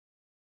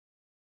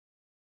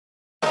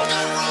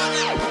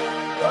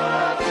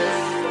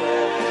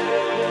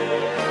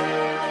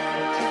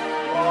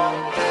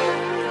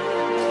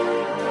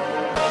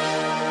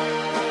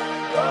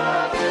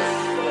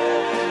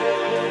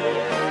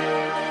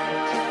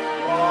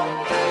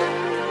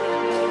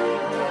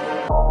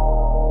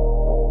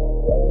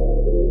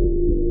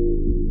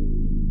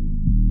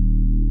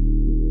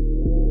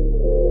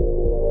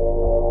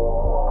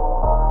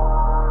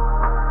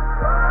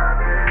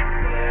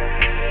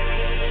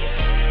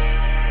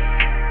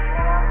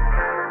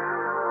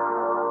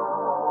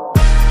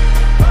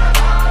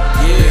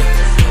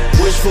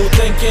Wishful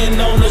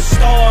thinking on the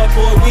star,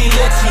 boy, we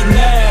litty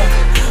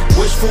now.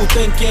 Wishful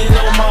thinking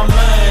on my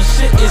mind,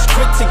 shit is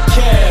critical.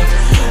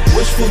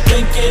 Wishful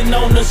thinking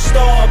on the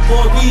star,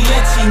 boy, we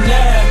litty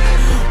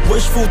now.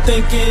 Wishful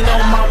thinking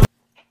on my.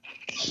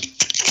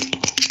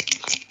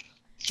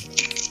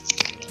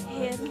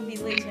 Yeah, it's gonna be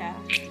lit, y'all.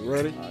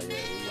 Ready?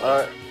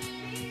 Alright.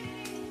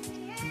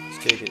 Let's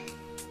kick it.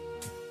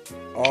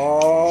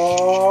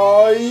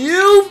 Oh,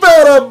 you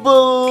better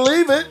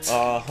believe it.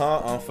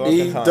 I'm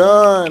fucking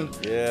done.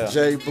 Yeah.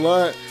 Jay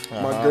Blunt,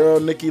 my girl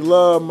Nikki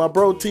Love, my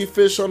bro T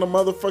Fish on the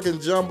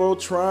motherfucking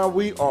Jumbotron.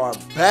 We are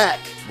back.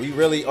 We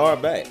really are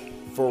back.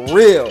 For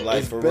real. Like,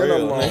 it's for been real,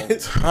 a long man.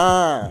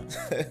 time.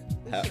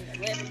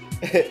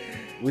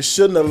 We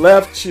shouldn't have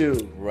left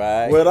you.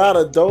 Right. Without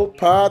a dope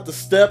pod to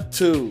step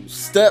two.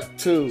 Step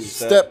two.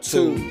 Step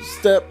two.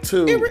 Step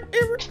two.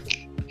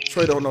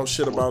 Trey don't know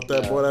shit about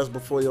that, boy. That's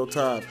before your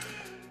time.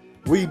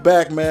 We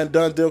back, man.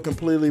 Done deal,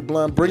 completely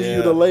blunt. Bringing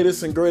you the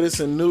latest and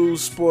greatest in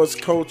news, sports,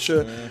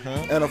 culture,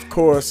 and of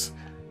course,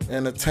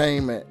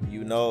 entertainment.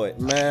 You know it.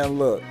 Man,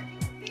 look.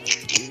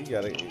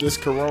 This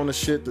corona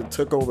shit that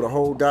took over the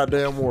whole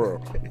goddamn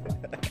world.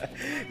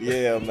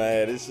 Yeah,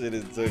 man. This shit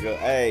is took a.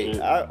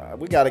 Hey,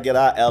 we gotta get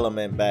our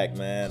element back,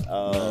 man.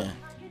 All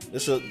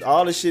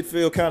this shit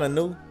feel kind of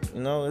new.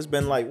 You know, it's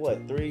been like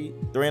what,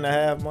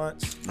 3.5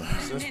 months?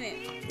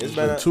 It's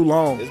been too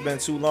long. It's been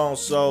too long.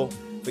 So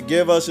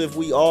forgive us if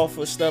we off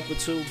a step or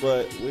two,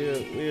 but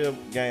we'll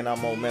gain our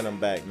momentum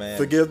back, man.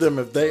 Forgive them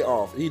if they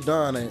off. He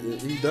done.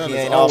 He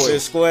ain't off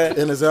his square.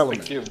 In his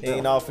element. He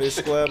ain't off his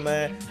square,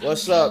 man.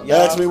 What's up, y'all?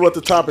 Ask me what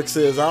the topic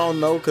says. I don't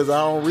know because I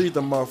don't read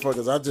them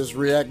motherfuckers. I just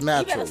react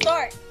naturally. You better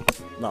start.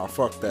 No,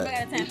 fuck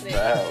that.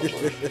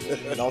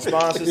 No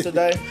sponsors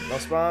today? No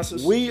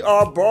sponsors? We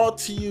are brought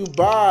to you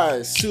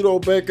by Pseudo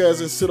Baker as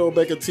in Pseudo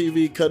Baker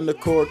TV, cutting the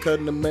cord,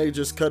 cutting the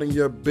majors, cutting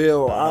your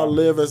bill. I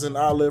Live as in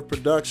I Live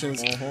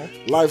Productions.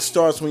 Life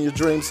starts when your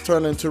dreams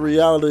turn into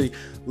reality.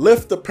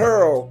 Lift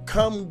Apparel,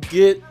 come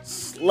get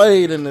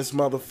slayed in this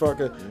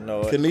motherfucker. You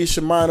know it.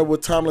 Kanisha Minor with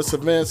Timeless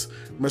Events,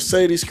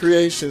 Mercedes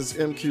Creations,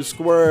 MQ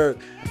Squared,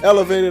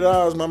 Elevated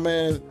Hours, my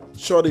man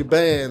Shorty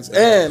Bands,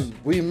 and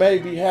we may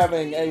be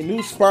having a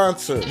new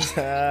sponsor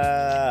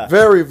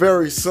very,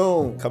 very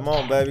soon. Come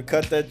on, baby,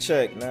 cut that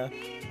check, man.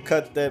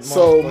 Cut that.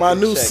 So my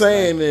new check,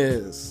 saying man.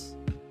 is,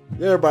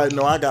 everybody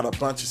know I got a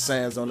bunch of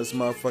sayings on this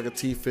motherfucker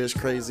T-Fish,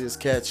 crazy as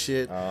cat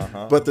shit.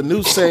 But the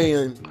new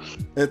saying,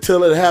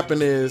 until it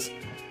happened, is,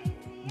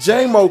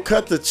 J-Mo,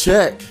 cut the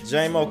check.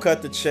 J-Mo,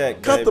 cut the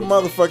check, Cut the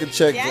motherfucking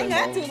check, Yeah, I J-Mo.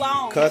 got too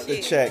long. Cut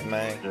the check,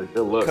 man.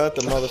 Good luck. Cut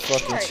the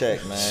motherfucking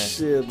check, man.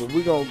 Shit, but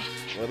we gon'...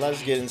 Well,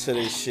 let's get into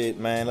this shit,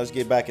 man. Let's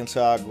get back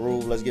into our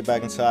groove. Let's get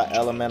back into our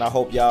element. I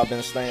hope y'all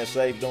been staying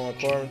safe during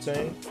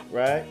quarantine,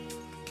 right?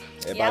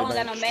 Yeah, I don't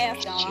got no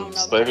mask on. I don't know.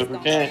 Safe as we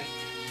can.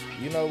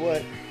 You know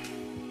what?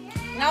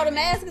 No, the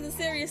mask is a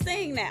serious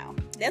thing now.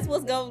 That's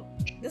what's gonna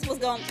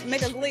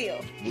make us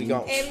live. We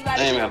gon'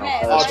 Everybody Ain't wear a got no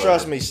mask. Oh, right?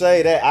 trust me,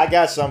 say that. I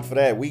got something for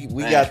that. We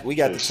got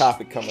the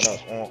topic coming up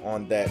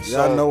on that.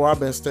 Y'all know I've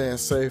been staying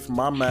safe.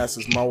 My mask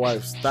is my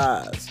wife's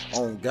thighs.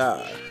 On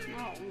God.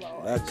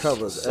 That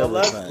covers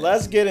everything.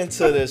 Let's get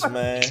into this,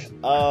 man.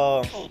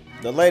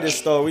 The latest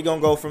story. We're gonna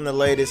go from the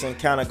latest and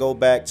kind of go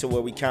back to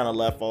where we kind of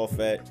left off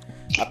at.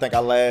 I think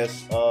our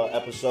last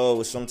episode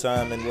was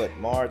sometime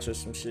in March or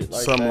some shit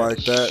like Something that.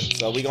 like that.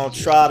 So we're gonna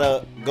try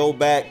to go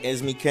back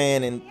as we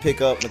can and pick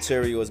up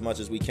material as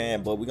much as we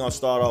can. But we're gonna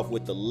start off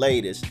with the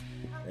latest.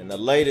 And the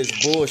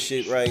latest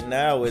bullshit right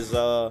now is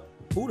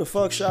who the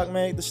fuck shot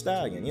Meg the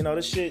Stallion? You know,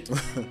 this shit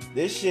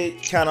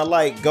kind of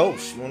like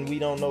Ghost when we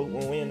don't know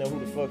who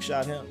the fuck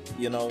shot him.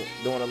 You know,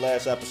 during the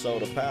last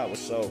episode of Power.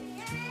 So,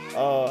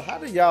 how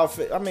did y'all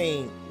feel? I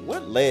mean,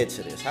 what led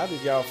to this? How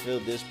did y'all feel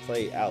this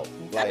played out?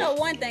 I know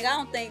one thing. I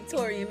don't think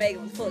Tory and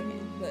Megan was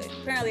fucking, but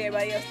apparently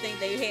everybody else think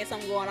they had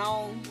something going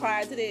on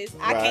prior to this.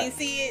 I can't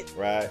see it.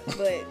 Right.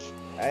 But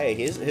hey,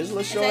 his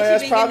little short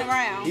said ass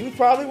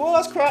probably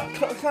was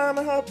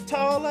climbing her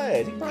tall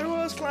ass. He probably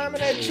was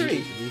climbing that tree.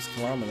 He's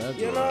climbing that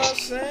tree. You know what I'm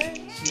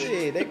saying?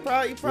 Shit, they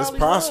probably It's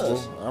possible.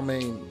 was. I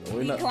mean,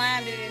 he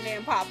climbed it and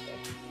then popped her.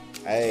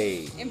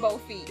 Hey, in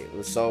both feet. It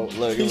was so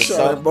look. He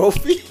shot in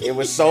both feet. It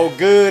was so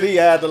good. He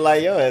had to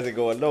like, yo, hasn't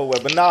going nowhere.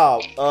 But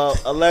no,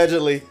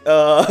 allegedly,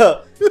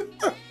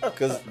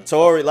 because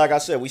Tory, like I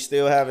said, we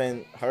still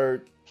haven't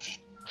heard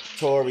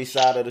Tory's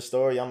side of the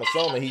story. I'm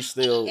assuming he's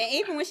still. And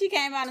even when she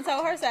came out and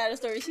told her side of the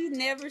story, she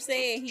never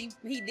said he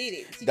did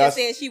it. She just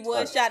said she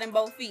was shot in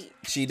both feet.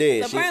 She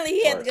did. So apparently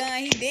he had the gun,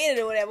 he did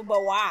it or whatever,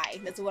 but why?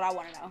 That's what I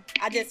want to know.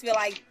 I just feel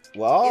like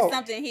it's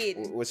something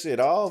hidden. Well, shit,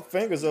 all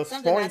fingers are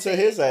pointing to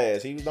his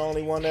ass. He was the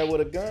only one that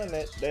with a gun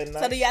that night.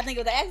 So do y'all think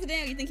it was an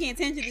accident or you think he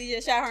intentionally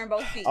just shot her in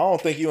both feet? I don't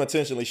think you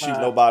intentionally shoot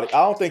nobody.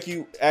 I don't think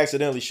you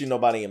accidentally shoot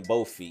nobody in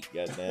both feet,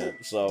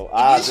 goddamn. So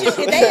if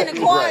they in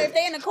the car, if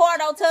they in the car,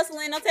 don't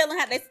tussling, don't telling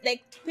how they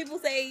people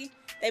say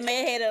they may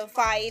have had a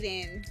fight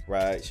and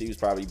she was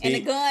probably beat. And the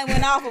gun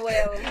went off or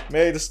whatever.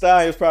 Meg the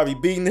Stallion was probably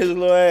beating his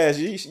little ass.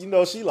 You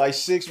know she like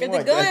 6'1". If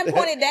the gun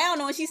pointed down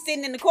on when she's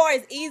sitting in the car,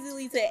 it's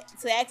easily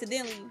to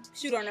accidentally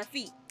shoot her on her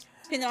feet.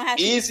 Depending on how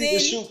she Easy to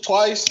sitting. shoot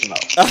twice? No.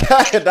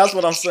 That's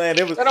what I'm saying.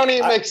 It was. That don't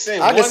even make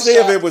sense. I can One see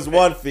if shot, it was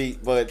 1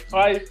 feet, but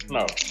twice?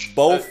 No.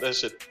 both That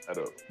shit. I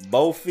don't.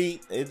 both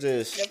feet. It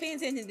just. If he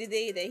intended to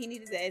do that, he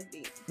needed his ass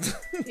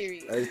beat.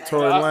 Period. Hey, Like,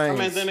 Tory I Lanes.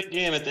 mean, then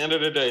again, at the end of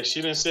the day, she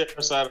didn't say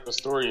her side of the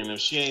story, and if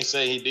she ain't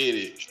say he did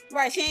it,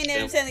 right, she ain't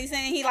necessarily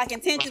saying he like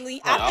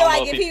intentionally. I I feel don't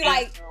like know if if he he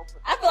like,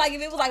 I feel like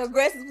if it was like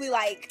aggressively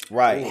like,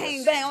 Right.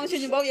 bang bang, I'm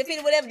shooting both your feet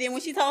or whatever. Then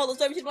when she told the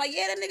story, she'd be like,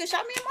 yeah, that nigga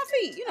shot me in my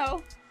feet, you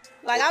know.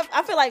 Like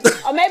I feel like,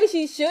 or maybe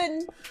she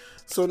shouldn't.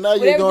 So now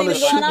With you're gonna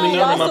everything shoot going on, me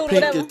under my lawsuit,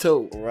 pinky whatever.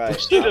 toe.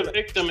 Right. she the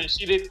victim, and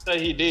she didn't say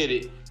he did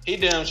it. He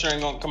damn sure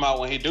ain't gonna come out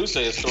when he do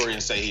say a story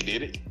and say he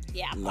did it.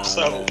 Yeah. Nah,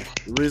 So, man.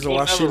 The reason we'll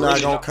why she never not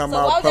really gonna know. come So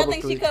out why would y'all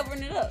think publicly. she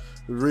covering it up?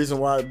 The reason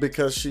why,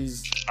 because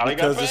she's Probably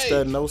got because it's paid.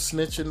 that no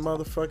snitching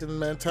motherfucking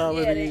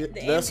mentality. Yeah,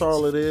 the That's image.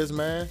 all it is,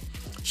 man.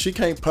 She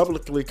can't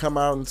publicly come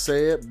out and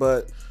say it,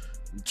 but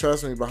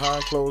trust me,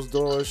 behind closed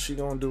doors, she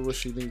gonna do what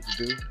she needs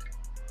to do.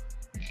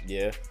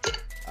 Yeah.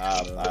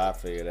 I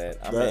figure that.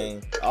 I That-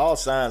 mean, all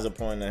signs are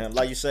pointing to him.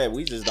 Like you said,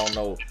 we just don't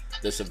know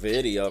the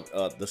severity of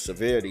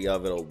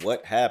it, or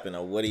what happened,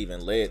 or what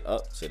even led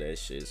up to that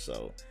shit.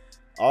 So,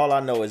 all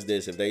I know is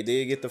this: if they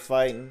did get to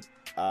fighting,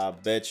 I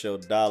bet your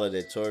dollar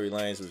that Tory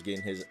Lanes was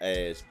getting his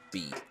ass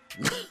beat.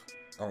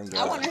 Oh, I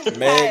God. wonder if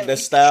Meg the Kylie-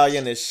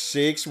 Stallion is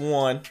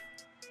 6'1".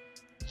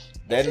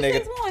 That She's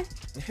nigga,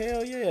 6'1".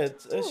 hell yeah,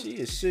 she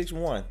is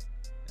 6'1".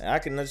 And I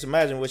can just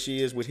imagine what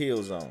she is with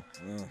heels on.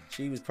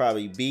 She was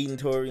probably beating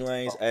Tory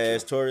Lanes'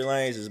 ass. Tory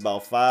Lanes is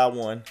about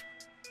 5'1".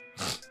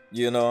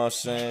 You know what I'm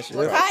saying? She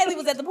Well, probably- Kylie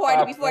was at the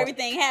party before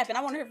everything happened.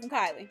 I want to hear from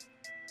Kylie.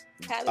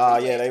 Kylie Oh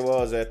was yeah, there. they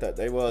was at that.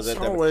 They was at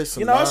It's that. always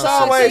some You know, it's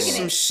nonsense always going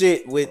some on.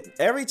 shit with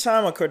every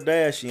time a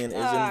Kardashian is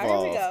Here we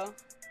involved. go.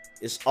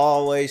 It's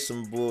always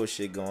some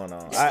bullshit going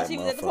on. She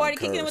was at the party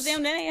kicking it with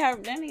them. They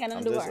ain't got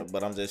nothing to do with her.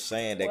 But I'm just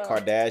saying that Well,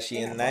 Kardashian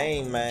yeah.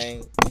 name,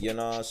 man. You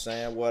know what I'm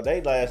saying? Well, they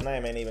last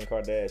name ain't even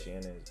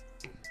Kardashian.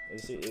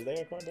 Is they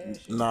a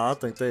Kardashian? No, I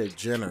think they're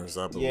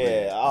Jenners, I believe.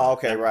 Yeah. Oh,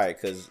 okay, right.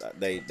 Cause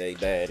they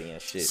daddy and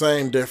shit.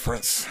 Same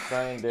difference. Same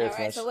All right,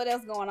 difference. so what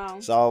else going on?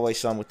 It's always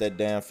something with that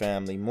damn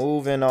family.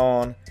 Moving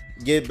on.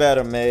 Get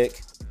better, Meg.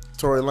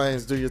 Tory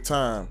Lanes, do your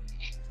time.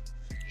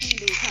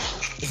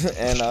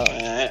 And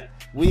Man,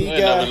 we you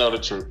got never know the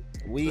truth.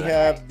 we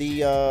have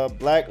the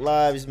Black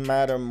Lives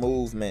Matter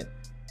movement,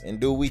 and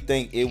do we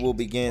think it will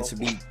begin to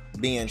be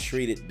being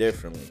treated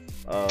differently?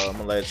 I'm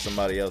gonna let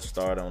somebody else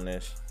start on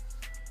this,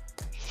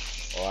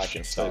 or I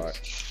can start.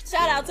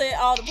 Shout out to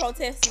all the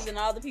protesters and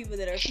all the people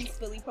that are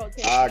peacefully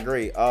protesting. I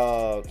agree.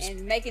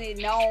 And making it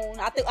known.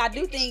 I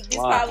do think this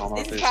Wow,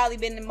 probably this has probably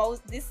been the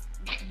most. This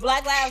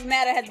Black Lives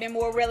Matter has been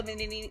more relevant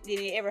than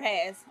it ever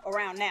has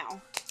around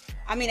now.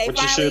 I mean, they Which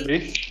it finally. should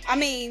be. I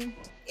mean,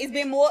 it's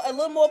been a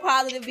little more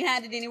positive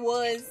behind it than it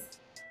was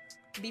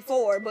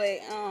before, but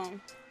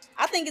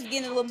I think it's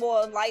getting a little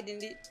more light than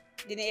it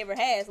ever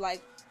has.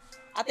 Like,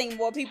 I think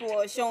more people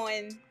are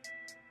showing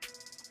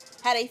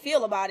how they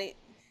feel about it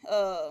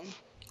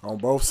On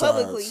both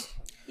publicly. sides.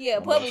 Yeah,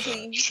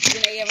 publicly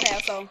than they ever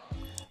have. So,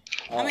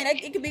 I mean,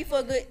 it could be for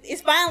a good.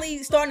 It's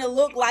finally starting to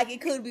look like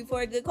it could be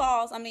for a good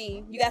cause. I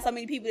mean, you got so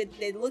many people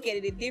that look at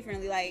it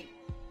differently. Like,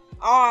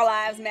 all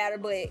lives matter,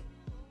 but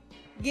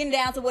getting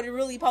down to what it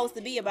really supposed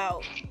to be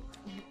about.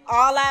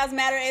 All lives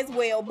matter as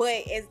well,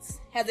 but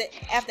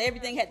after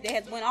everything that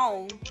has went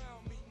on,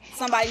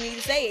 somebody needs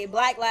to say it.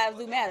 Black lives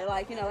do matter,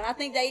 like, you know. And I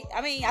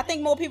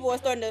think more people are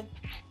starting to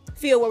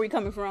feel where we're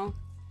coming from.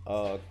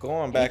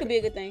 Going It back, could be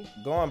a good thing.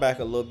 going back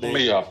a little bit.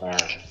 Me off, man.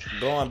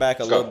 Going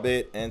back a Go. little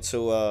bit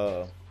into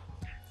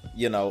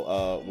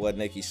what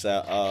Nikki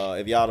said.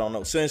 If y'all don't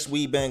know, since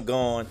we've been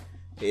gone,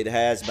 it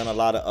has been a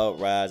lot of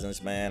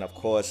uprisings, man. Of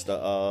course,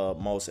 the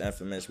most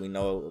infamous we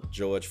know,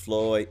 George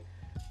Floyd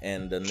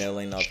and the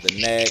kneeling of the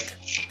neck.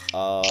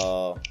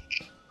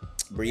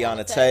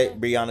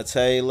 Breonna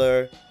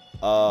Taylor.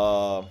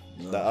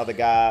 The other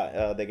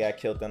guy that got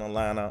killed in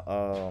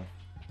Atlanta.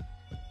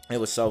 It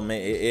was so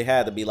many. It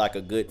had to be like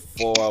a good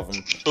 4 of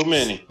them. Too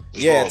many.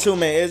 Yeah, too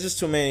many. It's just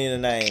too many to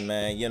name,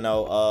 man. You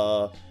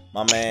know,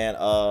 my man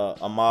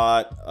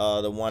Ahmad,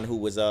 the one who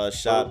was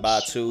shot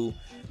by 2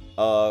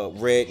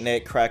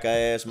 redneck cracker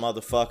ass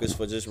motherfuckers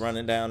for just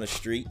running down the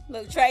street.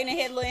 Look, Trayna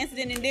had a little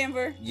incident in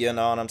Denver. You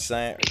know what I'm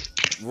saying?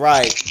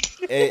 Right.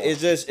 It's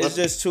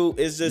just too.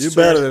 You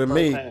better than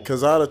me,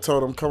 because I'd have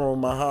told him, come on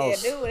my Yeah,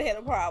 house. dude would have had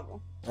a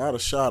problem. I'd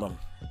have shot him.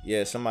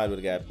 Yeah, somebody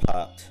would have got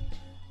popped.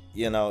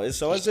 You know, it's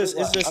just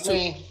I too.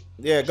 mean,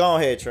 Yeah, go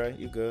ahead, Trey.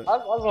 You good? I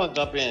want to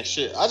jump in.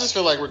 Shit, I just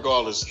feel like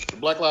regardless, the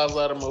Black Lives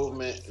Matter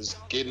movement is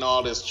getting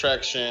all this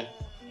traction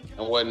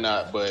and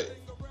whatnot, but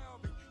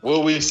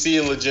will we see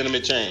a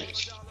legitimate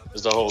change?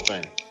 Is the whole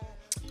thing.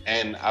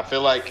 And I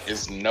feel like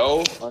it's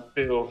no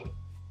until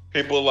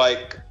people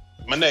like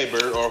my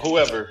neighbor or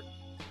whoever,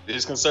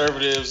 these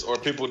conservatives or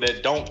people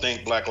that don't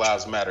think Black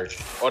Lives Matter,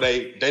 or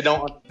they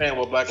don't understand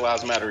what Black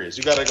Lives Matter is.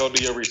 You got to go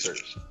do your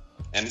research.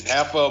 And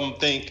half of them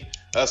think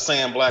us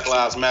saying Black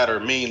Lives Matter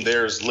mean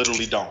theirs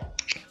literally don't.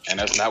 And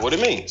that's not what it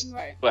means.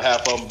 Right. But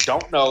half of them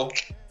don't know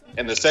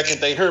And the second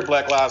they hear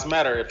Black Lives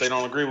Matter, if they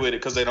don't agree with it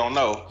because they don't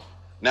know,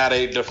 now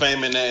they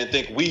defaming that and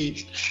think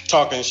we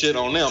talking shit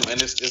on them,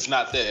 and it's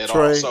not that at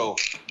all. So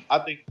I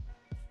think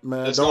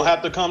it's gonna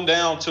have to come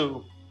down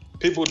to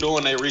people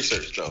doing their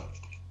research, though.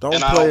 Don't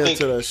and play I don't into think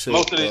that shit.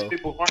 Most of these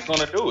people aren't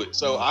gonna do it,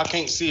 so I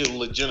can't see a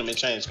legitimate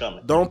change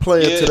coming. Don't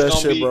play into that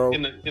shit, bro.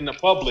 In the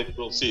public,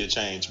 we'll see a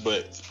change,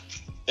 but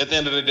at the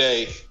end of the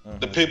day,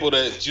 the people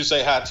that you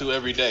say hi to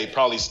every day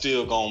probably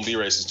still gonna be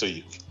racist to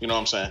you. You know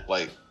what I'm saying?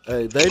 Like,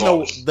 hey, they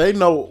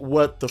know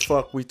what the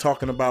fuck we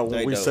talking about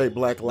when we say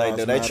Black Lives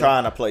Matter. They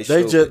trying to play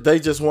stupid. They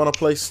just want to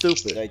play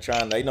stupid.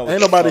 They know.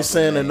 Ain't nobody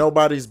saying that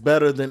nobody's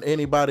better than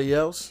anybody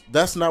else.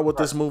 That's not what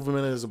this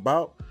movement is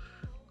about.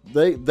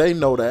 They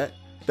know that.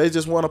 They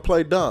just want to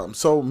play dumb.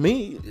 So I'm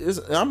in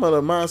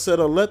a mindset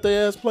of let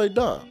their ass play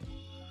dumb.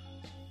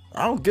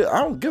 I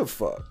don't give a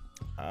fuck.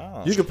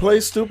 You can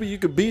play stupid, you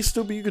can be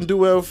stupid, you can do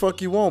whatever the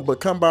fuck you want, but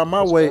come by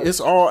my way, it's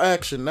all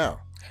action now.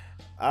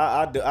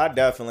 I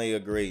definitely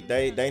agree.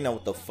 They know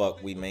what the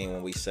fuck we mean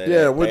when we say that.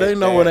 Yeah, well, they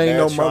know it ain't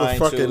no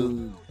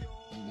motherfucking.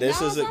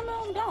 Some of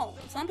them don't.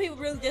 Some people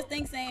really just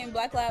think saying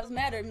Black Lives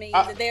Matter means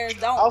that theirs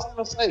don't. I was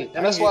gonna say,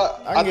 and that's why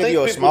I can give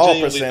you a small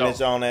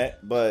percentage on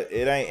that, but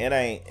it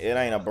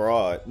ain't a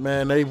broad.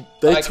 Man, they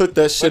took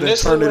that shit and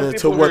turned it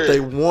into what they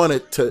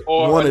wanted to.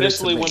 Or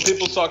initially, when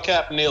people saw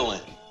Cap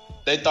kneeling,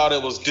 they thought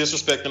it was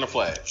disrespecting the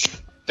flag.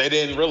 They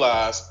didn't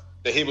realize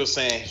that he was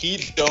saying he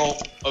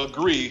don't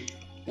agree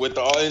with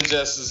all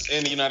injustice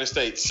in the United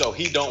States, so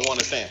he don't want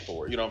to stand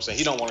for it. You know what I'm saying?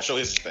 He don't want to show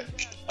his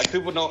respect. Like,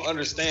 people don't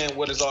understand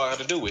what it's all had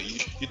to do with.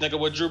 You think of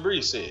what Drew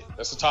Brees said.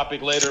 That's a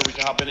topic later. We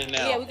can hop in it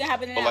now. Yeah, we can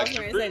hop in it now. Like,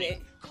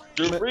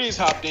 Drew Brees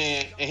hopped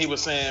in and he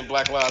was saying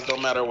Black lives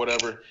don't matter or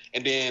whatever,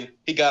 and then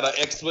he got an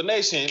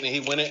explanation and he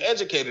went and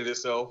educated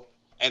himself,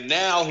 and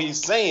now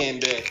he's saying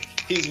that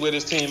he's with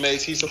his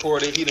teammates, he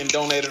supported, he done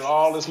donated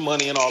all this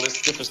money and all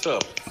this different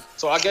stuff.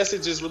 So I guess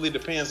it just really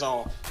depends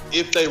on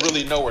if they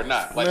really know or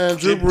not. Like, man,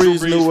 Drew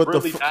Brees knew what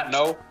really not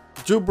know.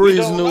 Drew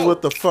Brees knew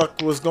what the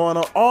fuck was going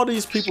on. All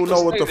these people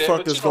know what the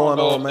fuck is going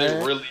on, man.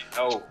 They really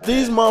know, man.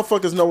 These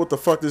motherfuckers know what the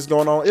fuck is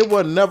going on. It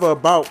was never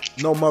about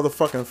no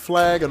motherfucking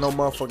flag or no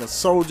motherfucking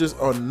soldiers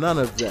or none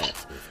of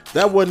that.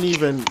 That wasn't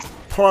even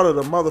part of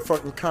the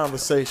motherfucking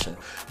conversation.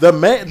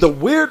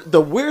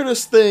 The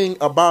weirdest thing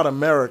about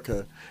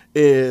America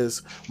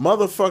is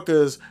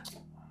motherfuckers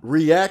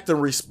react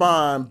and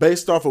respond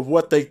based off of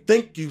what they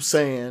think you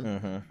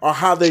saying or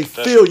how they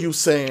feel you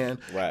saying,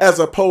 as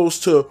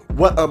opposed to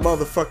what a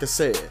motherfucker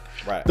said.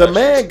 Right. The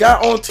man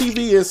got on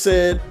TV and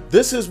said,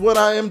 this is what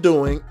I am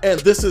doing and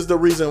this is the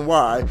reason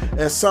why,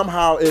 and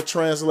somehow it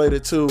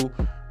translated to,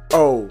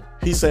 oh,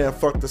 he's saying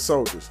fuck the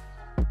soldiers.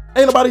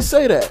 Ain't nobody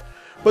say that.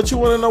 But you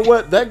want to know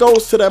what? That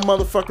goes to that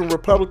motherfucking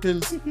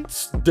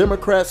Republicans,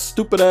 Democrats,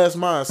 stupid ass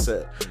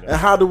mindset. And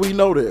how do we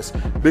know this?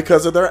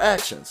 Because of their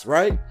actions,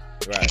 right?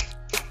 Right.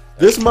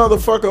 This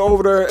motherfucker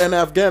over there in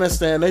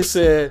Afghanistan, they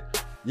said,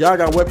 y'all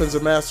got weapons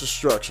of mass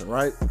destruction,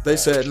 right? They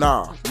said,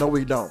 nah, no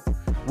we don't.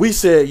 We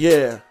said,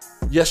 yeah,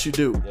 yes you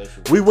do.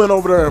 We went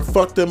over there and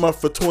fucked them up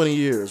for 20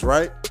 years,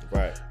 right?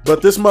 Right.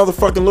 But this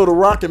motherfucking little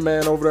rocket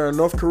man over there in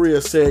North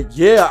Korea said,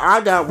 yeah, I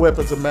got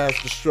weapons of mass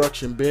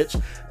destruction,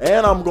 bitch.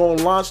 And I'm going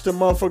to launch them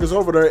motherfuckers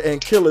over there and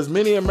kill as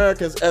many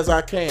Americans as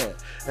I can.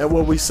 And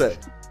what we say?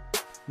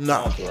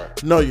 Nah,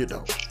 no you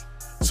don't.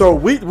 So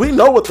we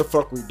know what the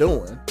fuck we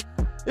doing.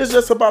 It's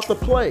just about the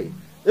play.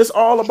 It's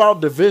all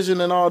about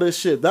division and all this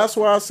shit. That's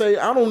why I say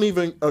I don't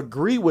even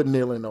agree with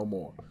kneeling no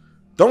more.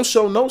 Don't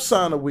show no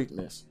sign of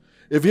weakness.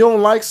 If you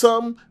don't like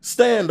something,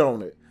 stand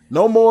on it.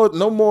 No more.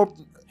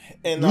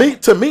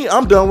 And to me,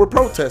 I'm done with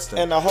protesting.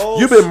 And the whole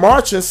you've been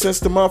marching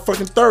since the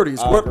motherfucking 30s.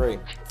 I agree.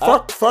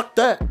 Fuck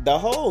that. The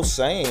whole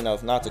saying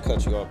of, not to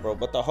cut you off, bro,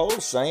 but the whole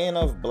saying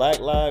of Black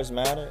Lives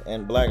Matter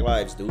and Black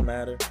Lives do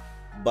matter.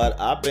 But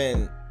I've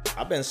been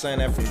saying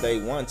that from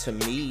day one. To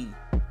me,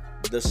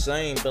 the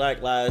saying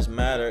Black Lives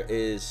Matter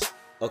is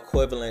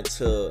equivalent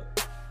to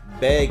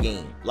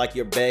begging, like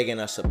you're begging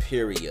a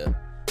superior.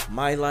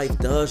 My life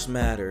does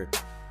matter.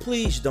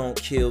 Please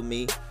don't kill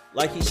me.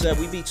 Like he said,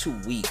 we be too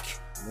weak.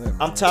 Yeah,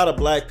 I'm tired of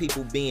black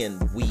people being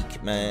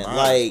weak, man.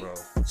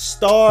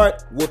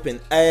 Start whooping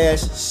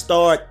ass.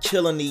 Start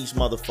killing these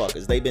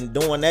motherfuckers. They've been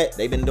doing that.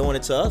 They've been doing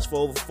it to us for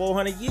over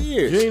 400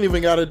 years. You ain't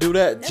even got to do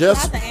that.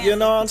 Just, you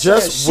know what I'm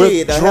just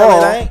saying?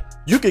 withdraw.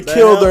 You could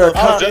kill their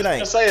economy. I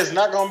was say it's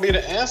not gonna be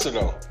the answer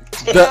though.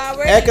 The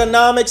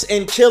economics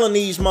and killing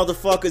these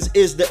motherfuckers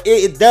is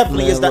it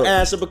definitely is the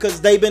answer, because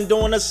they've been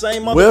doing the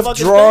same motherfuckers.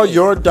 Withdraw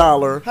your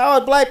dollar. How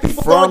are black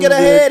people gonna get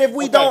ahead if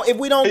we don't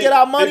get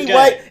our money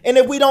right and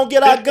if we don't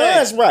get our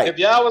guns right? If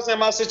y'all was in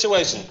my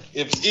situation,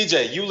 if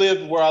EJ, you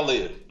lived where I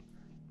live,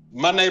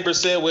 my neighbor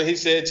said what he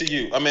said to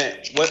you. I mean,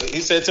 what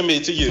he said to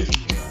me to you.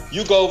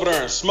 You go over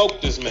there and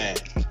smoke this man.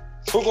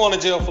 Who going to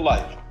jail for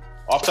life?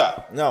 Off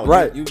top. No,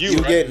 right. I'm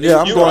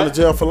going to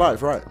jail for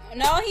life, right?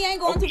 No, he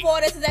ain't going too far.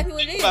 That's exactly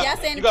what it is. Y'all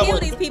saying to kill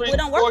these people. It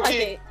don't work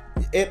like that.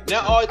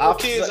 Now all your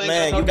kids ain't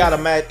man, got no you gotta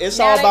match. It's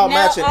all about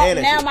matching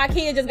energy. Now my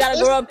kids just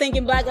gotta grow up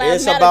thinking Black Lives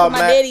It's Matter. about My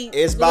daddy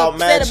it's was about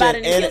upset about matching it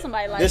and killed energy.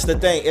 somebody. Like, This the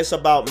thing. It's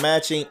about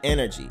matching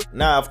energy.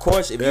 Now, of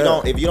course, if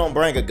you don't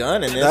bring a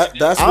gun in this,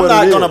 that's I'm what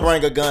not it gonna is.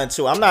 bring a gun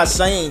too. I'm not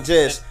saying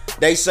just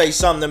they say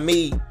something to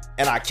me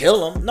and I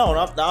kill them. No,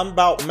 I'm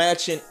about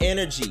matching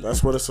energy.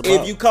 That's what it's about.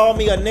 If you call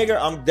me a nigger,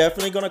 I'm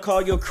definitely gonna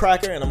call you a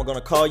cracker and I'm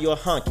gonna call you a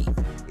hunky.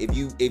 If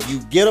you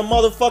get a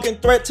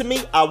motherfucking threat to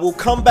me, I will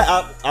come back.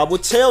 I will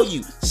tell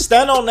you,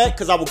 stand on that,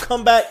 because I will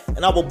come back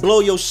and I will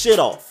blow your shit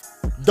off.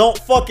 Don't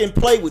fucking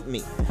play with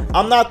me.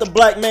 I'm not the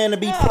black man to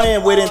be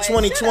playing with in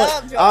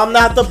 2020. I'm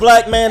not the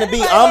black man to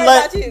be.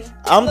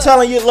 I'm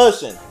telling you,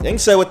 listen, they can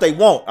say what they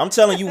want. I'm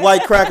telling you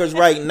white crackers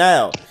right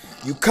now.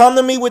 You come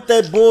to me with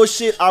that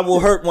bullshit, I will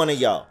hurt one of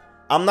y'all.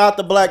 I'm not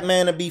the black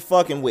man to be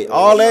fucking with.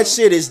 All that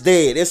shit is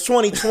dead. It's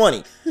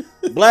 2020.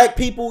 Black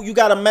people, you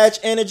gotta match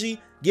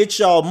energy, get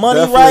y'all money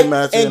Definitely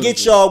right, and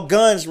get y'all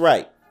guns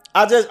right.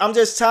 I'm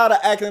just tired of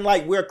acting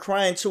like we're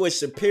crying to a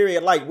superior,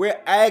 like we're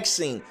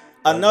asking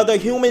another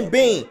human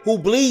being who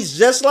bleeds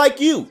just like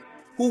you,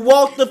 who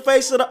walked the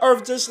face of the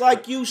earth just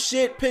like you,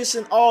 shit,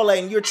 pissing, all that,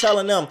 and you're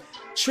telling them,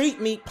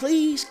 treat me,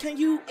 please. Can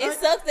you? It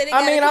sucks that it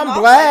I mean, come I'm off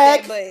black.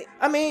 like that,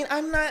 but I mean,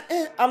 I'm not.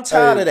 I'm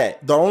tired of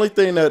that. The only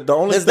thing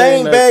Cause they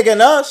ain't begging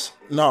us.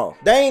 No,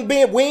 They ain't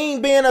being. We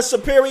ain't being a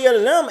superior to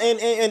them,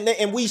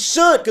 and we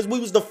should, because we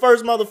was the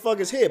first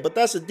motherfuckers here. But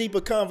that's a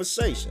deeper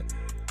conversation.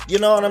 You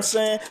know what I'm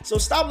saying? So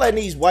stop letting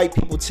these white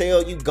people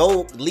tell you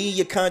go leave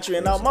your country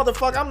and all.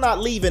 Motherfucker, I'm not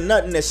leaving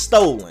nothing that's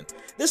stolen.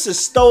 This is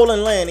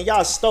stolen land, and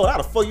y'all stole. How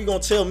the fuck you gonna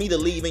tell me to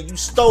leave and you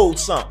stole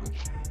something?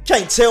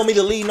 Can't tell me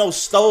to leave no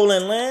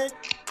stolen land.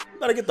 You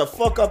gotta get the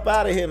fuck up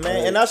out of here,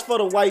 man. And that's for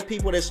the white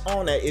people that's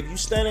on that. If you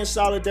stand in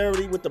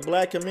solidarity with the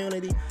black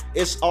community,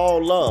 it's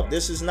all love.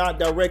 This is not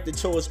directed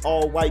towards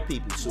all white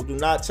people. So do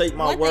not take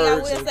my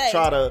words and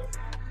try to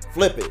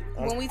flip it.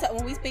 When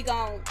we speak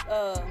on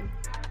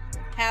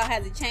how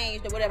has it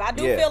changed or whatever, I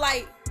do feel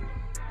like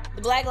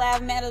the Black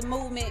Lives Matter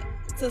movement,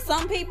 to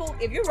some people,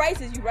 if you're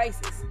racist, you're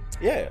racist.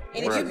 Yeah.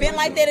 And if you've been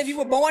like that, if you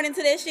were born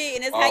into that shit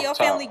and that's how your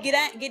family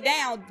get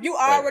down, you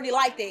already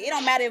like that. It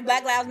don't matter if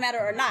Black Lives Matter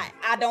or not.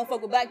 I don't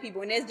fuck with black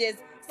people, and that's just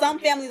some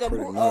families are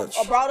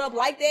brought up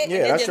like that, and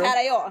that's just how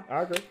they are.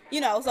 I agree. You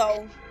know,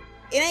 so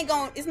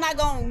it's not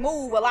gonna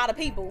move a lot of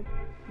people.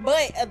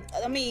 But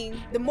I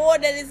mean, the more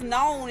that it's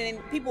known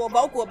and people are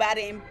vocal about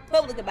it and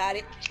public about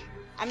it,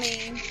 I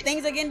mean,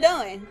 things are getting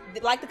done.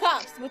 Like the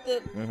cops with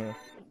the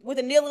with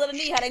the kneeling of the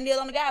knee, how they kneeled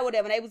on the guy or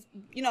whatever. And they was,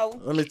 you know.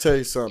 Let me tell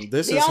you something.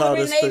 This is how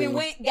this thing. The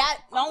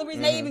only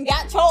reason they even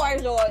got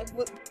charged or,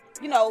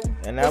 you know,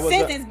 was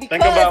sentenced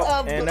because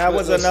of. And that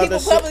was another.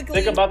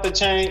 Think about the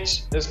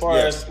change as far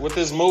as what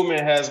this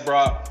movement has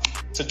brought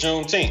to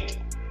Juneteenth.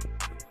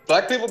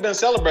 Black people have been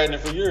celebrating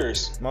it for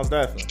years. Most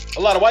definitely. A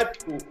lot of white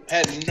people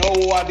had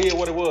no idea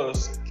what it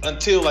was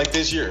until like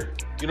this year.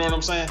 You know what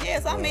I'm saying?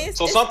 Yes, I mean,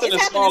 so something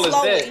as small as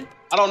that.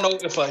 I don't know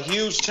if a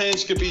huge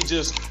change could be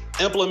just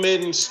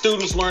implementing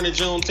students learning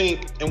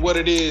Juneteenth and what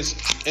it is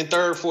in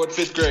 3rd, 4th,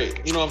 5th grade.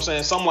 You know what I'm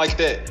saying? Something like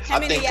that. How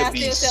many I think could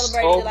be so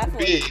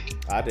big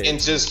and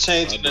just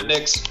changing the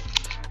next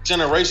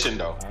generation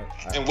though,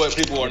 and what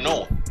people are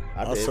knowing.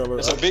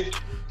 It's a big.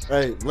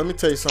 Hey, let me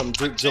tell you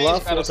something. July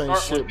 4th ain't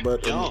shit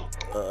but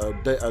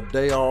a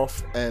day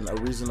off and a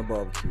reason to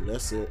barbecue.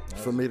 That's it.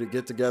 For me to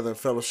get together and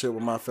fellowship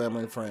with my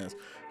family and friends.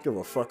 Give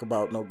a fuck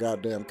about no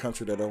goddamn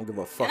country that don't give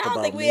a fuck about me. I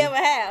don't think we ever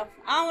have.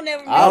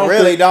 I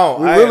really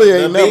don't. We really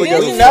ain't never. We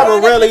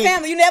never really.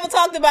 You never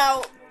talked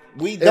about.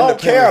 We don't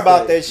care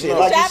about that shit.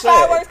 Like you said.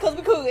 Fireworks because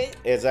we could.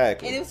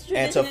 Exactly. And, it was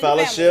and to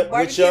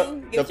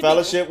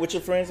fellowship with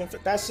your friends and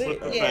that's it.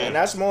 Yeah. And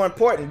that's more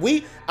important.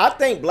 I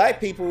think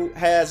black people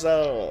has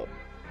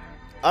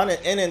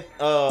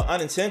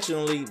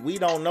unintentionally, we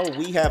don't know,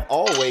 we have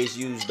always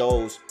used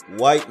those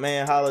white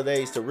man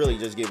holidays to really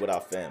just get with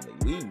our family.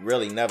 We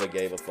really never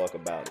gave a fuck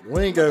about it.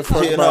 We ain't gave a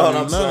fuck about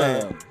what I'm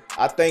saying.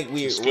 I think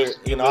we're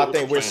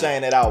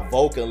saying it out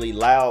vocally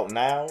loud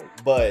now,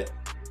 but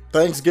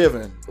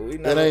Thanksgiving,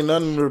 it ain't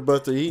nothing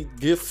but to eat,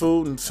 get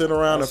food, and sit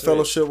around and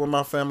fellowship with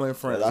my family and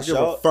friends. I give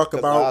a fuck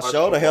about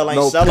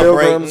no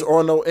pilgrims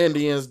or no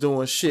Indians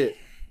doing shit.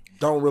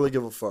 Don't really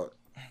give a fuck.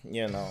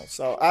 You know,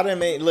 so I didn't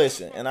mean,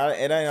 listen, and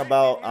it ain't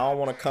about, I don't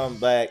want to come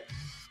back,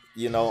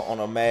 you know, on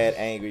a mad,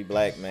 angry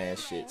black man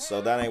shit.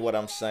 So that ain't what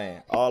I'm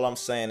saying. All I'm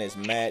saying is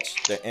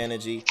match the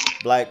energy.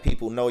 Black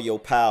people, know your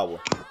power.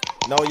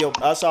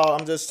 That's all.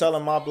 I'm just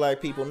telling my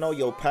black people, know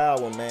your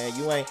power, man.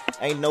 You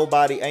ain't no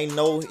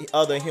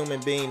other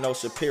human being no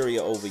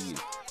superior over you.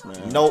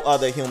 Man. No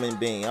other human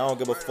being. I don't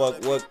give a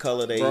fuck what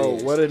color they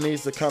is. What it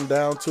needs to come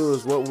down to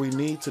is what we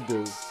need to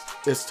do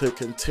is to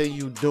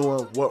continue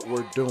doing what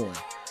we're doing.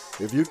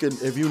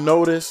 If you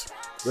notice,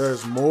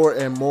 There's more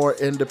and more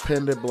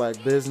independent black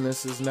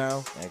businesses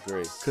now. I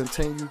agree.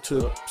 Continue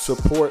to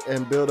support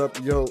and build up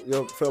your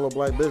fellow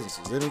black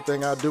businesses.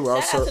 Anything I do,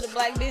 Shout out to the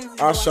black businesses.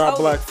 I shot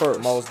black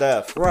first. Most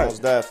definitely. Right.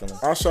 Most definitely.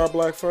 I shot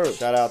black first.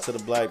 Shout out to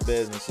the black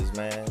businesses,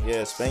 man.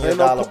 Yeah, spend your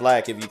dollar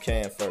black if you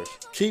can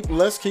first.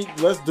 Let's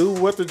do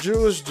what the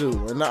Jewish do,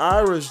 and the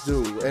Irish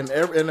do, and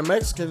the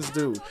Mexicans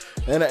do,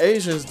 and the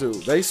Asians do.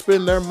 They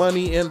spend their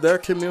money in their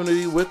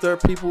community with their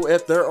people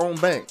at their own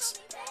banks.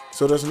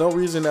 So there's no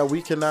reason that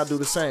we cannot do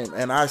the same.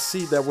 And I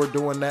see that we're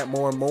doing that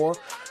more and more.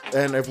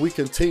 And if we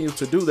continue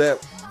to do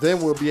that, then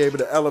we'll be able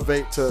to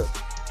elevate to,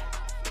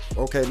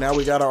 okay, now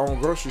we got our own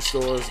grocery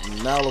stores.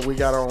 Now that we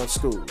got our own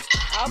schools.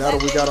 Now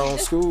that we got our own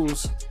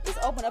schools. Just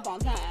open up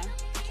on time.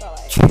 So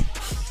like,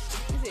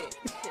 that's it.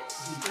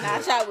 And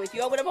I shot with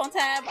you. Open up on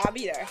time, I'll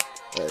be there.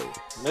 Hey.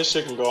 This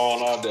shit can go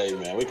on all day,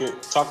 man. We can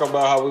talk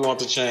about how we want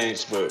to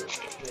change, but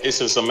it's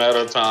just a matter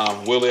of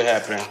time. Will it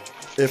happen?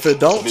 If it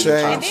don't change,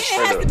 and then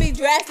it has to be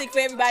drastic for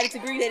everybody to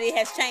agree that it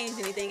has changed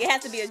anything. It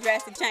has to be a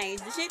drastic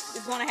change. The shit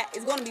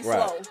is gonna be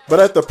slow. But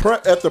at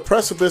the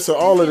precipice of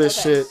all of this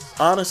shit,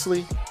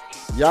 honestly,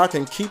 y'all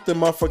can keep the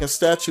motherfucking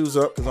statues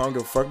up because I don't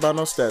give a fuck about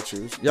no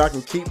statues. Y'all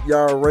can keep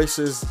y'all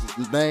racist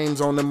names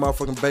on them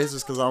motherfucking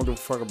bases because I don't give a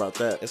fuck about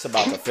that. It's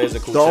about the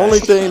physical. The only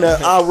thing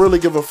that I really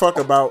give a fuck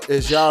about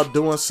is y'all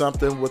doing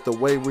something with the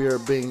way we are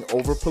being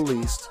over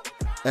policed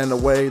and the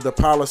way the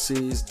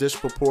policies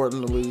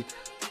disproportionately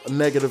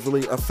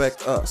negatively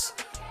affect us.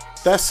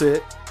 That's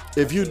it.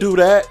 If you do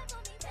that,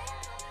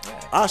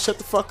 I'll shut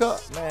the fuck up.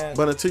 Man,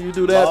 but until you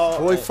do that,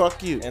 boy,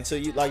 fuck you. Until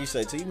you, like you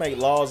say, until you make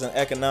laws and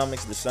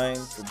economics the same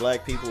for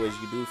black people as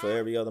you do for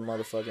every other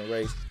motherfucking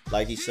race.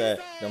 Like he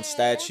said, them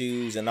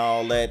statues and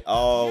all that,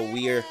 all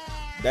weird.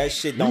 That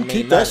shit don't mean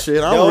keep nothing. That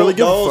shit. I don't really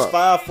give a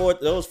fuck.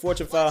 Those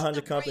Fortune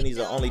 500 companies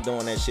are only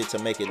doing that shit to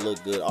make it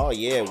look good. Oh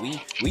yeah,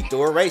 we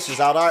threw a racist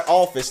out our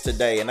office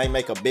today, and they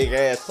make a big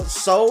ass.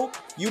 So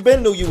you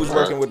been knew you was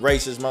working with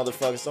racist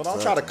motherfuckers. So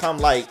don't try to come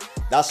like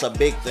that's a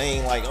big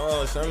thing. Like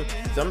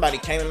somebody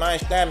came in my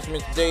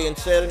establishment today and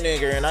said a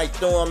nigger, and I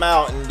threw him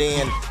out, and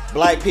then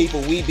black people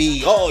we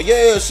be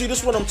see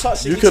this what I'm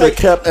talking. You could have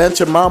kept Aunt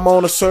your mama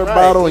on a syrup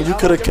bottle, and you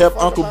could have kept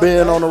Uncle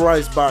Ben on the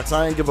rice box.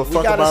 I ain't give a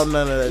fuck about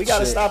none of that shit. We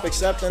gotta stop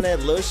accepting that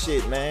little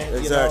shit, man.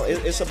 Exactly. You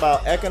know, it's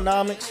about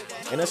economics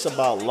and it's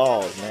about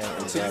laws,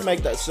 man. Until you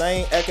make that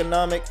same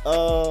economic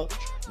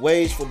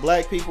wage for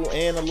black people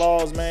and the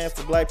laws, man,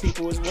 for black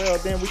people as well,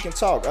 then we can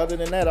talk. Other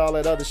than that, all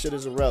that other shit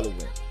is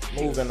irrelevant.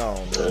 Moving on,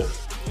 man.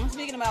 I'm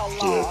speaking about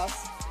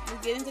laws. We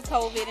get into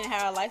COVID and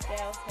how our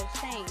lifestyles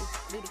have changed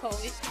due to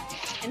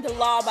COVID. And the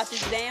law about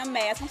this damn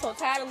mask. I'm so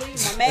tired of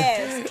leaving my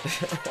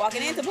mask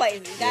walking into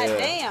places. God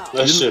damn.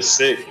 That's just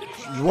sick.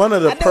 One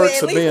of the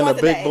perks of being a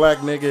big black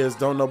nigga is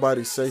don't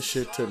nobody say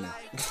shit to me.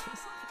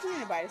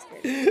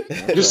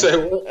 You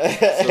said what?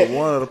 So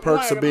one of the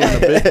perks of being a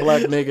big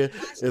black nigga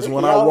is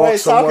when I walk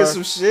somewhere,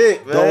 some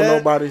shit, man. Don't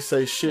nobody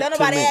say shit to me. Don't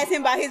nobody ask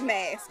him about his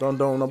mask. Don't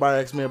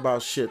nobody ask me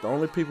about shit. The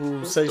only people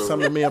who say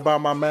something to me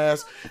about my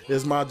mask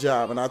is my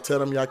job. And I tell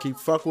them, y'all keep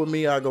fuck with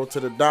me. I go to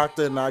the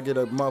doctor and I get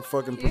a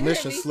motherfucking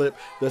permission slip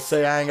that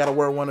say I ain't got to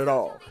wear one at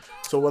all.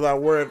 So whether I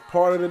wear it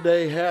part of the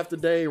day, half the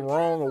day,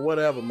 wrong or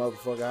whatever,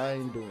 motherfucker, I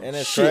ain't doing And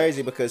it's shit.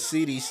 crazy because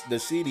the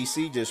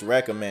CDC just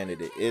recommended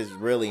it. It's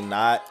really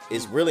not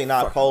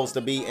supposed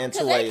to be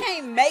into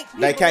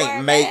they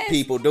can't make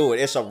people do it.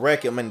 It's a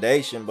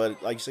recommendation,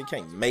 but like you said, you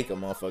can't make a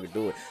motherfucker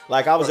do it.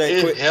 Like I was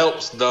It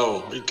helps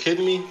though. Are you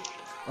kidding me?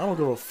 I don't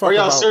give a fuck. Are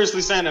y'all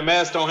seriously saying that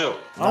masks don't help?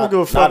 I don't give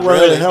a fuck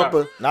whether it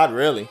help. Not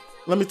really.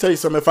 Let me tell you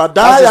something. If I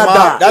die, I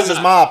die. That's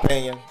just my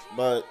opinion,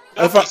 but.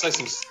 If I say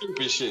some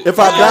stupid shit. If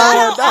I die,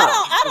 I die.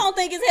 I don't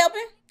think it's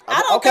helping.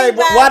 I don't okay,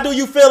 but why do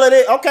you feel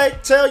it? Okay,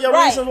 tell your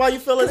reasons why you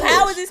feel it.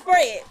 How is it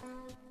spread?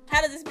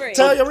 How does it spread?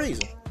 Tell your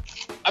reason.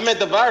 I mean,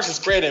 the virus is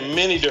spread in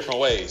many different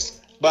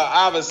ways, but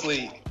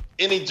obviously,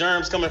 any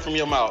germs coming from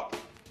your mouth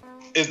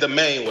is the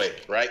main way,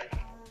 right?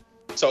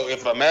 So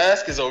if a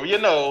mask is over your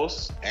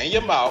nose and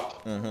your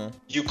mouth,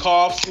 you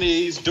cough,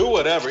 sneeze, do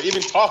whatever,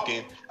 even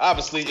talking,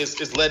 obviously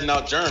it's letting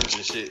out germs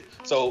and shit.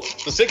 So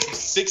the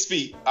 6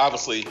 feet,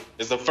 obviously,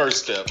 is the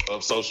first step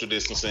of social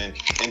distancing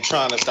and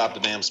trying to stop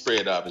the damn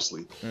spread,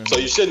 obviously. So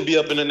you shouldn't be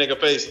up in a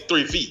nigga face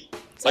 3 feet.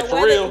 So like,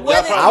 for real.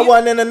 I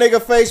wasn't in a nigga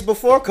face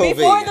before COVID.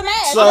 Before the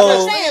mask.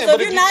 So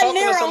if you're not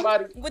near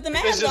somebody with the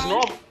mask it's just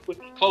normal,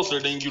 closer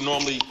than you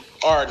normally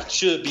are,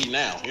 should be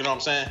now. You know what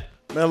I'm saying?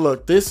 Man,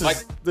 look, this I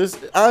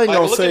ain't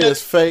gonna say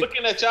it's fake.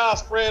 Looking at y'all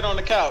spread on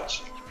the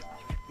couch,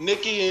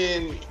 Nikki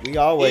and we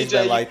always EJ,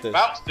 been like this.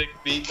 About 6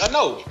 feet. I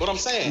know what I'm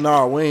saying.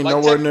 No, we ain't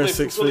nowhere near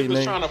 6 feet,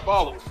 nigga. Trying to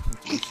follow.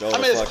 I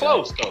mean, it's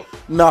close though.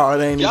 No,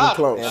 it ain't even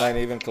close. It ain't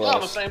even close. Y'all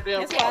on the same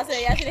damn. That's why I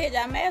said y'all should have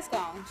had y'all mask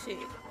on. Shit.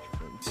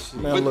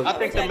 Man, look, I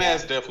think the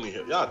mask definitely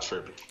help. Y'all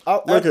tripping.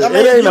 Look,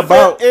 it ain't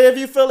about. If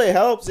you feel it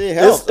helps, it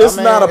helps. It's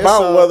not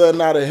about whether or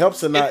not it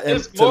helps or not.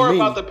 It's more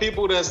about the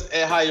people that's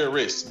at higher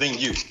risk than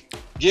you.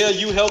 Yeah,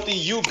 you healthy,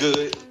 you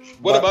good.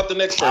 What about the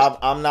next person?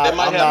 I'm not.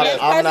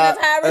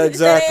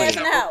 Exactly. In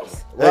the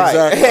house.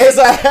 Right.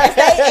 Exactly.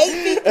 Stay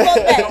 8 feet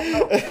close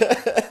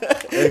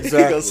back.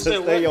 Exactly.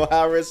 Stay your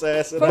high risk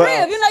ass in For the real,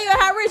 house. if you know you're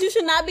high risk, you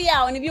should not be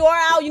out. And if you are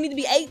out, you need to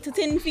be 8 to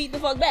 10 feet the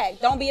fuck back.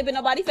 Don't be up in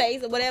nobody's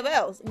face or whatever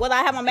else. Whether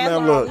I have my mask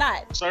Man, on or look.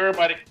 not. So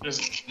everybody can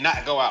just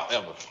not go out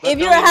ever. If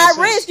you're at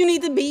high risk, you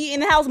need to be in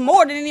the house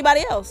more than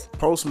anybody else.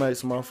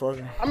 Postmates,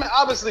 motherfucker. I mean,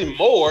 obviously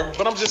more,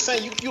 but I'm just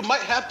saying you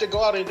might have to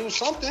go out and do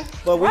something.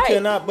 But we Right.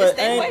 cannot. But Just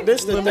stay away ain't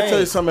this the Let me tell you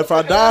thing? something. If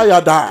I die, I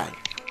die.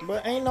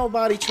 But ain't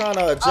nobody trying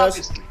to adjust.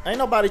 Obviously. Ain't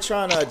nobody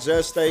trying to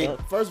adjust.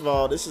 First of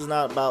all, this is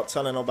not about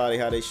telling nobody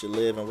how they should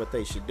live and what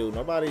they should do.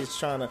 Nobody's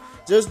trying to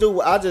just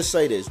do. I just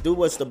say this: do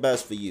what's the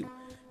best for you.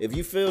 If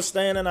you feel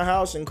staying in the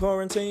house and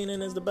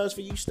quarantining is the best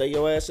for you, stay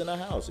your ass in the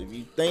house. If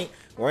you think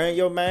wearing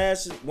your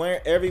mask,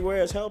 wearing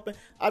everywhere is helping,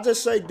 I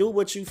just say do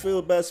what you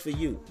feel best for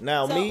you.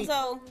 Now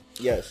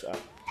yes.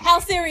 How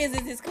serious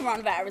is this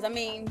coronavirus? I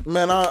mean,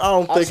 Man, I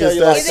don't think tell it's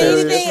you that what, Is it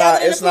serious. anything other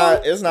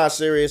than It's not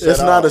serious. It's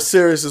at not all. as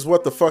serious as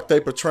what the fuck they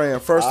portraying.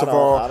 First I of don't-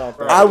 all, I don't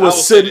think- I was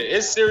say sitting. that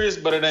it's serious,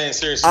 but it ain't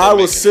serious. I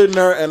was sitting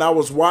there and I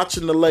was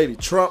watching the lady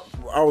Trump.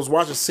 I was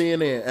watching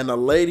CNN and the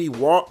lady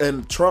walked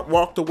and Trump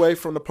walked away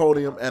from the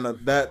podium and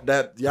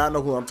that y'all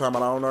know who I'm talking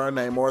about. I don't know her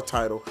name or her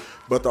title,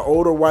 but the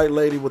older white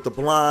lady with the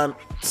blonde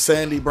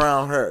sandy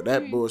brown hair.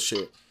 That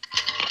bullshit.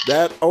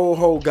 That old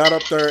hoe got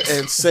up there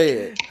and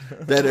said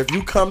that if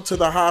you come to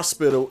the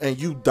hospital and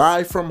you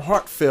die from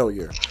heart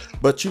failure,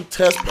 but you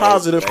test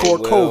positive they for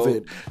will.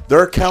 COVID,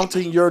 they're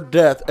counting your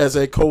death as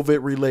a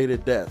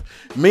COVID-related death,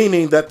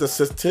 meaning that the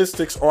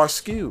statistics are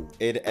skewed.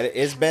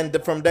 It's been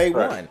from day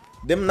one.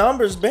 Them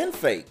numbers been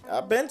fake.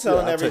 I've been telling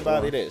I'll take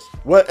everybody one. this.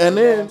 What? And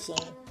You know what then, I'm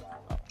saying?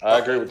 I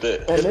agree with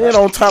that. and then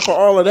on top of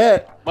all of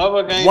that,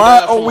 Motherfucker ain't why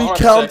died are from a we heart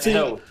attack in counting?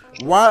 hell.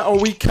 Why are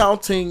we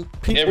counting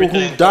people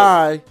Everything who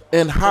die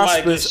in Somebody get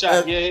hospice?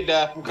 shot, yeah, he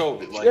died from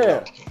COVID. Like,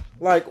 Yeah.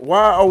 Like,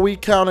 why are we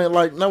counting?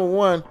 Like, number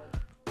one,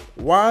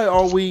 why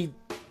are we?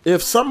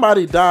 If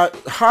somebody died,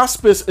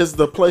 hospice is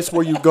the place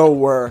where you go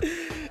where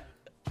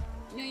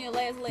you in your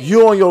last leg.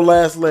 you're on your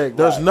last leg.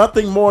 There's Right.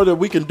 nothing more that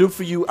we can do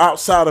for you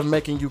outside of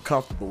making you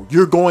comfortable.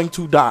 You're going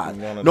to die,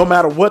 no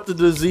matter what the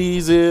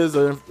disease is,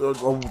 or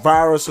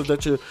virus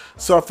that you're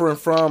suffering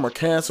from, or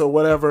cancer, or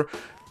whatever.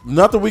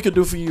 Nothing we can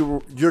do for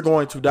you. You're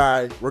going to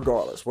die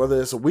regardless,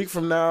 whether it's a week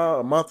from now,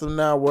 a month from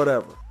now,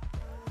 whatever.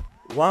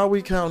 Why are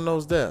we counting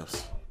those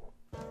deaths?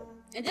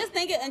 And just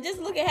think it, and just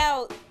look at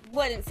how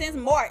since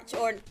March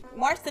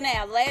to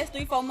now, last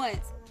 3-4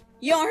 months,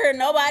 you don't hear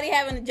nobody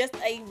having just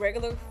a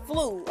regular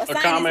flu, a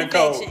sinus common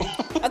infection,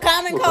 cold. a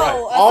common cold, Right.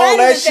 a All sinus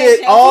that infection, shit,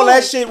 a all flu.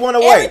 that shit went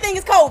away. Everything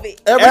is COVID.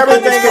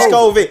 Everything is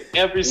COVID.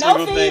 every No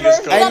single thing fever. is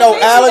COVID. Ain't No no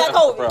fever, allergy.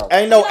 got COVID.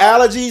 Ain't no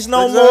allergies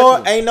no Exactly.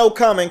 more. Ain't no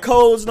common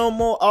colds no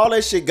more. All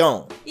that shit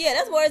gone. Yeah,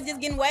 that's where it's just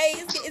getting way.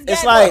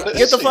 It's like,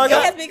 get the fuck it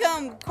has out.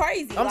 become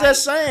crazy. I'm like,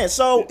 just saying.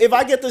 So if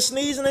I get the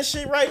sneezing and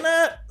shit right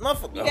now,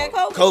 motherfucker, You got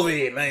COVID?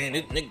 COVID, man,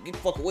 nigga, get the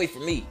fuck away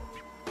from me.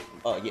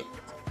 Oh yeah.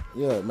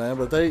 Yeah, man,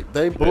 but they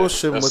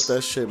bullshitting that's- with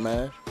that shit,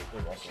 man.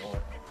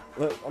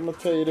 Look, I'm gonna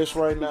tell you this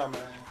right now,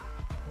 man.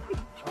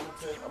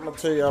 I'm gonna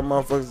tell y'all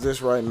motherfuckers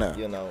this right now.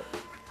 You know.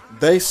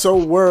 They so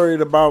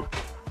worried about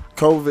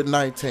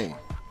COVID-19.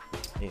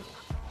 Yeah.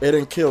 It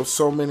done killed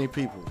so many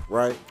people,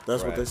 right?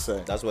 That's what Right. they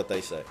say. That's what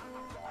they say.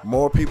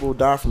 More people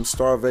die from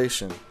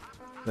starvation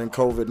than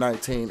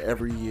COVID-19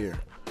 every year.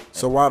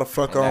 So why the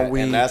fuck are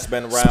we and that's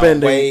been around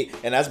spending? way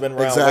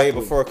Exactly.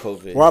 before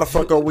COVID. Why the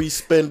fuck are we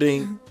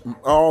spending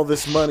all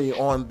this money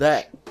on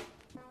that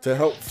to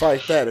help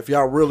fight that? If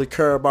y'all really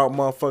care about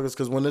motherfuckers,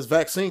 because when this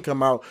vaccine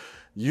come out,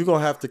 you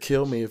gonna have to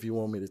kill me if you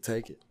want me to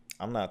take it.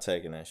 I'm not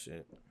taking that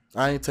shit.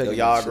 I ain't taking. Do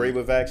y'all that agree shit.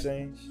 with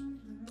vaccines?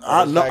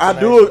 I do. I I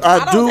don't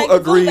do take the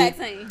flu agree.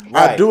 vaccine.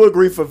 I Right. do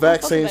agree for fuck with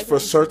vaccines for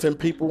vaccines. certain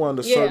people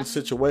under Yeah. certain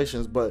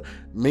situations, but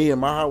me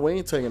and my heart, we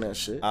ain't taking that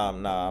shit. No,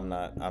 I'm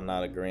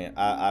not agreeing.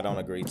 I don't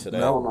agree to that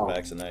No.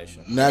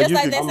 vaccination. Now Just you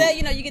like can, they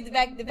said, you get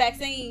the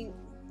vaccine,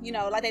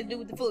 like they do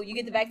with the flu. You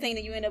get the vaccine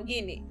and you end up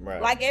getting it.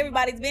 Right. Like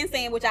everybody's been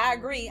saying, which I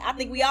agree. I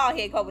think we all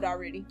had COVID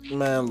already.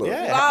 man, look.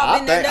 Yeah. We've all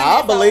been there, done I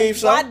that, believe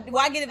so.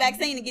 Why get a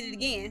vaccine and get it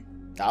again?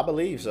 I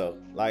believe so.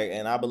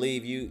 And I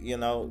believe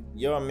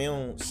your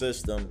immune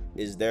system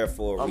is there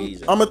for a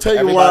reason. I'ma tell you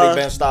Everybody why-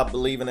 been stop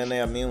believing in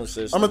their immune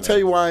system. I'm gonna tell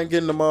you why I ain't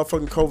getting the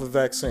motherfucking COVID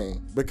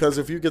vaccine. Because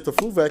if you get the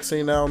flu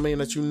vaccine, that don't mean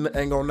that you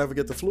ain't gonna never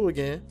get the flu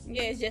again.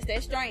 Yeah, it's just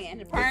that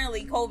strand.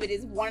 Apparently, COVID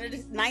is one of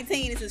the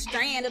 19 is a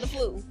strand of the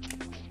flu.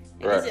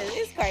 And Right.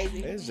 it's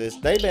crazy. It's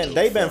just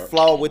they've been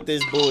flawed with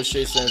this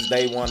bullshit since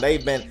day one.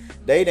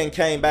 They done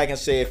came back and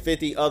said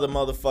 50 other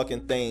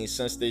motherfucking things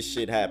since this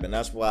shit happened.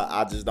 That's why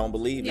I just don't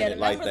believe Yeah, in the it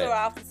like numbers are that.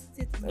 off.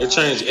 It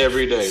changed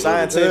every day.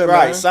 Scientific, Yeah,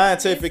 right? man.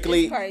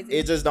 Scientifically, It's crazy.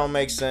 it just don't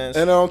make sense.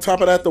 And on top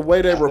of that, the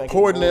way they think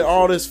reporting it's it,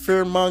 all this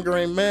fear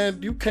mongering, man,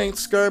 you can't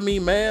scare me,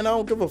 man. I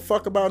don't give a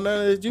fuck about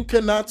none of this. You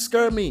cannot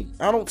scare me.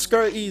 I don't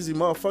scare easy,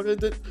 motherfucker.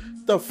 Get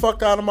the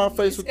fuck out of my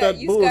face with that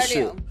You bullshit.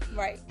 scare them.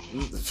 Right.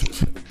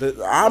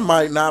 I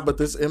might not, but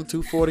this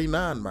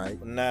M249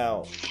 might.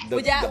 Now,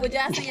 Would y'all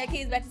send your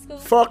kids back to school?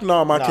 Fuck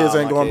no, my kids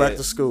ain't my going back kid-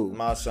 to school.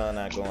 My son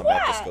not going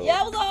back to Why? school.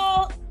 Y'all was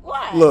all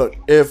Why? Look,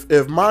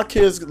 if my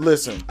kids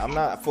listen, I'm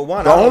not for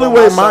one. the I don't only know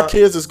way my my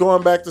kids is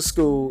going back to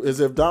school is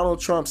if Donald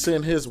Trump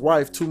send his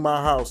wife to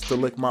my house to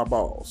lick my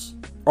balls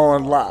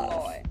on live.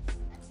 Lord.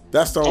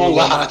 That's the only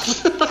way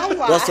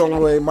that's the only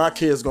way my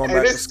kids going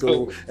back to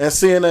school. Cool. And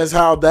seeing as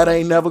how that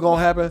ain't never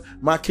gonna happen,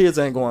 my kids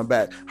ain't going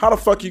back. How the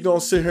fuck you gonna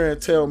sit here and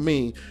tell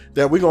me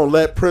that we gonna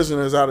let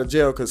prisoners out of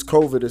jail because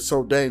COVID is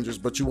so dangerous,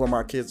 but you want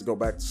my kids to go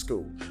back to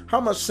school? How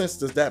much sense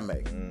does that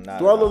make?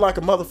 Do I look like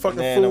a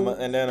motherfucking fool?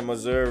 And then a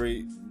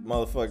Missouri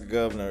motherfucking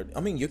governor.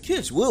 I mean, your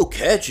kids will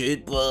catch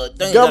it, but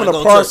they ain't Governor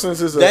gotta Parsons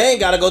is they ain't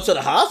gotta go to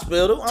the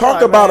hospital.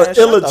 Talk about an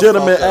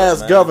illegitimate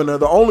ass governor.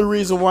 The only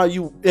reason why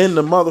you in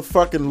the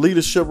motherfucking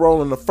leadership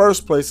role in the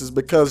first place is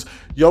because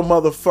your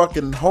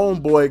motherfucking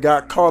homeboy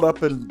got caught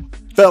up in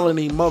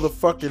felony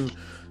motherfucking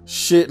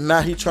shit.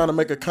 Now he trying to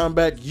make a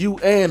comeback. You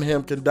and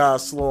him can die a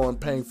slow and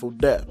painful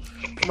death.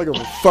 I'm not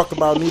gonna fuck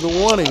about neither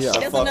one of y'all.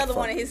 That's another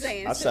one of his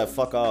sayings. I said,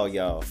 fuck all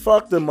y'all.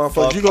 Fuck them motherfuckers.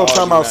 Fuck You gonna all talk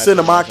you about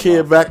sending my national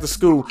kid back to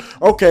school.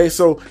 Okay,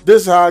 so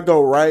this is how I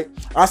go, right?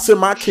 I send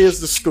my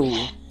kids to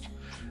school.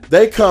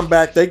 They come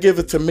back, they give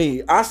it to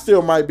me. I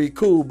still might be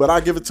cool, but I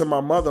give it to my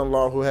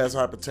mother-in-law who has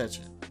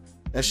hypertension.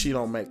 And she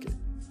don't make it.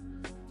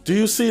 Do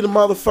you see the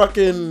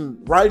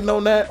motherfucking writing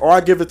on that? Or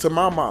I give it to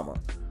my mama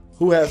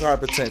who has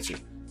hypertension.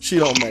 She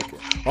don't make it.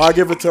 Or I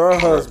give it to her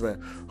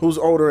husband who's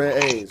older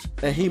in age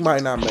and he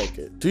might not make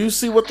it. Do you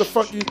see what the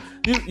fuck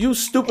you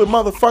stupid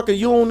motherfucker,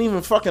 you don't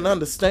even fucking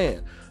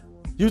understand.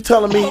 You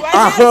telling me So right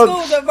I now hug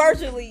schools are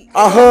virtually.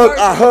 I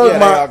hug Yeah,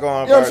 my they are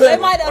going you know what I'm They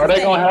saying? might Are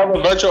they gonna have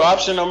a virtual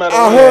option no matter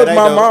I what? hug they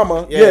my do.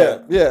 mama. Yeah.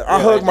 Yeah. I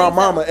Yeah, hug they my do.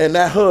 mama and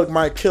that hug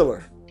might kill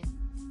her.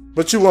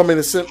 But you want me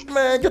to say,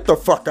 man, get the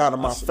fuck out of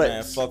my face.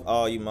 Man, fuck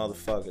all you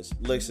motherfuckers.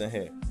 Listen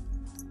here.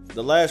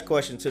 The last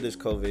question to this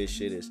COVID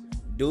shit is,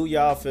 do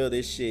y'all feel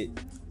this shit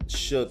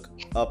shook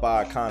up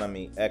our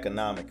economy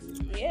economically?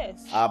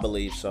 Yes. I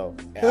believe so.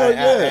 Hell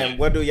yeah. And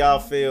what do y'all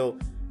feel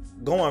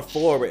going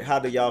forward? How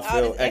do y'all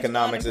feel this extra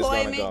economics is gonna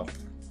go? unemployment.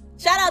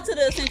 Shout out to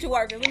the essential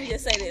workers. Let me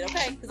just say that,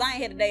 okay? Because I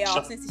ain't had a day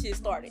off since the shit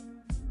started.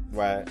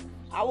 Right.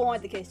 I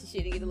wanted to catch the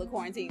shit and get a little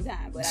quarantine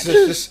time, but I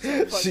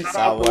didn't.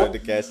 I wanted to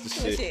catch the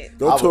shit. Shit.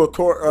 Go to a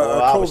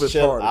COVID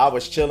party. I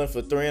was chilling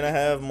for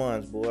 3.5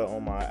 months, boy,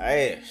 on my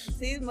ass.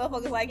 See, these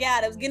motherfuckers like y'all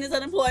that was getting this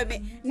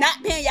unemployment,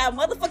 not paying y'all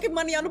motherfucking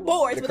money on the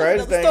boards. The but crazy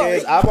that's another thing story.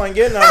 is, I wasn't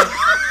getting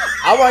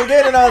I wasn't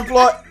getting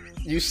unemployed.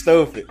 You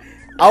stupid.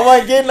 I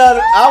wasn't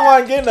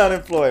getting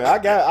unemployed. I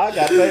got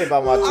paid by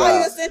my all your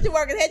job. essential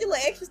workers had your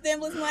little extra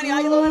stimulus money,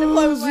 all your little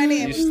unemployment money,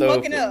 You and was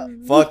fucking stupid. up.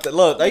 Fuck the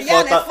look. They Y'all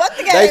fucked done up. fucked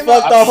the They game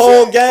fucked up. the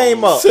whole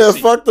game up. Said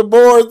fuck the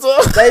boards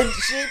up. They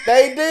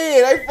did.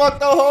 They fucked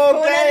the whole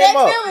When game that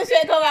up. next stimulus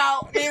check come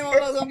out, then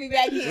motherfuckers gonna be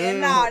back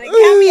in. Nah, they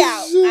count me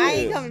out. I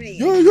ain't coming in.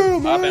 Yeah,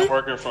 man. I've been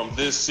working from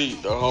this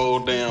seat the whole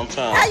damn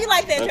time. How you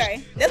like that,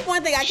 Trey? That's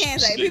one thing I can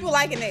say. People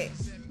liking that.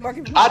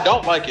 Working from I home.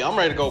 don't like it. I'm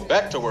ready to go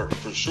back to work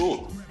for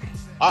sure.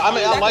 I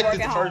mean, Back I to liked work it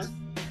the at first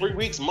home. 3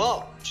 weeks,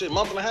 month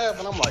and a half,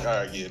 and I'm like,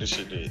 all right, yeah, this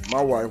shit did.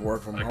 My wife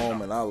work from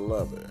home and I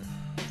love it.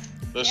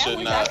 This Yeah, I shit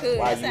wish I not. could.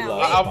 Why That you sound love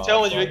lit. it? I'm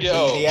telling you, it get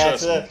old. Easy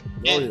Trust me. access.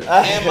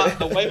 And,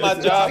 the way my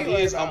job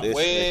is, I'm This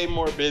way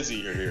more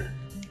busy here.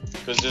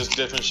 Cause there's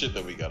different shit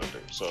that we gotta do.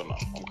 So no,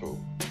 I'm cool.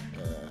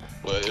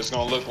 But it's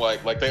gonna look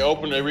like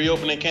they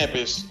reopening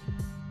campus.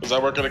 Cause I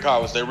work at a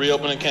college, they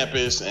reopening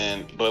campus,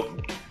 but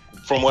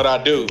from what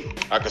I do,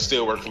 I can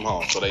still work from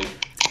home. So they And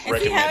see how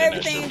recommend that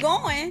everything's shit.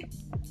 going.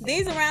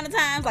 These around the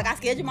times, like I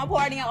scheduled my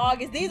party in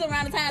August. These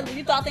around the times when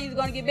you thought things were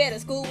gonna get better.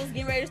 School was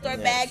getting ready to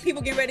start back.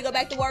 People getting ready to go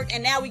back to work,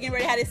 and now we getting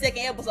ready to have this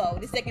second episode,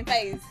 this second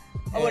phase,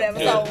 or whatever.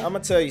 Yeah. So I'm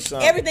gonna tell you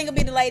something. everything will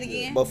be delayed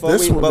again.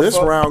 This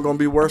round gonna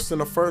be worse than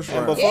the first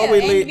round. before Yeah, we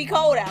and leave, it be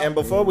cold out. and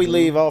before we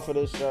leave off of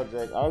this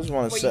subject, I just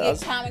want to Where you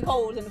say, get common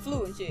colds and the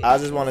flu and shit. I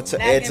just want to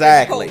Now tell it's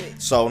exactly.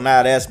 COVID. So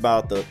now that's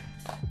about the.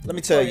 Let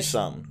me tell you Right.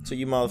 something to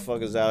you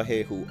motherfuckers out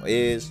here who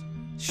is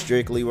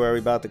strictly worried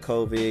about the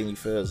COVID and you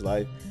feel it's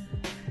life.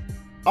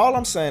 All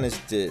I'm saying is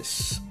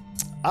this: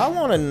 I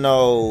want to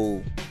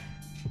know,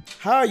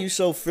 how are you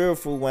so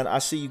fearful when I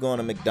see you going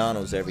to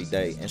McDonald's every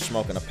day and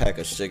smoking a pack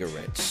of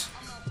cigarettes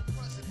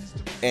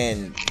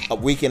and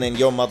weakening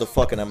your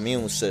motherfucking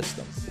immune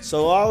system?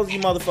 So all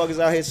you motherfuckers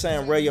out here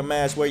saying wear your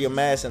mask,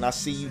 and I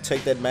see you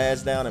take that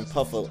mask down and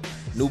puff a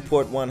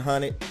Newport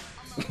 100.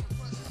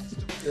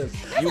 You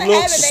a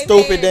look habit they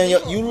stupid made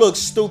than you look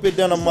stupid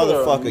than a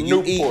motherfucker.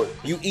 Newport.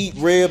 You eat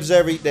ribs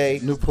every day.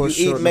 Newport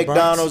You short eat in the box.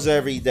 McDonald's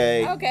every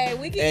day. Okay,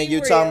 we can. And eat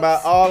you talking about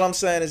ribs. all I'm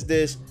saying is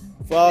this.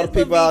 For all the This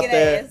little people out vegan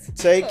there, ass.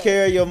 take Look.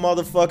 care of your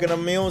motherfucking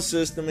immune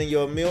system, and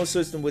your immune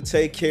system will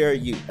take care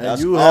of you. And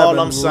That's you all haven't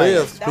I'm saying.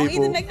 lived, Don't eat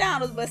people. the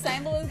McDonald's, but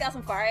St. Louis got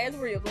some fire ass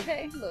ribs.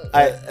 Okay, look.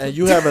 And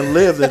you haven't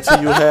lived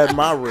until you had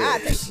my I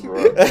ribs. take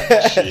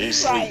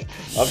Jeez. right.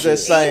 I'm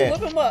just saying.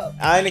 Whip 'em up.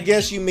 I ain't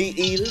against you meat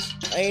eaters.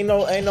 Ain't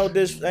no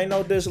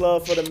diss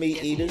love for the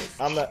meat eaters.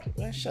 I'm not.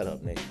 Man, shut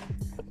up, nigga.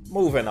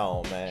 Moving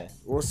on, man.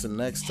 What's the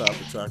next topic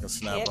I can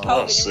snap Yeah,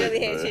 on? COVID sick,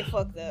 really had man. shit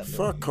fucked up.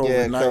 Fuck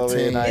Yeah, COVID-19.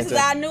 COVID-19. This is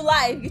our new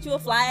life. Get you a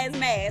fly ass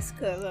mask,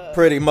 cause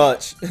Pretty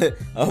much.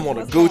 I want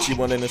a What's Gucci wrong?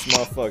 one in this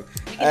motherfucker.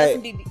 you can Hey,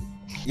 some DD.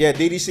 Yeah,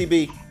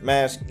 DDCB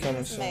mask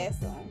coming soon.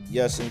 Mask on.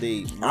 Yes,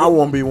 indeed. I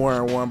won't be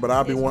wearing one, but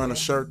I'll be wearing a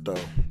shirt though.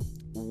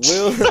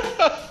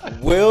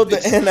 Will the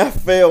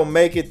NFL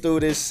make it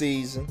through this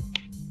season?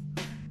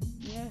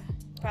 Yeah,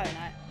 probably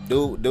not.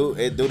 Do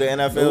the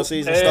NFL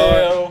season start?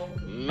 Hell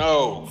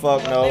no.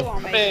 Fuck They no.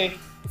 won't I make mean, it.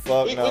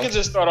 Fuck we no. can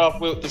just start off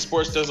with the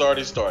sports that's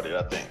already started,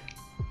 I think.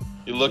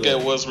 You look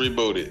at what's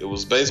rebooted. It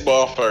was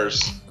baseball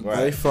first. They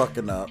Right.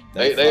 fucking up.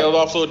 They held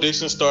off to a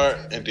decent start,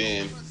 and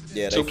then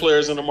Yeah, two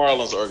players in the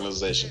Marlins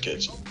organization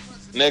catch it.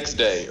 Next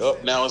day,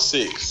 up now it's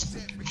 6.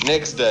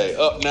 Next day,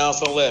 up now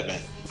it's 11.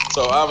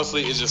 So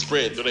obviously it's just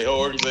spread through the whole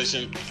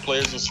organization,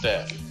 players and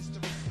staff.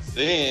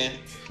 Then,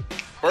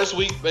 first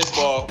week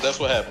baseball, that's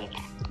what happened.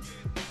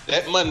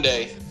 That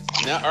Monday,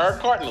 now our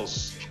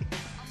Cardinals,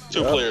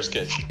 2 players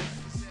catch it.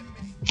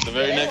 The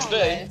very They next won't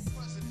day, last.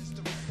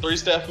 3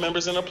 staff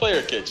members and a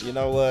player catch You it.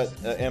 know what?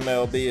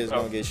 MLB is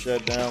gonna get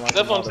shut down. Like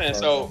That's a what I'm saying.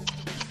 So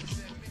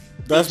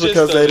That's it's just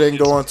because they didn't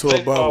go into a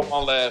baseball bubble.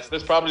 won't last.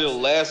 This probably the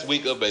last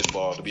week of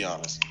baseball, to be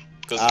honest.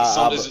 Because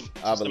I it's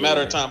a believe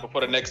matter of it. time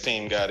before the next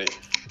team got it,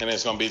 and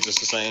it's gonna be just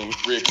the same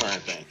reoccurring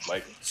thing.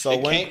 Like So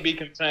it when- can't be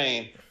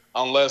contained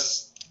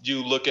unless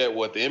you look at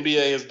what the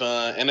NBA has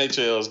done,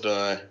 NHL has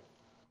done,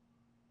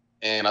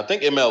 and I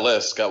think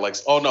MLS got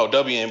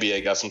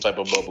WNBA got some type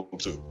of bubble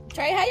too.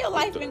 Trey, how your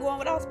life been going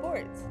without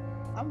sports?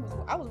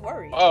 I was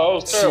worried. Oh, it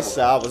was She terrible.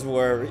 said I was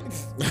worried.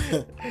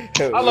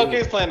 I look,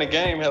 he's playing the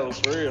game, hell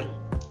for real.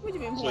 What you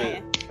been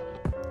playing?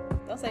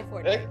 Don't say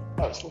Fortnite. Hey,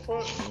 what's the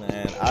fuck?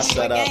 Man, I What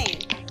set up. game?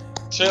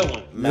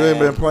 Chilling. You ain't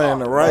been playing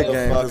the right Motherfucking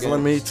game, because let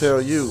me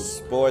tell you.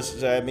 Sports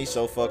had me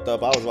so fucked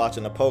up. I was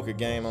watching a poker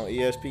game on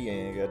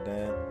ESPN.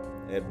 Goddamn.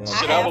 At one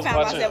Shit, I I have was found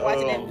myself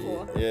watching that watching,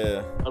 before.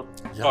 Yeah.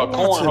 Y'all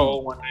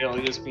Cornhole one day on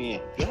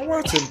ESPN. Y'all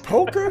watching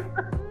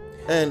poker?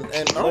 And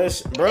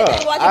Listen, bruh,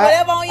 They watching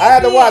whatever on I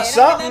had to ESPN, watch ain't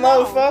something,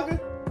 nothing wrong.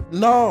 motherfucker.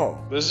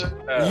 no, Listen,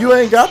 you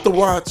ain't got to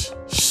watch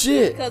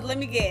shit. Cause let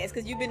me guess,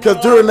 cause you've been. Because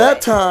doing during all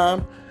that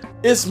time,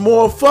 it's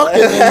more fucking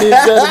than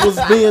that was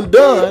being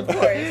done Of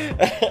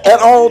course. at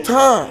all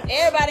times.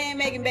 Everybody ain't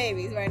making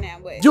babies right now,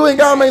 but You ain't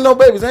gotta make no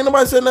babies. Ain't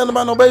nobody said nothing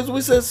about no babies.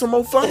 We said some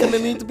more fucking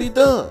that need to be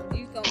done.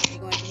 you going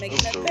to make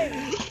another baby.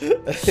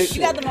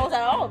 You got the most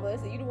out of all of us.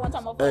 So you the one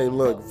talking about. Hey, fucking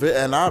look, folks.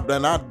 and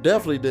I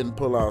definitely didn't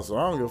pull out, so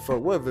I don't give a fuck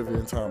what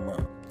Vivian talking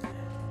about.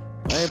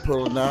 I ain't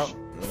pulling out.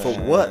 For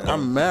what?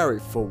 I'm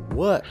married. For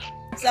what?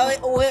 So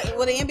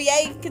will the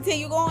NBA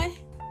continue going?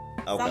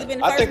 It's only been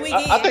the I first think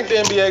weekend. I think the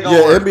NBA gonna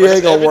Yeah, work. NBA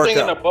But gonna work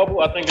everything in out. the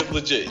bubble, I think is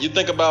legit. You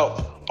think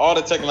about all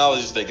the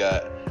technologies they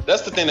got.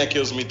 That's the thing that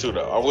kills me too,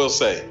 though. I will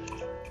say,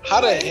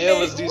 how the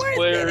hell is these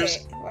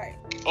players? Right.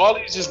 All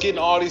these just getting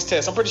all these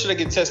tests. I'm pretty sure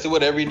they get tested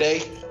every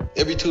day,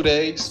 every 2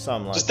 days.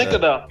 Something like just think that.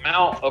 of the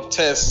amount of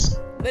tests.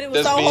 But it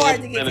was That's so being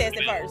hard to get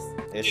implemented. tested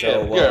first. It Yeah,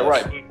 sure was. yeah,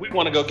 right. We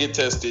want to go get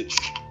tested.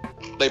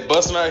 They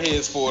busting our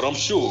heads for it, I'm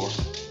sure.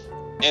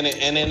 And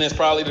then there's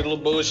probably the little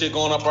bullshit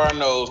going up our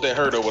nose that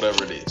hurt or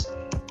whatever it is.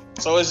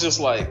 So it's just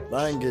like,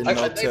 I ain't getting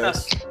no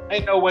tests.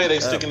 ain't no way they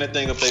sticking that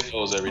thing up their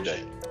nose every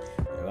day.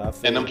 Yeah, I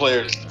feel And them it.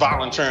 players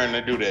volunteering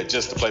to do that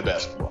just to play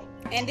basketball.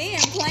 And then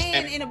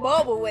playing in a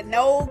bubble with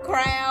no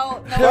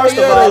crowd. No First of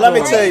yeah, all, they let me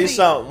doing tell you crazy.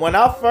 something. When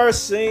I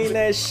first seen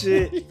that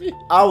shit,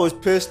 I was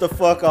pissed the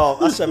fuck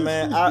off. I said,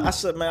 man,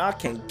 I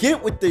can't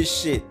get with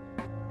this shit.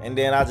 And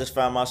then I just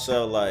found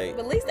myself like,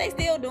 But at least they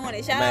still doing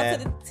it. Shout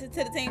Man. out to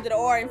the teams that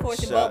are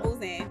enforcing Shout- bubbles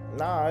and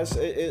nah, it's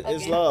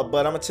Okay. love.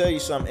 But I'm gonna tell you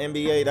something,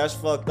 NBA, that's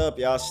fucked up.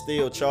 Y'all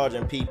still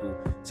charging people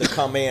to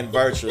come in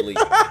virtually,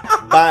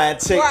 buying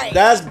tickets. Right.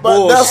 That's But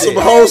bullshit. that's some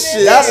whole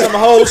shit. That's some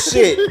whole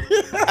shit.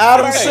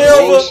 Adam Right.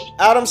 Silver,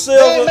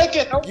 They ain't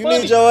making no you money.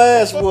 need your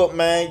ass whooped,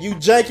 man. You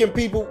janking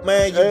people,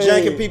 man. You Hey.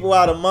 janking people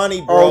out of money,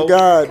 bro. Oh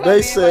God, Come they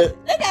in, said,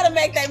 they gotta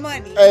make that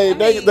money. hey, I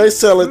they mean,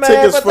 selling Man,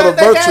 tickets but for the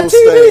they got virtual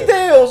TV stand.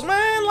 deals,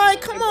 man.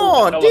 Like, come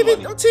on, hella TV,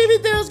 money. them TV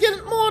deals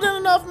getting more than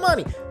enough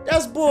money.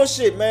 That's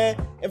bullshit, man.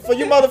 And for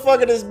you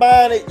motherfucker that's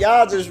buying it,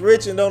 y'all just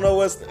rich and don't know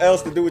what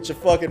else to do with your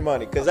fucking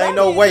money. Cause ain't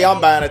no way I'm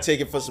buying a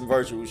ticket for some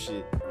virtual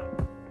shit.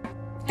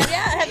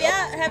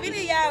 have any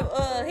of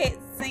y'all had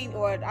seen,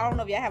 or I don't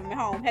know if y'all have them at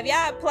home. Have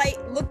y'all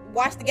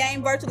watched the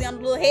game virtually on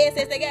the little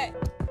headsets they got?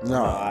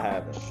 Nah, I No,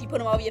 haven't. You put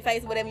them over your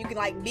face or whatever. You can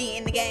like be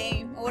in the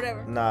game or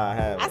whatever. Nah, I I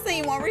haven't.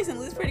 seen one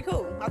recently. It's pretty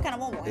cool. I kind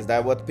of want one. Is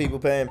that what the people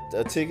paying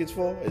tickets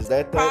for? Is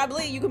that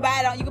Probably you can buy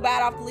it on. You can buy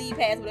it off the league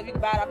pass, whatever. You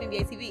can buy it off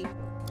NBA TV.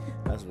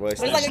 That's But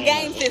it's wasting. like a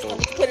game system.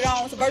 You put it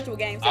on. It's a virtual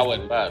game system. I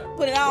wouldn't buy it.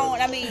 Put it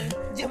on. I mean,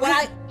 when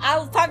I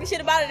was talking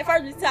shit about it at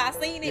first until I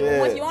seen it. But Yeah.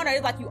 once you on there,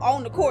 it's like you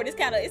own the court. It's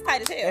tight as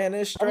hell. And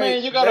it's straight.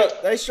 mean, you gotta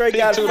they straight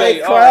think got too, fake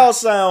they crowd are-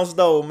 sounds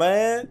though,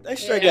 man. They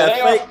straight Yeah, got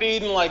they fake. are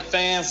feeding like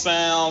fan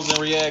sounds and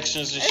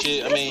reactions and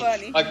shit. I It's mean,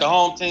 funny. like the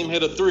home team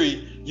hit a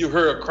 3, you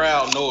hear a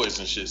crowd noise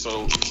and shit.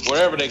 So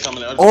wherever they come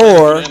in,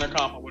 Or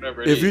intercom or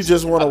whatever it if is. you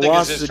just want I to think it's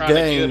watch just the trying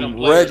to give them game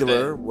players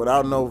regular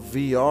without no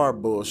VR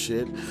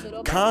bullshit,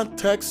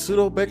 contact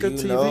Pseudo Baker You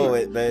TV. know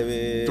it,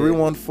 baby.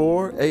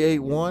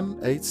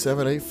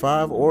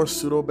 314-881-8785 or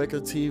Pseudo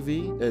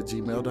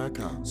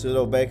pseudobakertv@gmail.com.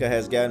 Pseudo Baker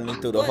has gotten me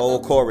through the whole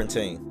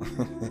quarantine.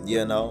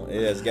 You know,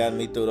 it has gotten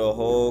me through the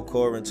whole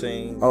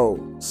quarantine. Oh,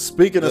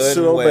 speaking of Good and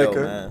Pseudo well,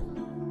 Baker,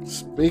 man.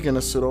 speaking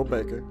of Pseudo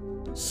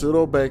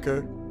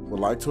Baker would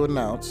like to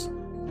announce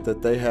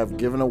that they have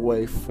given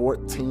away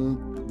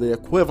the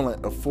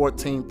equivalent of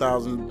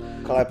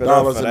 $14,000 Clap it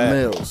up for in that.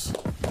 meals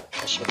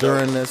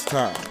during this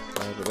time.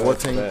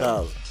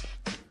 $14,000.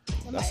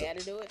 Somebody had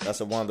to do it.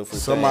 That's a wonderful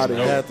Somebody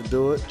thing. had to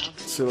do it.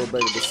 Pseudo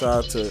Baker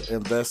decided to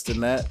invest in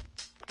that.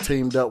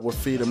 Teamed up with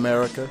Feed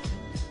America,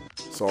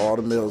 so all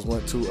the meals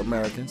went to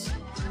Americans.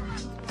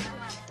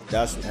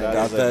 That And is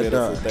got a that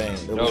beautiful done. thing.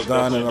 It was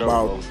done in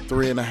about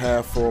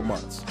 3.5, 4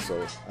 months. So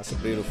That's a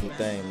beautiful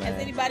thing, man.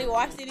 Has anybody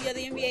watched any of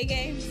the NBA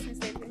games since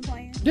they've been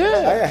playing?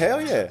 Yeah,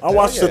 hell yeah. I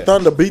watched Hell the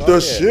Thunder beat Fuck the yeah.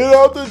 shit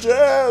out the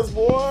Jazz,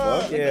 boy.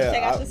 Fuck yeah.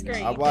 Check out the screen.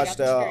 I Check watched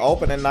out the screen.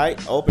 opening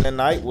night. Opening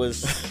night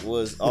was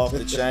off the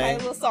Like a chain.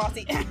 little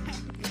salty.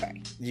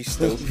 Sorry. You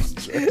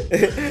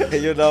stupid.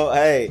 You know,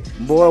 hey.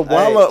 Boy,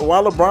 why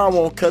LeBron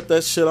won't cut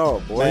that shit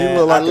off, boy? Man, he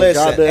look like a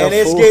listen, goddamn and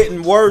it's fool.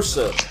 getting worse.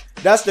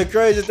 That's the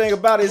crazy thing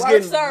about it. It's Worse,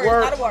 getting sir.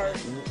 worse. Not a word.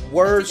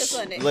 Worse. Teach us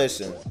Sunday.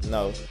 Listen,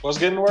 no. What's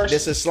getting worse?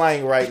 This is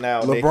slang right now,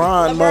 Nikki.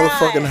 LeBron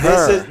motherfucking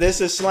her. This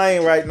is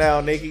slang right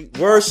now, Nikki.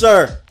 Worse,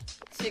 sir.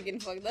 Shit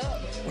getting fucked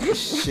up.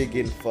 Shit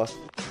getting fucked.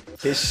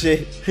 His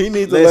shit. He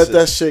needs to Listen. let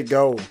that shit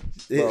go,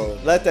 bro.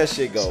 Let that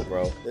shit go,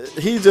 bro.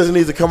 He just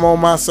needs to come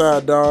on my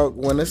side, dog.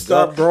 When it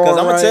stop growing, Because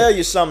I'm going right, to tell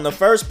you something. The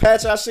first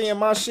patch I see in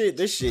my shit,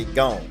 this shit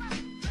gone.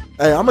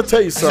 Hey, I'm gonna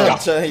tell you I'm something.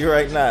 telling you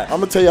right now.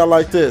 I'm gonna tell y'all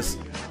like this.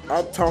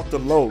 I talked to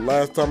Low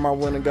last time I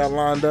went and got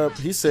lined up.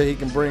 He said he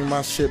can bring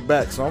my shit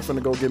back, so I'm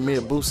finna go get me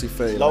a Boosie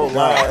fade. Low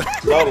lying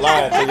to your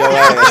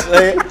ass.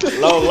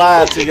 Low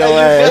lying to your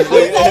ass.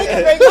 Bring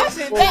my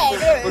shit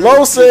back.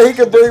 Low said he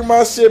could bring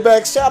my shit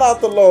back. Shout out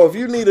to Low. If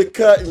you need a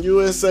cut and you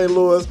in St.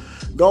 Louis,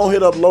 go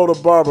hit up Low the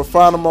Barber.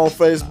 Find him on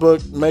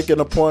Facebook. Make an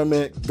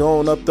appointment. Go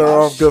on up there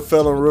off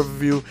Goodfellow and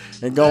Riverview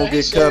and go and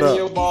get cut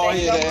up.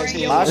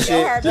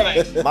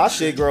 My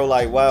shit grow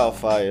like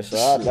wildfire, so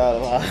I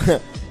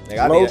doubt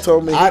Low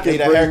told me he I can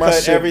need a bring my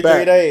haircut shit every back.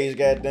 3 days,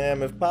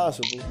 goddamn, if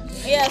possible.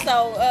 Yeah,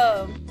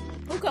 so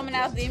who coming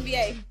out the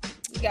NBA?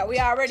 We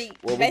already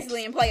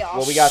basically in playoffs.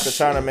 Well, we got the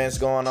tournaments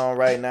going on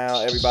right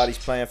now. Everybody's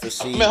playing for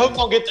seed. Man, who's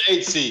gonna get the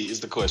 8 seed is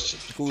the question.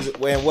 Who's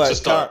and what? To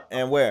start.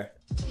 And where?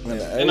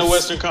 In the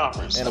Western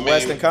Conference. In the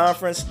Western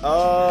Conference?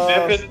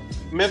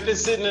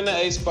 Memphis sitting in the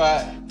 8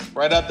 spot.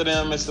 Right after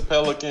them, it's the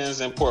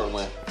Pelicans and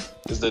Portland.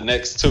 Is the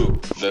next two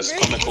that's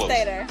coming close.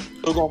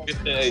 Who gonna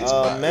get the 8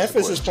 spot?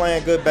 Memphis is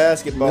playing good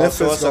basketball, Memphis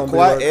so it's a gonna be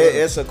quite right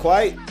there. it's a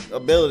quite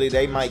ability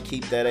they might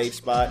keep that 8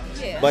 spot.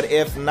 Yeah. But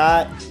if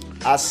not,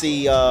 I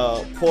see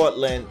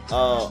Portland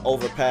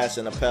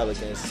overpassing the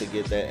Pelicans to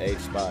get that 8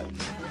 spot.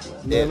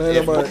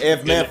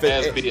 If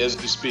Memphis as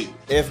we speak.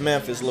 If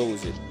Memphis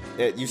loses,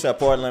 you said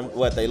Portland,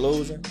 what, they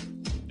losing?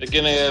 They're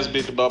getting their ass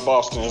beat by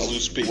Boston as we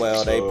speak.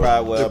 Well, they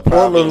probably If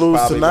Portland lose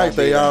probably tonight, won't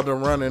be they there. out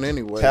and running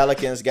anyway.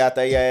 Pelicans got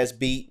their ass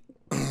beat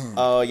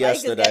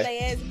yesterday. Got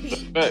their ass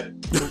beat. Hey,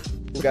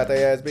 Who got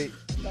their ass beat?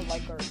 The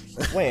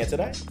Lakers. When,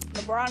 today?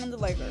 LeBron and the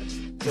Lakers.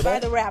 By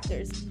the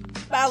Raptors.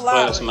 By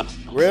Lowry.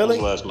 Really?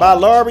 Last By night.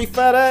 Lowry,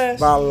 fat ass?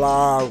 By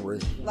Lowry.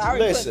 Lowry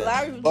Listen.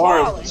 was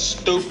Lawrence balling.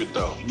 stupid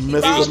though.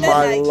 Mr. balled that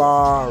By night.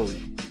 Lowry.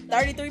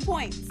 33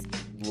 points.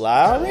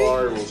 Lowry?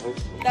 Lawrence was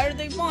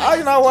 33 points. Oh,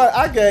 you know what?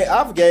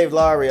 I've gave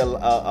Lowry a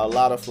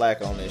lot of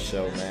flack on this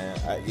show, man.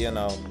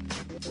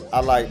 I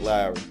like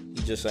Lowry.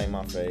 He just ain't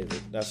my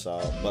favorite. That's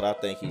all. But I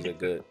think he's a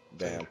good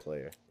damn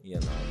player. You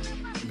know.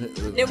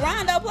 Did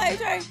Rondo play,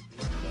 Trey?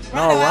 No,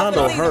 out for the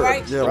Rondo season, hurt.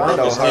 right? Yeah, Rondo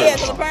Rondo hurt. hurt. Yeah,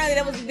 so apparently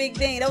that was a big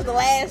thing. That was the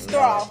last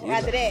straw you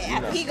after know, that. you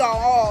After know. he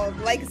gone,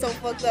 the Lakers so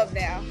fucked up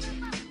now.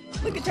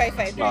 Look at Trey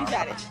face. Trey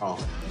shot it. Oh.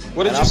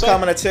 What did And you I'm say?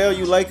 coming to tell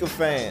you, Laker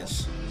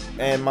fans,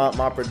 and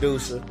my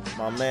producer,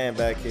 my man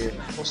back here,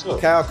 What's up?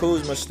 Kyle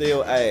Kuzma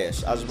still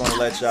ass. I just want to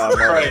let y'all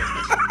know. Right.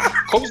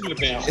 Kuzma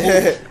been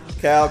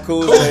Kyle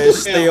Kuzma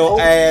is still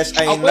ass.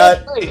 Ain't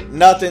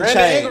nothing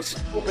changed.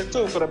 Open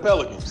too for the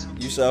Pelicans.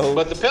 You saw who?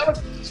 But the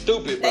Pelicans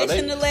stupid, bro. They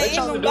shouldn't have let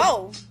trying Ingram to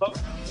go.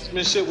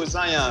 do shit with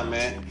Zion,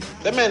 man.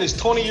 That man is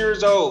 20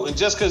 years old, and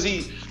just because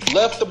he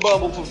left the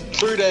bubble for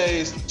 3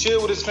 days,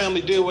 chilled with his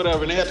family, did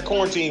whatever, and they had to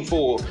quarantine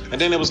for,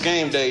 and then it was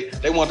game day,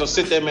 they wanted to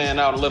sit that man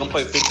out and let him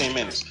play 15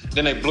 minutes.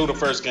 Then they blew the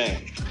first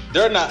game.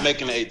 They're not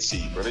making the 8th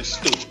seed, bro. They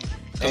stupid.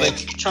 Because they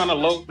trying to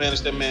low manage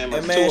that man.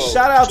 And man,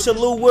 shout out to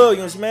Lou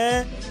Williams,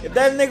 man. If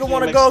that nigga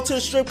want to go to the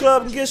strip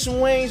club and get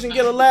some wings and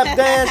get a lap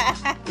dance,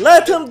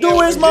 let him do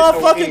his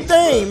motherfucking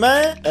thing,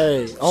 man.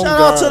 Hey, Shout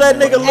out to that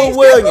nigga Hey, Lou Strip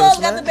Williams, Club's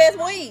got the man. best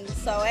wings,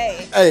 so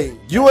hey. Hey,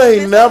 you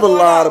ain't never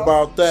lied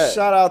about that.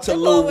 Shout out to Strip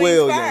Lou club wings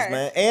Williams, fire.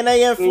 man. And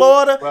they in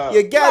Florida. Right.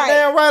 You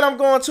goddamn right I'm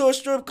going to a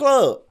strip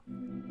club.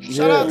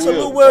 Shout Yeah. out to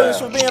Lou Williams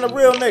for being a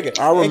real nigga.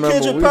 I And remember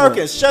Kendrick we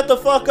Perkins, shut the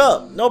fuck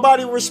up.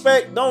 Nobody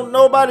respect Ooh.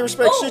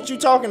 shit you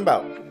talking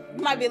about.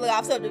 Might be a little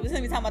off subject, but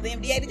since we talking about the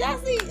NBA, did y'all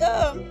see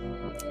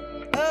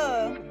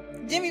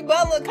Jimmy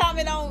Butler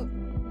comment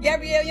on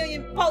Gabrielle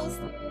Union post?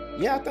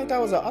 Yeah, I thought that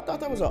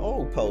was an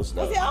old post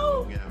though. Was it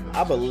old?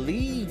 I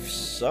believe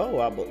so.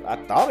 I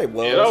thought it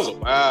was. Yeah, that was a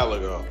while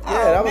ago. Yeah,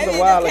 that was maybe a it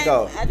while just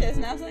ago. I just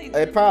now seen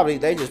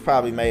it. They just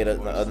probably made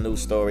a new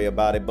story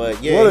about it.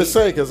 But yeah, What did it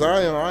say? Cause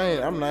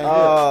I'm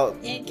not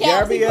here. In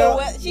caps, he put Gabrielle,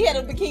 what, she had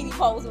a bikini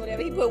pose or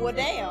whatever. He put what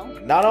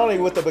down. not only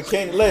with the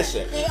bikini,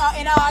 listen,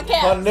 In all her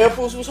caps.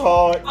 nipples was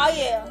hard. Oh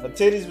yeah. Her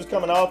titties was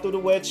coming all through the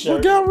wet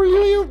Well, shirt.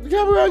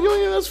 Gabrielle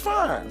Union is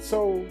fine.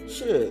 So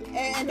shit.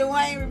 And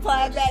Dwayne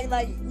replied back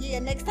like, "Yeah,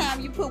 next time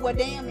you put what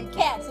damn in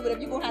caps or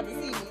whatever, you gonna have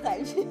to see me."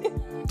 Type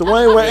shit.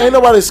 Dwayne Wade, ain't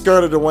nobody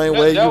scared of Dwayne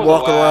Wade. That You was a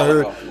walking while around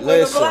here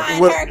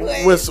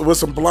ago. Listen, with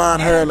some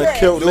blonde hair and a dress.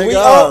 kilt, Do we nigga.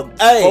 owe-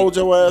 hey, Hold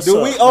your ass do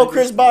up. we owe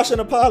Chris Bosh an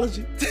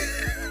apology?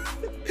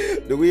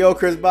 Do we owe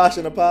Chris Bosh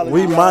an apology?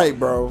 We y'all? might,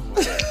 bro.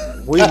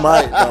 We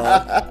might,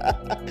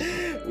 dog.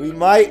 We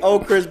might owe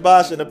Chris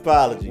Bosh an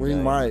apology. We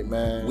man. might,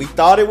 man. We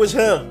thought it was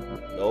him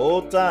the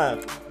whole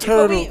time.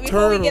 Before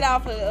we get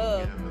off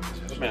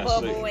of Man,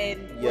 bubble sleep.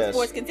 and Yes.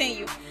 sports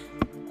continue,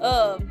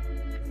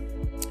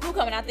 who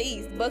coming out the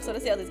East? Bucks or the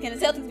Celtics? Can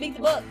the Celtics beat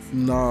the Bucks?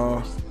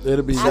 No,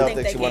 it'll be. I think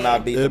they Celtics will can.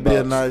 not beat the It'd be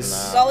a Bucks.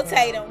 nice- Nah. Go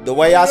Tatum. The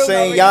way I Bruno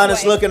seen this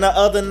Giannis way. looking the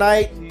other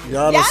night,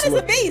 Giannis a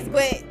look, beast,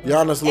 but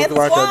Giannis look as a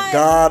like squad- a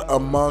god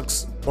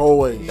amongst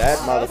boys. that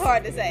it's motherfucker,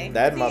 hard to say.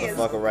 that He is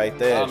motherfucker right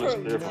there. Giannis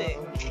true. different.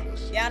 Shit.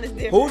 Giannis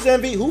different. Who's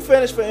MVP? Who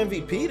finished for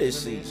MVP this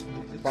season?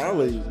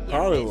 Probably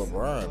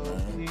LeBron,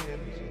 man.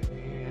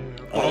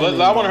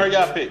 I want to hear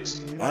y'all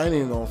picks. I ain't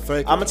even gonna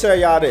fake it. I'm gonna tell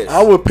y'all this.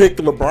 I would pick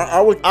LeBron.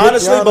 I would pick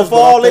Honestly, Giannis, before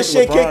but I all this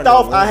think shit LeBron kicked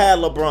off, gonna I win. had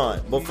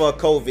LeBron. Before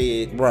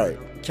COVID Right.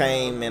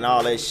 came and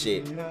all that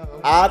shit.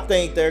 I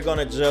think they're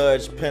gonna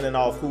judge pinning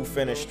off who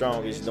finished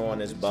strongest during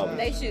this bubble.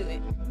 They should.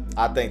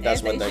 I think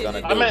that's Yes, what they they're gonna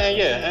should. do. I mean,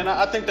 yeah, and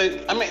I think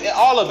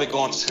all of it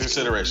going into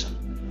consideration.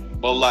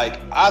 But like,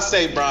 I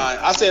said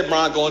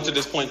Brian going to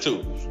this point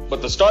too.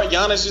 But the start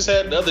Giannis just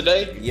had the other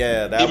day,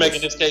 Yeah, that he was,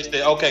 making this case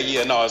that okay,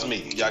 yeah, no, it's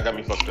me. Y'all got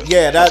me fucked up.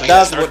 yeah, So he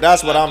got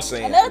that's what 13, I'm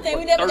saying. Another thing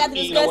we never got to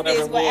 13 or discuss whatever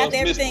this, it but was,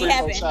 after missed everything 3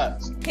 happened,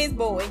 shots. his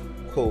boy.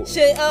 Cool.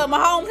 Should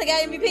Mahomes have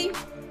got MVP?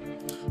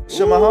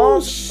 Should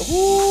Mahomes?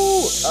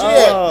 Ooh,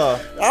 I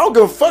don't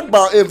give a fuck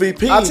about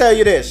MVP. I'll tell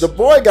you this. The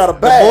boy got a The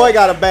bag. boy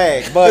got a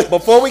bag. But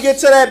before we get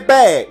to that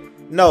bag,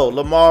 no,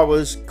 Lamar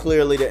was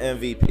clearly the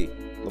MVP.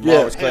 Lamar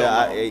Yeah. was clear.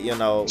 Hell no. You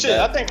know. Shit,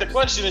 I think the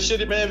question is should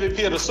he be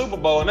MVP of the Super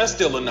Bowl, and that's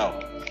still a no.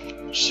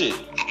 Shit,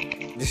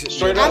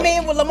 straight up. I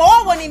mean, well,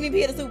 Lamar wasn't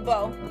MVP of the Super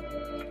Bowl.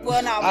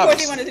 Well, no, of course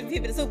he Obviously. wanted to MVP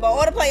of the Super Bowl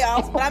or the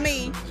playoffs. But I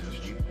mean,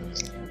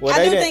 well, I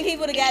they do didn't. think he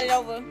would have got it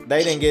over.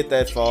 They didn't get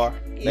that far.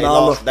 They No,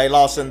 lost. They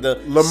lost in the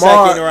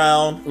Lamar- second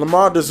round.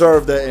 Lamar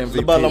deserved that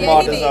MVP. But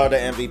Lamar he did. deserved the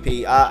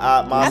MVP.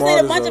 I My seen a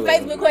Lamar bunch of deserved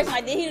Facebook questions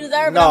like, did he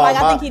deserve it? no, I'm like,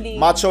 I my, think he did.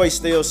 my choice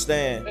still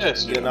stands.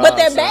 Yes. You know but what I'm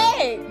that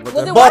saying? bag, But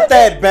was that- it But worth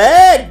that it?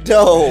 bag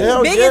though.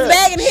 Hell Biggest yeah.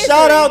 bag in history.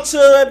 Shout out to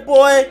that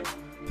boy,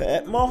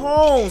 Pat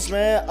Mahomes,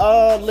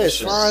 man.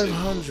 Listen,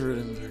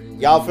 500.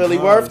 y'all feel he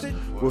worth it?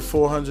 With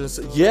 400.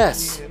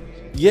 Yes.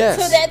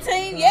 Yes. To that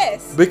team,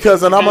 yes.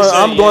 Because and I'm You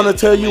can't say going to yeah.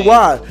 tell you I mean,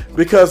 why.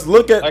 Because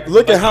look at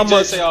how DJ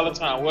much. say all the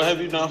time. What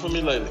have you done for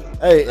me lately?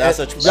 Hey, That's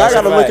y'all a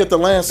got to look fact. at the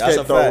landscape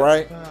That's a though, fact.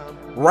 right?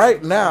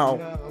 Right now,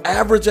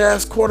 average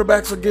ass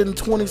quarterbacks are getting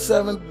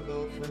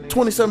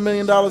 $27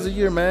 million a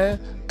year, man.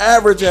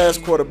 Average ass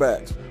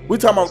quarterbacks. We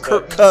talking about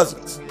Kirk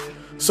Cousins.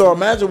 So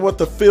imagine what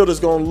the field is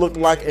going to look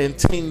like in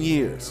 10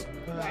 years.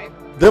 Right.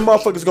 Them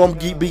motherfuckers going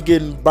to be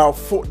getting about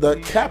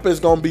the cap is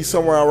going to be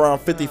somewhere around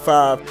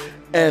 55,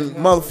 and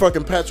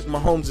motherfucking Patrick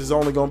Mahomes is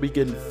only going to be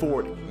getting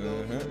 40.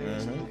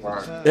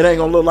 It ain't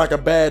gonna look like a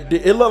bad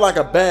deal. It look like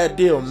a bad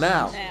deal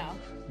now, Now.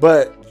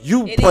 but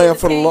you It playing is a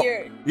for the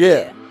 10-year.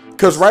 yeah.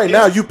 Because right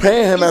now you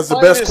paying him as the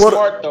played best it quarter.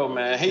 smart though,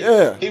 man.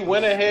 He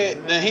went ahead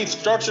and he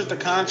structured the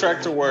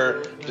contract to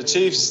where the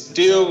Chiefs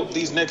still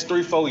these next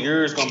 3-4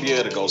 years gonna be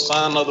able to go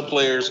sign other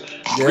players,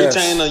 Yes.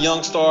 retain the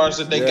young stars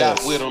that they Yes.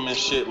 got with them and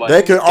shit. Like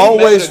They can he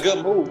always- made a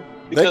good move they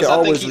because can I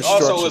think always he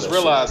also restructure is that shit.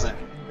 realizing.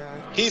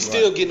 He's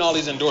still getting all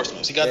these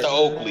endorsements. He got the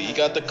Oakley, he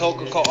got the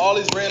Coca-Cola, all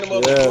these random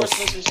other Yes.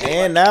 endorsements and shit.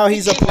 And Like, now he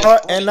he's a keep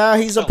part. making And now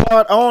he's a money.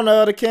 part owner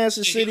of the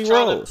Kansas He's City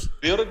trying to Royals.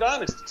 build a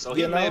dynasty. So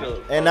he You made know,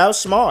 a and that was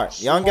smart.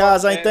 Young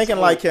guys ain't ass thinking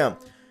move. like him.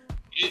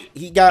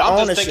 He got I'm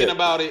ownership. just thinking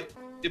about it.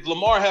 If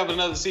Lamar have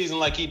another season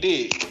like he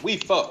did, we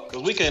fuck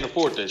because we can't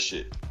afford that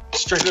shit.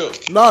 Straight up.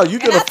 No, you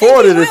can And I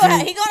afford think it he if will you.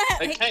 have- he gonna have.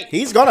 They He, can't.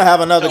 He's gonna have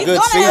another he's good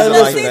gonna season have Hey,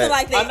 another like season that.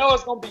 like that. I know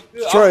it's gonna be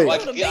good.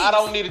 Trey. I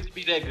don't need it to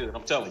be that good.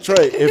 I'm telling you.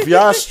 Trey, if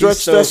y'all stretch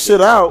so that good.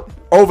 shit out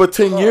over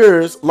 10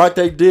 years like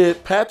they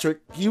did Patrick,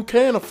 you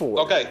can afford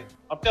it. Okay,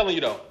 I'm telling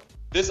you though,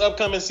 this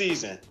upcoming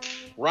season,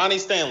 Ronnie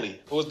Stanley,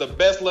 who was the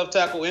best left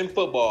tackle in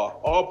football,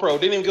 all pro,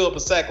 didn't even give up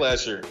a sack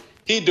last year.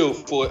 He do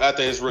for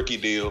after his rookie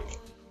deal.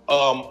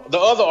 The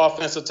other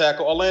offensive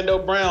tackle, Orlando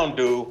Brown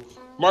do.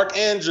 Mark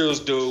Andrews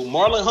do.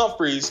 Marlon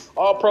Humphreys,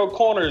 all pro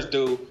corners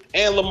do.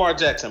 And Lamar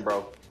Jackson,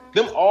 bro.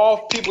 Them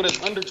all people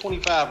that's under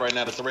 25 right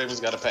now that the Ravens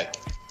got to pay.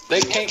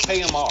 They can't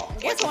pay them all.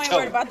 Guess who ain't Tell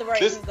worried them. about the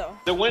Ravens, though?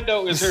 The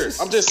window is here.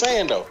 I'm just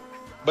saying though.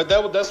 But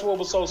that's what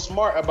was so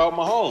smart about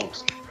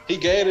Mahomes. He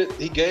gave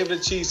the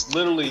Chiefs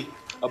literally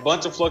a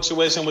bunch of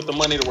fluctuation with the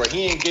money to where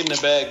he ain't getting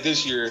the bag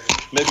this year,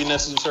 maybe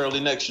necessarily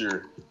next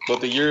year, but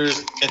the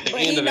years at the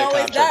end of that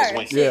contract is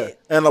when yeah.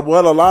 And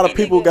what a lot of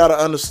people got to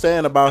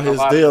understand about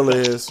his deal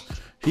is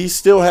he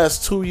still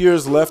has 2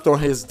 years left on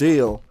his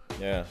deal.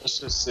 Yeah, that's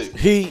just sick.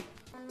 He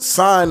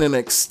signed an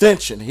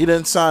extension. He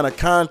didn't sign a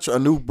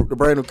contract, a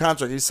brand new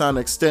contract. He signed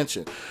an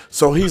extension.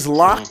 So he's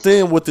locked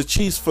in with the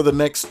Chiefs for the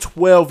next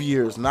 12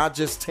 years, not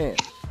just 10.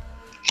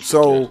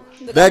 So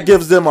that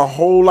gives them a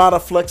whole lot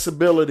of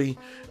flexibility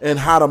in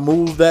how to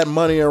move that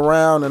money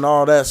around and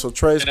all that. So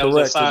Trey's correct.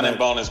 There's a signing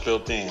bonus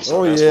built in.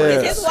 So yeah.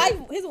 Is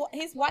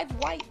his wife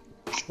white?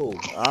 Who?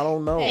 I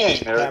don't know. He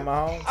ain't married.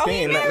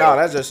 No,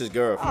 that's just his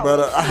girlfriend.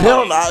 But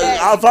hell,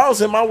 if I was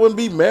him, I wouldn't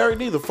be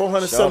married either.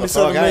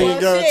 $477 million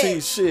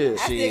guaranteed. Shit.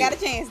 I still got a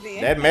chance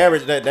then.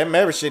 That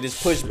marriage shit is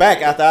pushed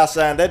back after I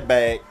signed that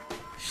bag.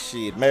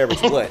 Shit,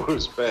 marriage what?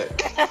 Pushed back.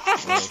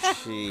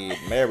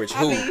 Shit, marriage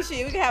who? I mean,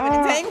 shit, we can have an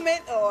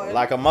entanglement or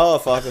like a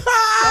motherfucker.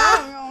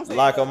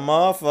 Like a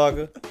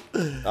motherfucker.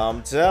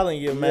 I'm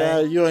telling you,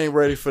 man. Yeah, you ain't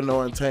ready for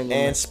no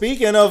entanglement. And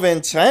speaking of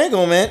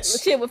entanglements, well,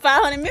 shit, with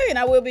 500 million,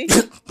 I will be.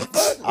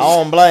 I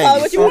don't blame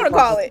you. What you want to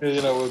call it?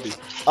 You know, would be.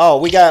 Oh,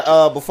 we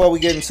got before we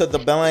get into the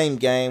blame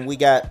game, we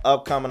got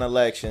upcoming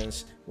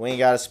elections. We ain't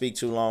got to speak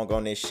too long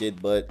on this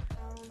shit, but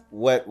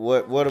what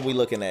are we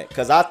looking at?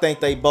 Because I think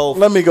they both.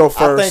 Let me go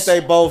first. I think they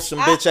both some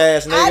bitch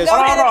ass niggas.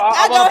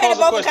 I'll go ahead and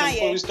vote for Kanye.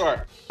 Before we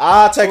start.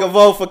 I'll take a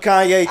vote for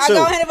Kanye too.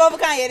 I'll go ahead and vote for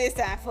Kanye this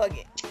time. Fuck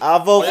it.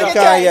 I'll vote for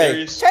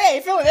Kanye. Trey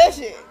ain't feeling that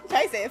shit.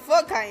 Trey said,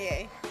 "Fuck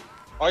Kanye."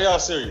 Are y'all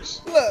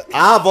serious? Look.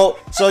 I'll vote.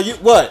 So you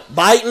what?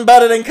 Biden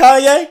better than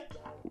Kanye?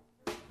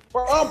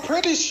 Well, I'm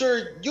pretty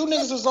sure you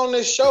niggas was on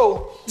this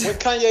show when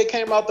Kanye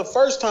came out the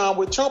first time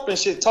with Trump and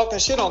shit, talking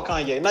shit on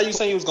Kanye. Now you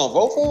saying you was gonna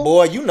vote for him?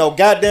 Boy, you know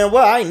goddamn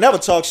well I ain't never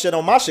talk shit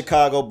on my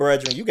Chicago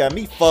brethren. You got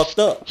me fucked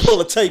up. Pull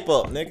the tape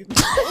up, nigga.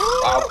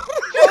 I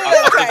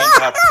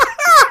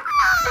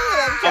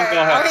think I'm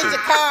gonna have to.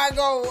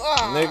 Chicago,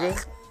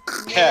 nigga.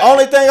 Cat.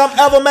 Only thing I'm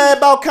ever mad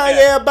about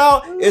Kanye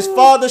about is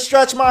Father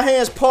Stretch My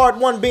Hands Part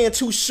 1 being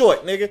too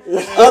short, nigga.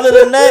 Other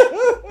than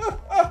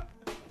that,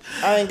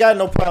 I ain't got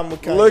no problem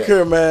with Kanye. Look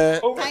here, man.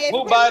 Who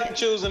Biden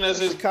choosing as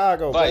his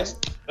Chicago vice?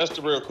 That's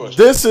the real question.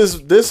 This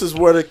is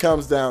what it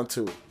comes down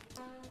to.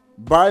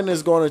 Biden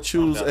is going to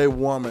choose a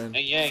woman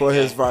for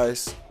his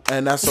vice,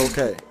 and that's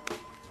okay.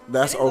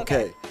 That's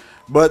okay.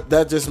 But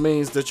that just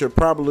means that you're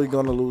probably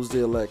going to lose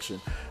the election.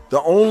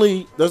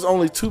 There's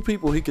only two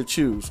people he could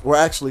choose. Well,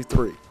 actually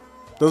three.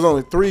 There's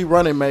only three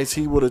running mates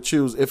he would have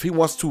choose if he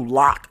wants to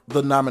lock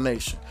the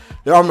nomination.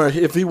 I mean,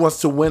 if he wants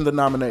to win the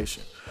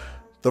nomination.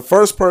 The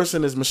first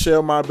person is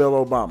Michelle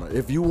Marbell Obama.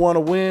 If you want to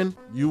win,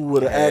 you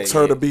would have asked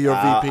her to be your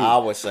VP. I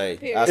would say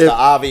that's the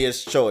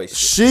obvious choice.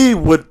 She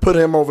would put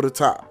him over the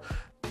top.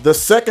 The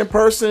second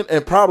person,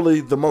 and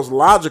probably the most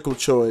logical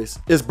choice,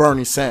 is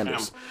Bernie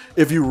Sanders.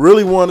 If you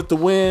really wanted to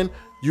win,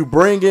 you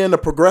bring in the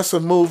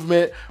progressive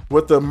movement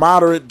with the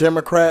moderate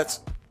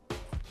Democrats,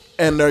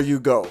 and there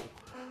you go.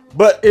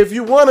 But if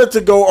you wanted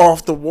to go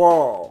off the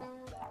wall,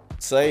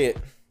 say it.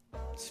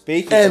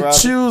 Speak it, and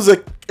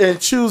brother.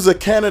 choose a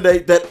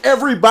candidate that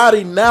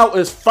everybody now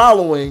is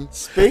following,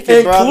 brother.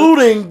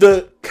 including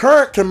the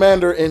current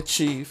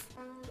commander-in-chief,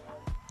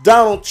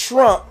 Donald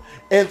Trump,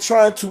 and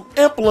trying to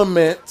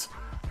implement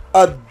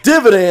a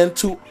dividend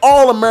to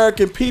all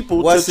American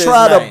people to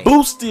try to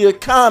boost the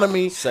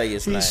economy. Say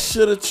his name. He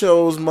should have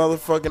chose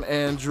motherfucking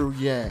Andrew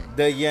Yang.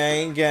 The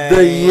Yang Gang.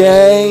 The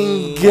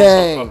Yang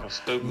Gang.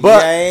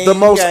 But the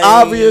most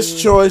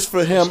obvious choice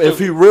for him, if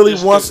he really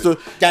wants to,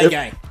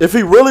 if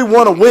he really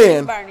want to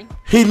win,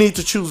 he needs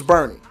to choose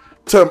Bernie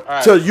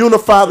to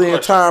unify the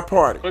entire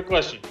party. Quick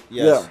question.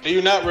 Yes. Do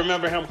you not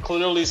remember him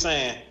clearly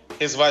saying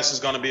his vice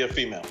is going to be a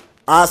female?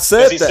 I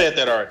said that. He said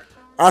that already.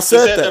 I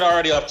said that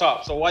already up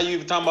top. So why you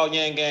even talking about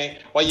Yang Gang?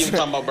 Why you even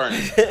talking about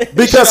Bernie?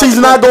 Because he's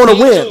not going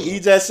to win. He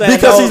just saying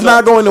because he's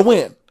not going to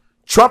win.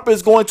 Trump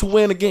is going to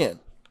win again.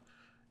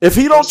 If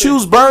he don't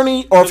choose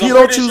Bernie or if he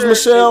don't choose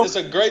Michelle, it's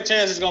a great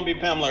chance it's going to be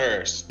Pamela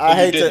Harris. I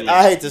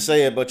hate to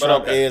say it, but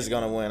Trump is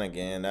going to win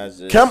again. That's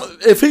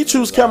just, if he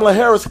choose Kamala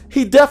Harris,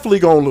 he definitely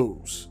going to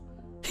lose.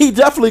 He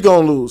definitely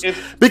going to lose.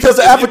 Because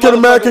the African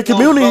American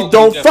community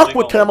don't fuck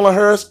with Kamala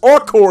Harris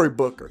or Cory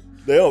Booker.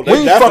 We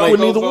ain't fuck with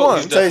neither one.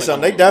 Let me tell you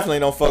something. They definitely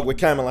don't fuck with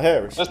Kamala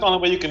Harris. That's the only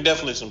way you can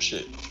definitely some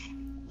shit.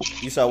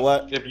 You saw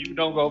what? If you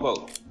don't go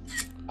vote.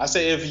 I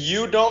say if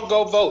you don't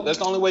go vote, that's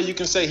the only way you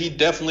can say he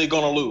definitely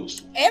gonna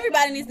lose.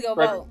 Everybody needs to go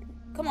vote.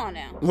 Come on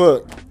now.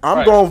 Look,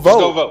 I'm gonna vote.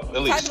 Go vote.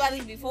 At least. Talked about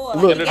this before.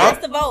 Look, he has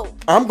to vote.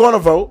 I'm gonna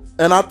vote,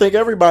 and I think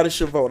everybody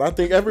should vote. I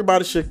think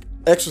everybody should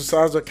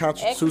exercise their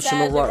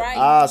constitutional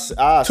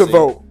right to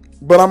vote.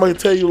 But I'm gonna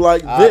tell you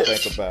like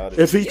this: think about it.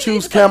 If he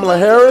choose Kamala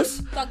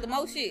Harris, talk the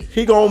most shit.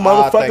 He gonna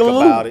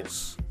motherfucking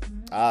lose.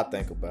 I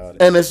think about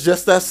it, and it's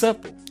just that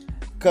simple.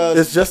 Cause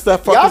it's just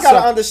that fucking y'all gotta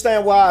simple.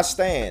 understand where I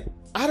stand.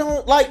 I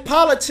don't like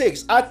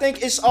politics. I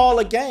think it's all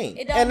a game.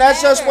 It don't And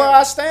that's just matter. where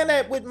I stand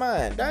at with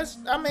mine.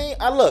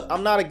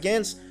 I'm not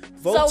against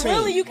voting. So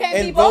really, you can't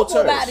and be vocal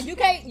voters. about it. You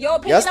can't. Your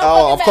opinion. Yes, don't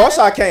of fucking course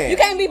matter. I can. You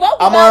can't be vocal.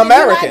 I'm about an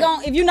American.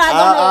 If you're not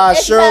gonna, I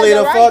exercise surely your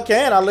the right. fuck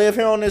can. I live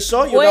here on this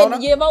soil, Well, don't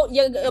I? your vote,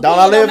 your Don't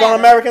I opinion live on matter.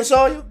 American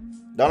soil?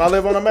 Don't I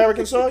live on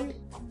American soil?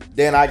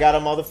 Then I got a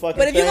motherfucking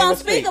But if you're thing gonna to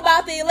speak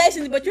about the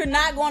elections, but you're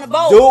not going to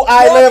vote, Do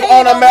I your live opinion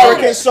on don't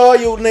American matter.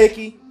 soil,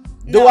 Nikki?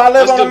 Do No. I live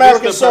Let's on do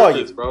American this to soil?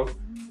 purpose, bro.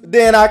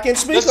 Then I can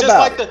speak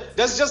about it.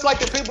 That's just like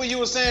the people you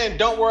were saying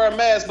don't wear a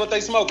mask, but they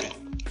smoking.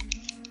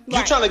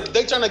 Right.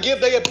 They trying to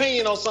give their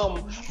opinion on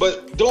something,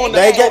 but doing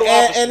They the get, total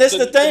opposite and it's to-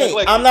 the to thing.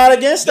 neglect I'm it. not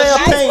against their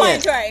That's your opinion.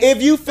 point, Trey.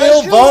 If you feel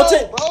That's you,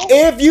 voting, bro.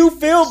 if you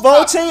feel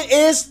voting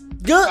is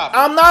good, Stop it.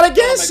 I'm not Don't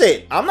against make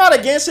it. I'm not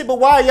against it. But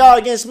why are y'all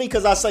against me?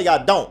 Because I say I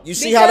don't. You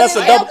see how Because that's a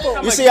it's double?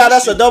 helpful. You see how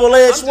that's a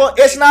double-edged sword?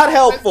 It's not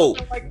helpful.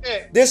 Like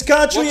that. This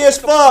country What's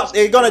is the fucked. point?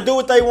 They're gonna do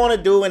what they want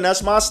to do, and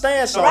that's my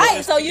stance on Right,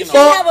 it. so you Fuck-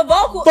 shouldn't have a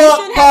vocal. You Fuck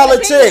shouldn't have an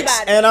opinion politics,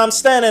 about it. and I'm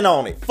standing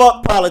on it.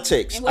 Fuck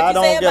politics. And what I you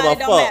don't say give about a it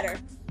don't fuck. matter.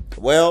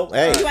 Well,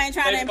 hey, You ain't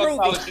trying to Hey, fuck improve it.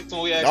 politics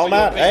when we ask for don't your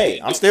matter. opinion.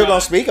 Hey, I'm still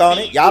gonna speak on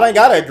it. Y'all ain't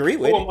gotta agree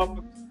with it. Y'all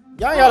ain't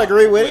gotta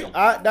agree with it.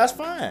 That's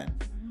fine.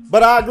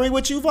 But I agree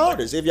with you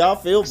voters. If y'all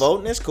feel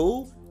voting is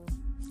cool,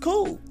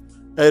 cool.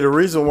 Hey, the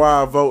reason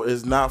why I vote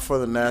is not for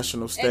the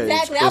national stage.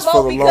 Exactly. I It's vote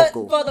for the because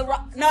local.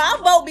 I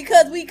vote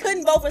because we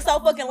couldn't vote for so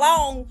fucking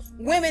long.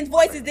 Women's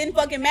voices didn't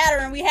fucking matter,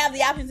 and we have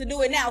the option to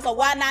do it now. So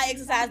why not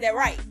exercise that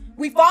right?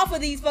 We fought for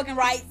these fucking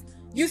rights.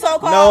 You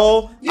so-called.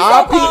 No, you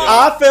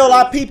I feel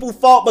our people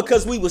fought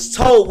because we was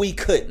told we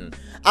couldn't.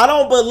 I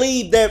don't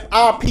believe that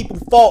our people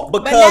fought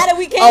because now that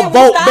we can, a we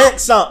vote stop. meant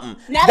something.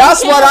 Now that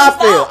That's we what can, I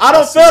we feel. stop. I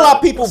don't feel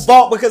our people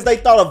fought because they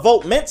thought a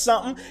vote meant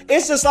something.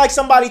 It's just like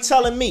somebody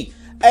telling me,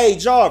 hey,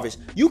 Jarvis,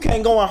 you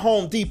can't go in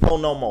Home Depot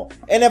no more.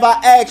 And if I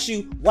ask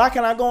you, why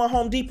can't I go in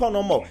Home Depot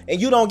no more?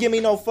 And you don't give me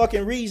no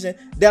fucking reason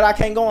that I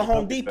can't go in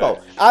Home Depot.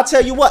 I'll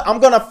tell you what,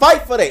 I'm going to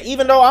fight for that.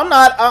 Even though I'm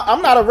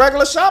not a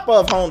regular shopper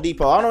of Home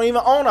Depot. I don't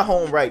even own a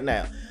home right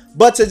now.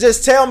 But to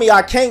just tell me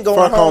I can't go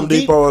Fuck in Home Depot.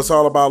 Depot, it's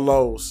all about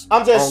Lowe's.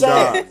 I'm just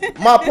On saying.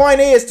 My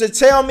point is to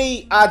tell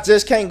me I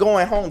just can't go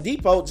in Home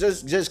Depot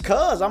just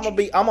cause I'm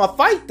gonna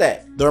fight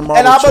that. Their And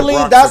marble I chip believe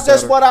rocks that's are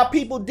just better. what our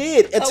people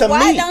did. And So to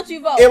why me, don't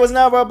you vote? it was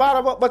never about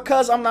a vote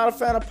because I'm not a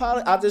fan of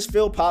politics. I just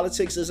feel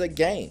politics is a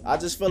game. I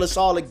just feel it's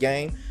all a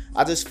game.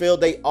 I just feel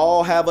they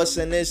all have us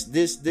in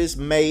this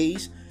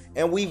maze.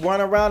 And we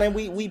run around and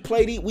we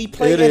play It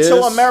into is.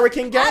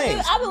 American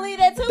games. I believe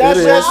that too. That's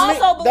It but is. I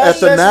also believe That's At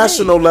the just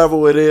me. national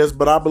level, it is,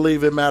 but I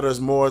believe it matters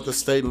more at the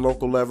state and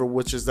local level,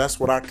 that's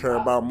what I care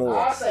about more.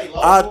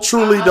 I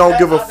truly don't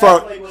give a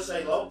fuck.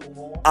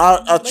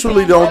 I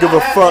truly don't give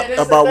a fuck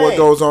about what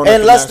goes on.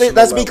 And at let's the national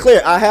let's be level.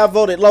 clear. I have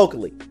voted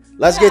locally.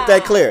 Let's get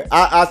that clear.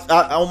 I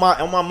on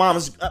my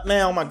mom's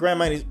on my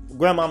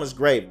grandmama's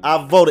grave.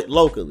 I voted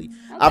locally.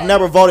 I've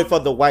never voted for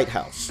the White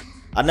House.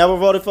 I never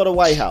voted for the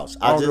White House.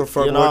 I don't give a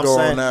fuck you know what what I'm goes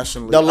on saying?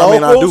 nationally. The I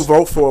mean, I do locals-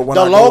 vote for it when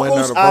the I go in there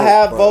locals, to vote. I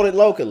have but voted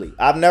locally.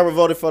 I've never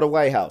voted for the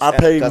White House. I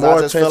pay 'cause more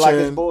I just feel like it's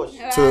attention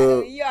bullshit.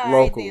 to You all right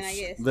locals then, I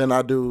guess. than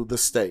I do the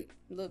state.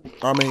 A little bit.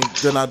 I mean,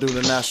 than I do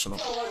the national.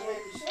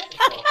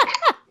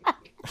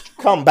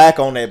 Come back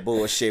on that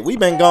bullshit. We've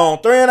been gone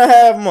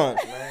 3.5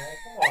 months, man.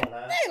 Come on,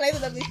 man. They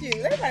labeled up this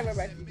you. Everybody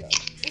remember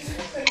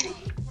you.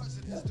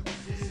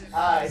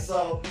 Alright,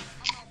 so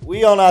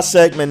we on our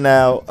segment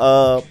now.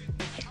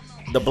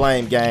 The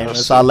blame game.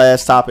 It's our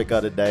last topic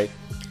of the day.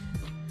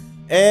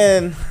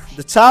 And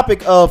the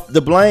topic of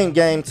the blame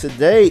game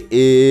today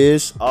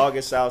is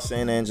August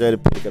Alsina and Jada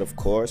Pinkett, of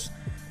course.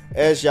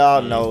 As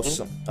y'all know,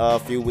 a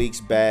few weeks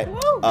back,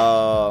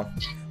 a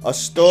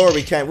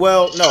story came.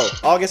 Well, no,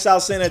 August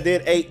Alsina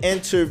did a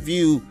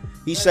interview.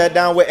 He sat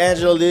down with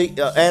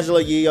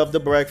Angela Yee of the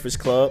Breakfast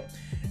Club,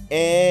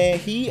 and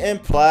he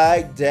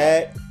implied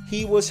that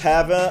he was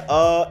having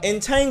an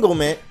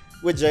entanglement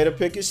with Jada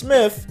Pinkett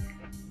Smith,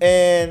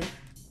 and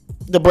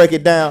to break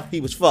it down, he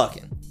was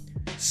fucking.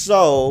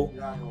 So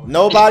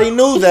nobody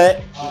knew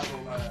that.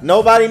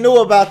 Nobody knew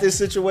about this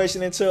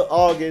situation until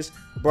August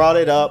brought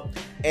it up,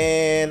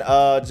 and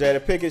Jada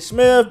Pinkett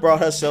Smith brought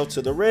herself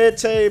to the red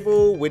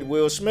table with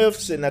Will Smith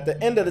sitting at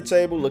the end of the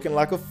table looking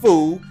like a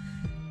fool,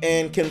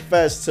 and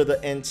confessed to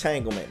the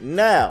entanglement.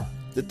 Now,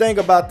 the thing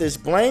about this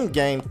blame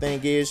game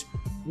thing is,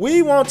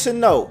 we want to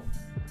know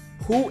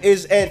who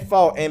is at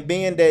fault, and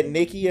being that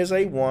Nikki is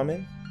a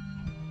woman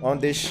on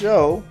this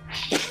show,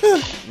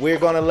 we're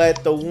gonna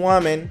let the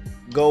woman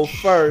go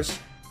first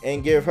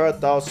and give her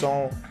thoughts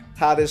on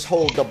how this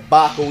whole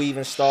debacle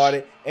even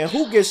started and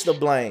who gets the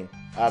blame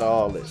out of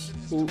all this.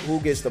 Who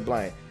gets the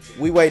blame?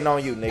 We waiting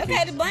on you, Nikki.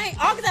 Okay, the blame.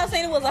 August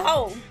Alsina was a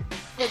hoe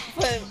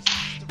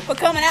for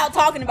coming out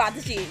talking about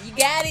the shit. You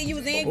got it. You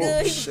was in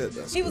good.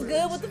 He was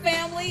good with the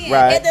family and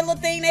Right. had that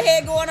little thing they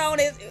had going on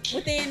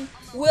within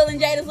Will and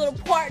Jada's little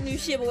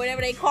partnership or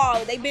whatever they call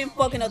it. They been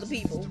fucking other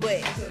people,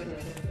 but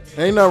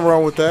Ain't nothing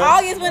wrong with that.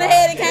 August went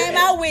ahead and came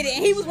out with it,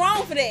 and he was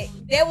wrong for that.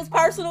 That was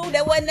personal.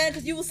 That wasn't nothing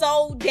because you were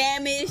so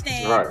damaged,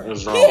 and Right, it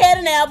was wrong. he had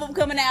an album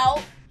coming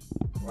out.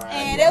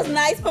 And it was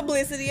nice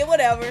publicity or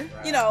whatever.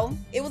 You know,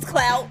 it was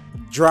clout.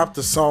 Dropped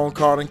the song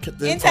called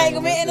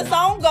Entanglement, and the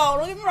song go.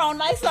 Don't get me wrong,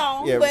 nice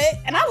song. Yeah. But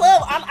and I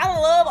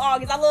love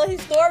August. I love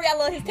his story. I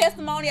love his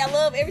testimony. I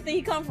love everything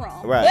he come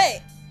from. Right.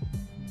 But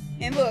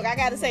and look, I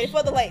gotta say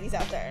for the ladies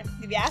out there,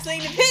 if y'all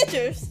seen the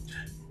pictures,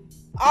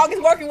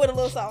 August working with a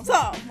little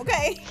something,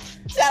 okay?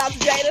 Shout out to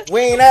Jada.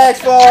 We ain't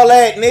asked for all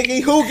that,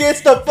 nigga. Who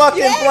gets the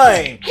fucking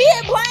blame? He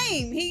had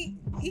blame.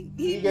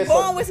 He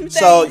going with some things,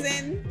 so,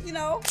 and you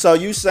know. So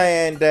you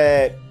saying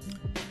that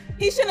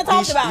he shouldn't have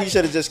talked about it. He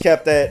should have just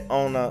kept that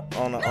on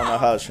a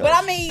hush. But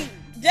I mean,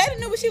 Jada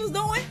knew what she was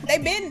doing.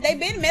 They've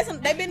been messing.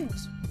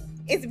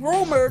 It's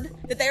rumored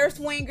that they're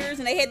swingers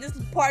and they had this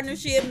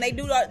partnership and they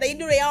do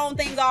their own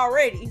things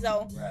already.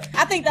 So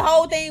I think the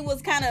whole thing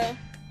was kind of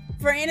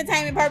for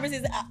entertainment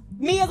purposes.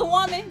 Me as a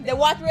woman that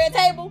watched Red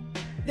Table,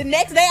 the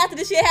next day after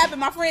this shit happened,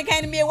 my friend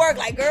came to me at work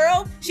like,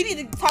 "Girl, she need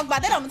to talk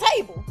about that on the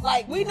table."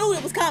 Like we knew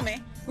it was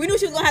coming. We knew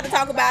she was gonna have to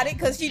talk about it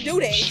because she do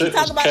that. She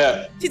talk about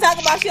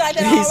shit like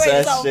that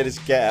already. So shit is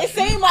cap. it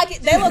seemed like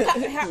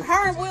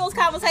her and Will's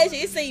conversation.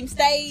 It seemed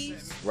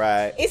staged.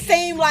 Right. It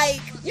seemed like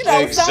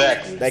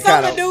something they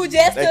kind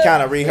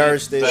of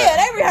rehearsed it. Yeah,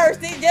 they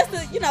rehearsed it just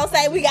to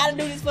say we got to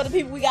do this for the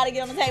people. We got to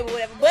get on the table,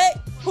 whatever.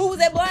 But who was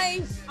at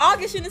blame?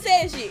 August shouldn't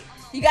have said shit.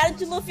 You got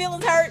your little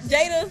feelings hurt.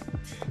 Jada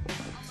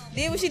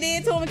did what she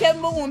did to him and kept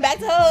moving. Went back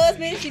to her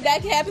husband. She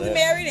back happily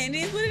married, and it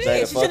is what it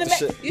is.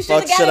 You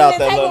should have got in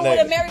the table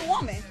with a married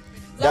woman.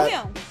 So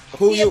him.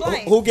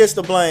 Who gets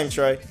the blame,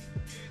 Trey?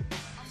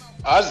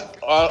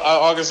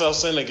 August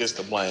Alsina gets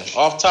the blame.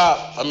 Off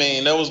top, I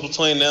mean, that was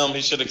between them.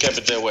 He should have kept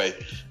it that way.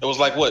 It was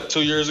like, what,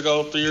 2 years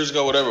ago, 3 years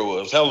ago, whatever it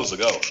was. Hell is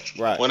ago.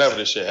 Right. Whenever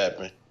this shit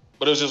happened.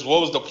 But it was just, what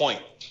was the point?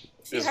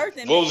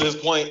 What was his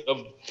point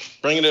of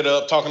bringing it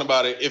up, talking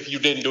about it, if you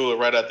didn't do it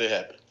right after it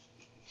happened?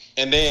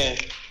 And then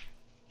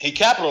he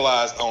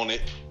capitalized on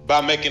it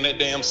by making that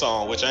damn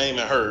song, which I ain't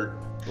even heard.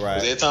 Right.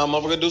 Every time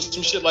motherfucker do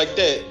some shit like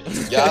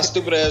that, y'all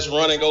stupid ass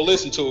run and go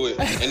listen to it,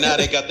 and now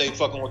they got they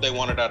fucking what they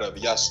wanted out of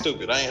it. Y'all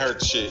stupid. I ain't heard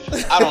the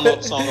shit. I don't know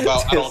what the song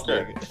about. I don't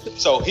care.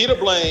 So he to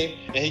blame,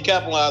 and he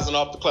capitalizing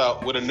off the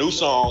clout with a new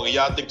song, and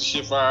y'all think the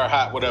shit fire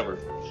hot, whatever.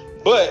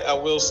 But I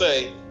will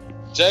say,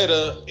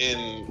 Jada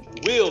and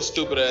Will's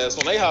stupid ass,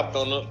 when they hopped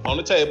on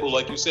the table,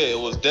 like you said, it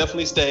was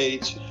definitely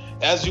staged.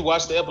 As you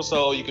watch the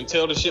episode, you can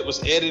tell the shit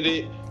was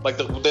edited. Like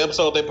the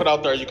episode they put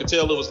out there, you can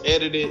tell it was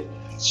edited,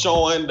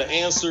 showing the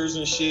answers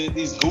and shit.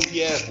 These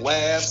goofy ass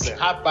laughs and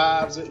high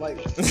fives. And like,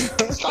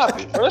 stop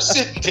it, bro. That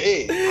shit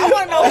dead. I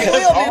want to know who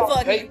Will been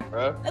fucking. Fake,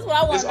 bro. That's what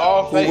I want It's to know.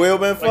 all fake. Who Will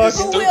been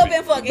fucking? Who Will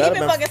been fucking? He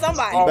been fucking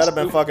somebody. Better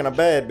been fucking a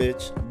bad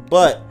bitch.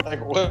 But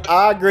Like what?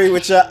 I agree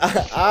with you.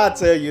 I'll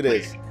tell you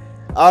this.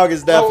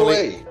 August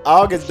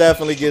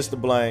definitely gets the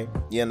blame.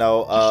 You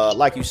know,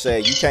 like you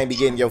said, you can't be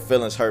getting your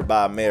feelings hurt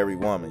by a married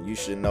woman. You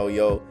should know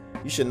your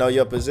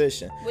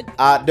position.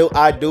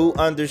 I do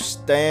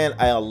understand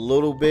a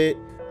little bit.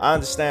 I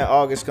understand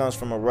August comes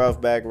from a rough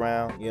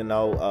background, you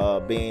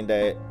know, being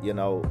that, you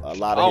know, a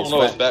lot of I don't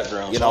know his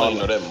background, so I don't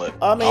know that much.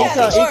 I mean,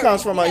 he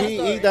comes from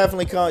he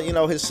definitely comes, you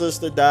know, his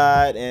sister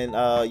died,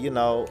 and you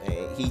know,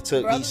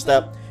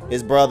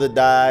 his brother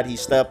died, he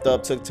stepped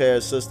up, took care of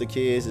his sister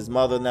kids, his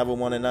mother never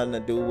wanted nothing to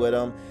do with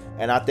him,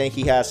 and I think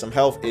he had some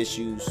health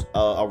issues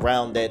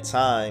around that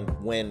time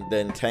when the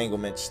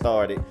entanglement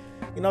started.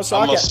 You know, so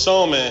I'm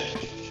assuming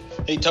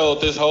he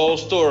told this whole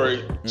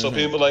story so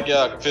people like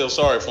y'all can feel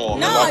sorry for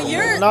him.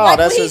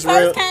 That's his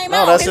real.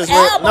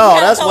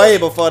 That's way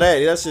before that.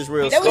 That's his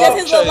real story. That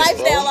was his little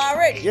lifestyle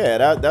already.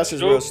 Yeah, that's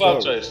his real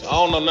story. I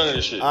don't know none of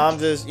this shit. I'm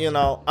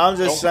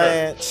just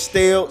saying,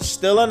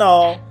 still in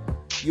all,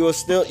 you're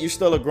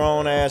still a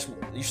grown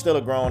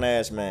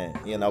ass man.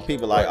 You know,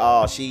 people like,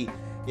 oh, she.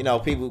 You know,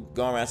 people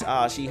going around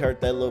saying, she hurt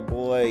that little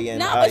boy,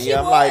 and I'm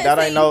like, that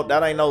ain't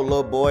no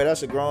little boy.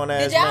 That's a grown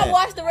ass man. Did y'all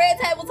watch the Red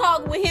Table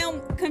Talk with him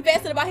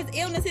confessing about his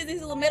illnesses, his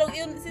little mental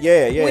illnesses?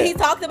 Yeah. When he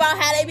talked about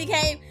how they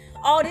became,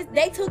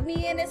 they took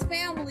me in as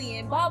family,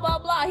 and blah blah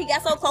blah. He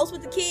got so close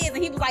with the kids,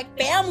 and he was like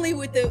family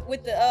with the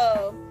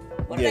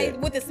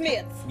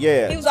Smiths.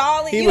 Yeah, he was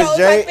all in. He you was know,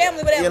 Jay, like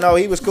family, whatever. You know,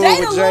 he was cool Jada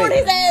with Jay. lured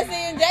his ass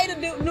in. Jada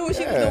knew what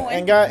she was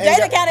doing.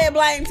 Jada kind of had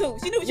blame too.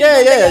 She knew what she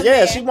was doing.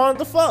 Yeah. She wanted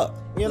to fuck.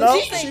 You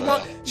know, she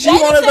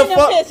wanted to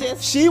fuck.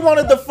 She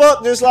wanted to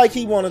fuck just like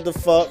he wanted to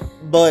fuck,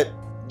 but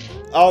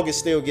August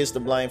still gets the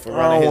blame for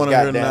running his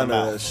goddamn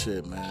mouth. Of that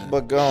shit, man.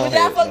 But go on.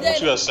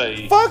 What you gotta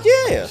say? Fuck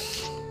yeah.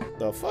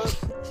 The fuck?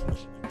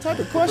 What type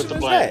of question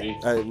is that?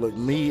 Hey, look,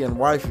 me and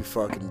wifey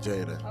fucking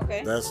Jada.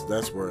 Okay.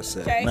 That's where it's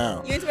at. Okay.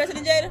 Now. You interested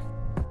in Jada?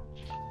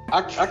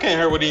 I can't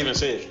hear what he even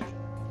said.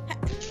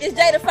 Is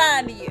Jada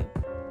fine to you?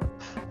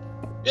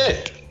 Yeah.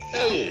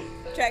 Hell yeah.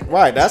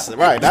 Right, that's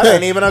right. That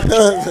ain't even a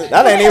question.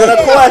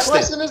 What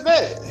question is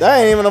that? That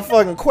ain't even a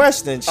fucking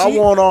question. I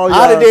want all y'all.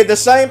 I'd have did the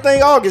same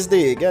thing August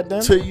did.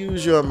 Goddamn. To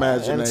use your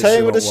imagination. And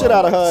tangle the shit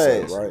out of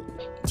her ass. Right.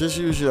 Just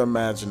use your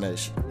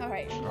imagination. All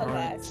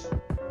right.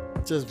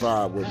 Just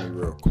vibe with me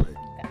real quick.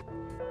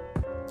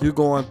 You're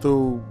going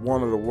through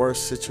one of the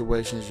worst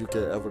situations you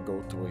could ever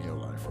go through in your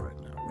life right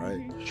now,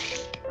 right?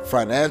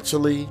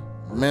 Financially,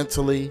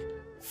 mentally,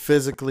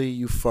 physically,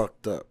 you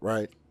fucked up,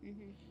 right?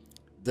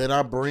 Then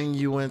I bring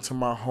you into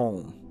my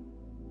home,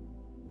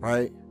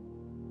 right?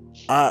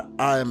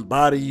 I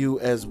embody you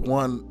as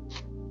one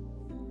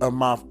of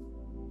my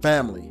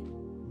family,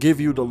 give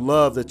you the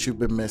love that you've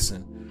been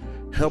missing,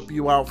 help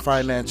you out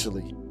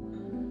financially,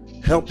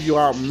 help you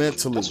out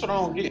mentally. That's what I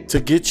don't get. To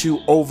get you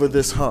over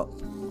this hump.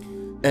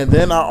 And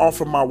then I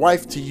offer my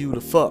wife to you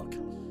to fuck.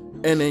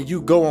 And then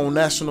you go on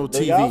national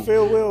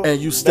TV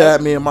and you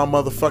stab me in my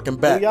motherfucking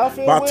back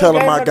by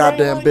telling my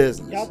goddamn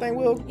business. Y'all think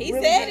Will? He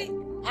said it.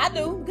 I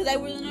do, because they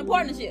were in a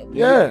partnership.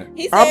 Yeah.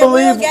 He said I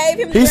believe Will gave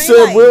him the he green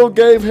said light. Will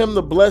gave him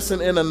the blessing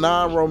in a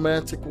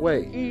non-romantic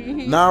way.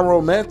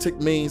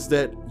 Non-romantic means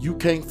that you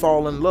can't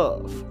fall in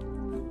love.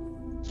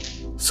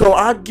 So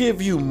I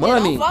give you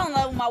money. I don't fall in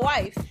love with my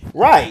wife.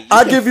 Right.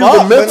 I give you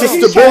the mental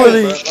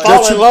stability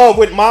fall in love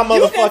with my You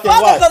can motherfucking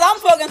fuck wife. because I'm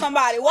fucking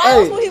somebody.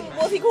 Why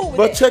was he cool with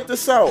But that? check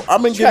this out.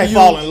 I've been You giving can't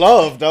fall in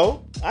love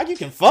though. Like you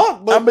can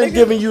fuck, but I've been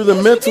giving you the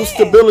mental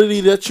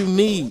stability that you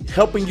need,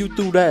 helping you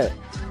through that.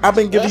 I've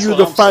been giving you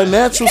the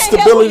financial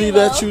stability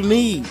that you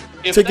need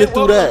to get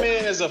through that.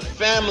 If man is a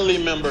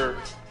family member,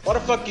 why the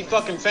fuck you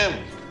fucking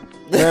family?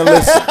 Man,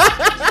 listen.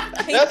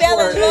 He fell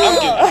in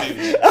love.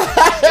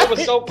 They were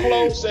so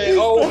close and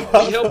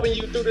we helping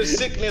you through the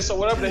sickness or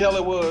whatever the hell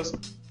it was.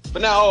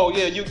 But now,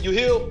 you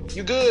healed,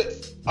 you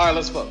good. All right,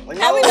 let's fuck. Like,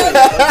 How we know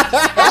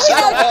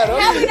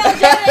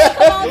Janet ain't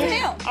come on to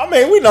him? I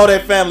mean, we know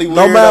that family weird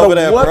No matter over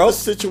there, what bro. the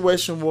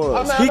situation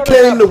was, I he know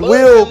came to that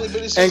Will blood family,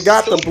 but it's and just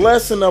got the stupid.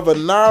 blessing of a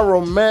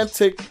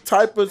non-romantic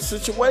type of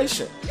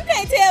situation. You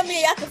can't tell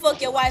me I can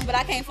fuck your wife, but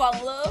I can't fall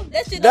in love.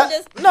 That shit That- don't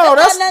just no,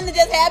 that's not nothing that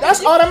just happens.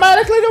 That's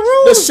automatically the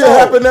rules. This shit though.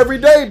 happen every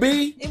day,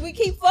 B. If we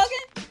keep fucking,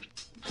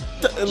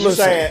 You Listen,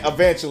 saying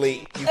eventually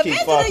you keep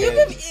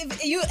eventually fucking.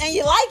 if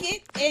you like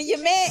it and your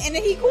man and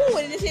then he cool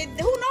with it and shit,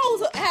 who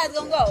knows how it's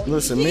gonna go?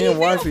 listen, He me can and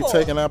feel wifey for it.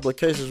 taking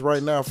applications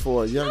right now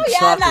for a young Oh yeah,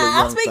 chocolate nah. I'm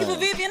young speaking thing. for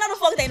Vivian. No, the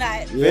fuck they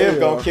not. Viv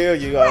gonna kill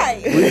you.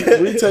 Right.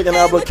 We taking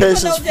Man, what the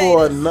applications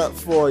fuck no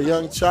for a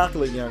young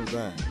chocolate young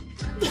thing.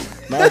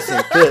 Nice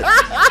and thick.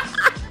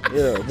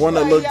 Yeah, one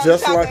that Right, look young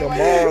just chocolate like a right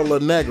Mara La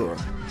Negra.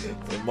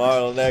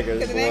 Marlon Neggers,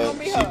 'Cause it ain't boy. gonna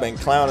be She her. been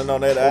clowning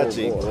on that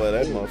IG, boy. boy.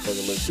 That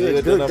motherfucker look Shit,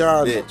 good good than a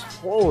God, bitch.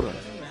 quota.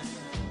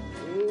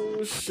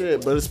 Oh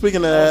shit! But speaking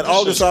of that,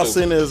 August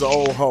Alsina is an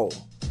old hoe.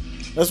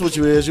 That's what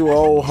you is. You an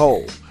old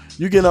hoe.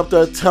 You getting up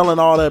there telling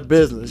all that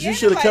business. You Yeah,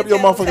 should have kept your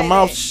nobody motherfucking say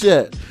mouth that.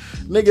 shut,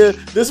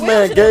 nigga. This Will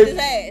man should've gave his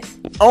ass.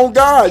 on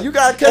God. You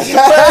gotta catch the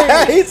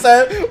fade. He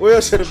said Will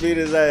should have beat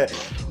his ass.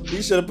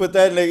 He should have put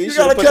that nigga. He You should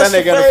have gotta put that catch the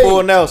nigga in a fade.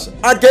 full Nelson.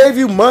 I gave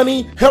you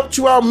money, helped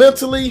you out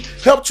mentally,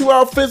 helped you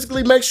out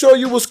physically, make sure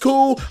you was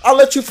cool. I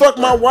let you fuck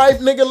my wife,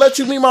 nigga, let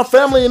you meet my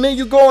family, and then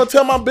you go and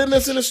tell my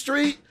business in the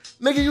street.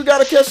 Nigga, you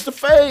gotta catch the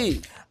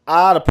fade.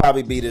 I'd have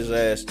probably beat his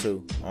ass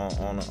too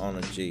on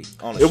a G.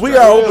 On a If we straight.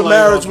 got open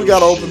marriage, we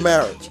got open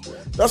marriage.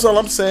 That's all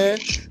I'm saying.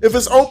 If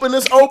it's open,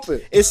 it's open.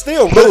 It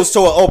still goes to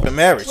an open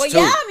marriage Well, too.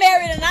 y'all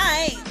married and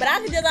I ain't, but I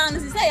can just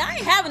honestly say I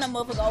ain't having a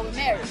motherfucker over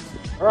marriage.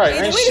 Right,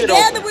 Either ain't we shit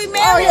together, open. we Oh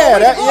married. yeah, or we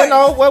that you divorced.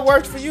 know what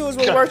works for you is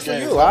what God works for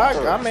damn, you.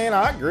 I mean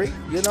I agree.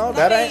 You know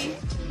that I ain't mean,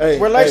 Hey,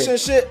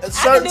 relationship. A I can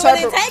certain do type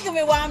an of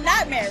entanglement while I'm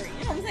not married.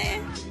 You know what I'm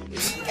saying? You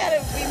ain't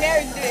gotta be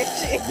married to do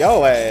that shit.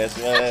 yo ass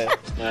man.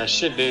 Man,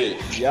 shit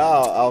dead.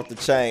 Y'all off the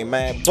chain,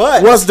 man.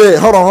 But what's dead?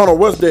 Hold on.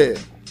 What's dead?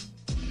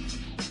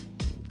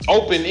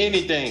 Open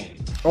anything.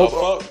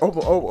 Open, Fuck.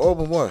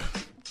 open what?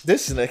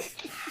 this nigga.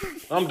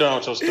 I'm done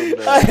with your stupid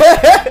ass.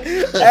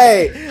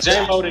 Hey,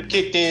 J-Mo that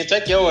kicked in.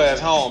 Take your ass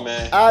home,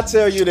 man. I'll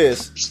tell you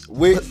this.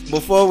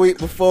 Before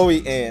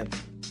we end,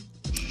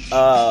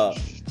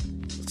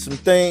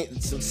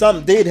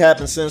 something did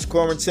happen since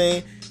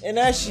quarantine, and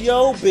that's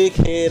your big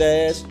head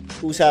ass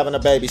who's having a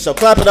baby. So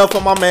clap it up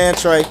for my man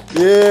Trey,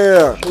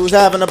 Yeah. who's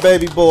having a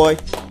baby boy.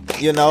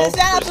 You know, And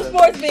shout out to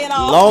sports being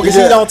on. long as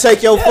Yeah. he don't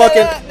take your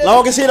fucking,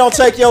 long as he don't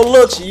take your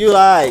looks, you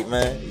alright,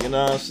 man. You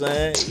know what I'm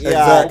saying?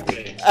 Yeah.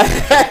 Exactly.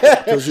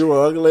 Because you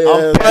an ugly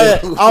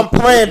ass. I'm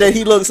praying that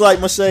he looks like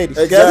Mercedes.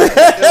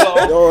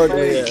 Exactly. You're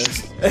ugly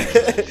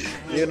ass.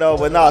 You know,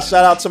 but nah,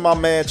 shout out to my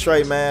man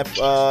Trey, man.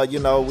 You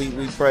know, we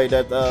pray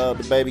that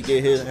the baby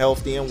get his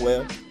healthy and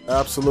well.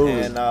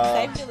 Absolutely. And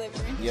Safe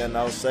delivery. you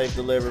know, safe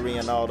delivery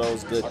and all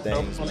those good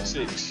October things, man.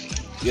 26th.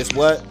 Guess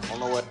what? I don't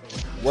know what.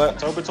 What?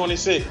 October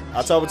 26th.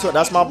 October 20th.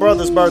 That's my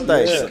brother's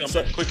birthday. Yeah,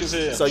 So, quick as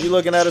hell. so you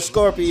looking at a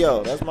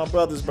Scorpio? That's my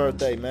brother's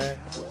birthday, man.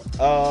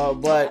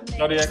 But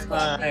Zodiac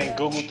sign, I ain't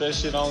Googled that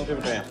shit. I don't give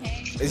a damn.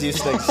 it's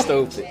just think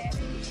stupid.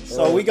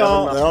 So we I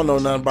gon' don't know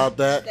nothing about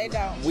that. They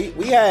don't.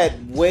 we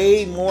had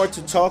way more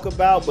to talk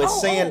about, but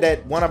saying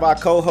that one of our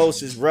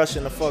co-hosts is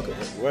rushing us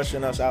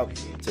out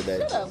today.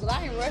 Shut up, 'cause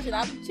I ain't rushing.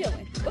 I'm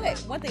chilling. But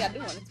one thing I do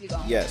want to speak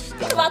on. Yes.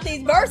 What about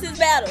these versus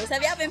battles?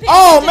 Have y'all been paying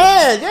Oh attention?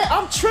 man, yeah,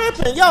 I'm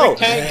tripping, yo.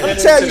 Can't Let me get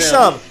tell into you them.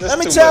 something. That's Let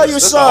me too tell much. you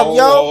That's a something,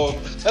 yo. whole-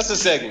 That's a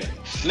segment.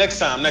 Next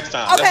time. Okay,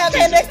 That's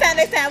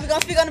next time. We're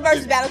gonna speak on the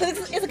versus battle.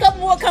 Cause it's a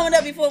couple more coming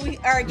up before we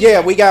argue. Yeah,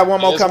 we got one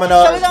more coming So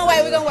we're up. gonna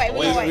wait. We're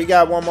gonna wait. We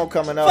got one more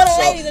coming For up. the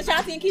So ladies,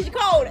 Ashanti and Keisha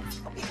Cole.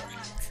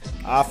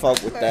 I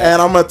fuck with that.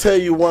 And I'm gonna tell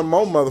you one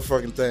more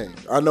motherfucking thing.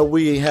 I know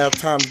we ain't have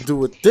time to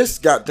do it this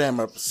goddamn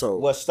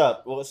episode. What's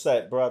up? What's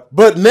that, brother?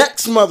 But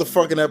next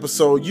motherfucking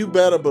episode, you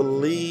better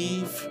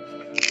believe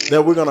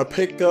that we're gonna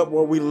pick up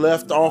where we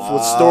left off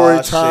with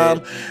story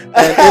time.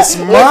 And it's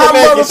my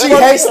motherfucking. She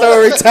hates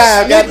story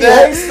time. Nikki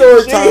hates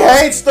story time. She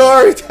hates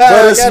story time.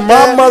 But it's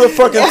my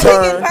motherfucking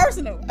turn.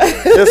 Personal.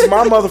 It's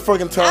my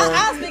motherfucking turn.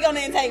 I'll speak on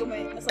the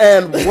entanglement.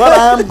 And what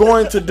I'm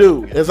going to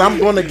do is I'm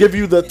going to give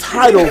you the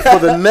title for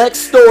the next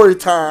story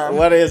time.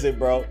 What is it,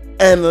 bro?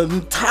 And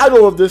the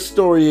title of this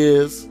story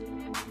is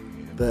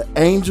 "The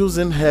Angels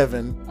in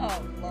Heaven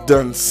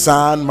Done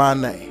Signed My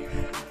Name."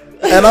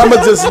 And I'm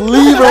going to just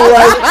leave it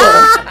right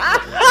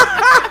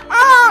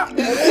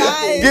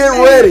there. Get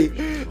ready.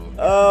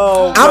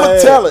 Oh, I'm going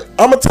to tell it.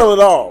 I'm going to tell it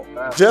all.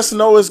 Just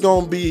know it's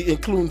going to be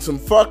including some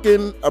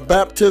fucking, a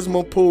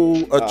baptismal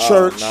pool, a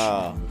church.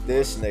 Nah,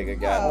 this nigga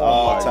got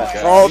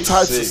all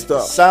types of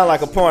stuff. Sound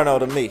like a porno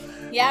to me.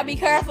 Y'all be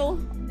careful.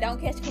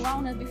 Don't catch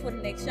corona before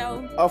the next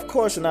show. Of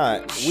course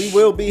not. We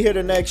will be here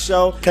the next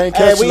show. Can't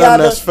catch nothing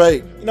that's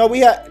fake. You know, we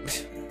had...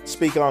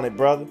 Speak on it,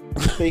 brother.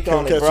 Speak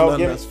on it, bro.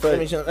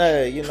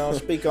 Hey, you know,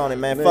 speak on it,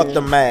 man. Fuck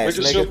the mask,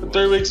 we can shoot for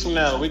 3 weeks from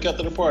now, the week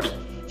after the party.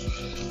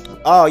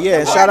 Oh, yeah.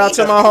 And shout out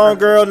to my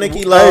homegirl,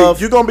 Nikki Love.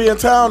 Hey, you gonna be in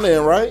town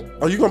then, right?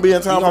 Or you gonna be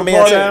in town for the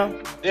party?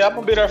 Yeah, I'm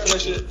gonna be there for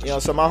that shit. You know,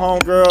 so my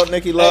homegirl,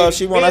 Nikki Love,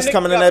 she want us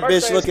coming in that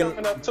bitch looking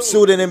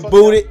suited and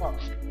booted.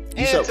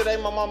 And today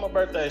my mama's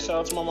birthday. Shout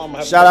out to my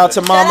mama. Shout out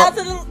to mama.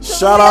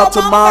 Shout out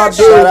to my Dukes.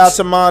 Shout out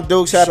to my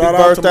Dukes. Happy birthday.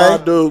 Shout out to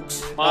my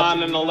Dukes.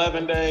 Mine in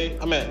 11 days.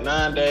 I mean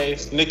 9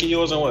 days. Nikki,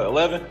 yours in what?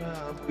 11?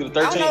 You 13?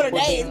 I don't know the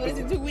days, but it's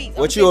in 2 weeks.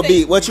 What you will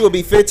be? What you will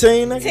be?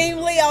 15? Nigga? Team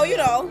Leo, you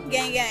know,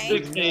 gang.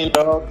 16,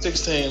 dog.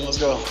 16. Let's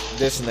go.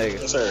 This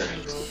nigga. Yes, sir.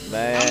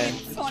 Man.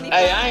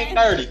 Hey, I ain't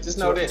 30. Just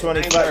know that.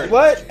 25.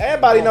 What?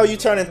 Everybody know you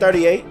turning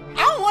 38. I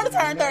don't want to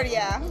turn 30,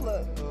 y'all.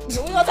 Look.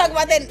 We're gonna talk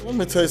about that. Let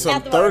me tell you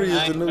something. 30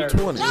 is the new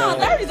 20. No,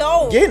 30 is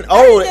old. Getting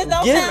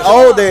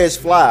older is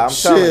fly. I'm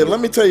telling you. Let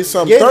me tell you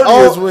something. 30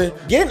 is when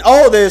getting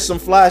older is some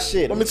fly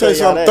shit. Let me tell you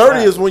something.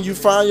 30 is when you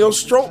find your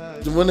stroke.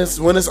 When it's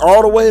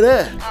all the way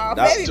there. Oh,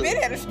 baby, been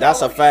had a stroke.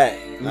 That's a fact.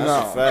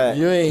 That's a fact.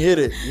 You ain't hit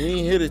it. You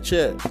ain't hit it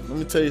yet. Let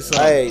me tell you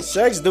something. Hey,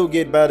 sex do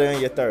get better in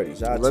your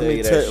 30s. I'll tell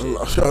you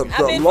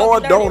that.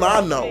 Lord, don't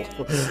I know?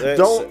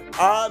 Don't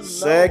I know?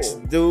 Sex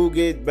do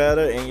get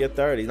better in your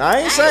 30s. Now, I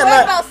ain't saying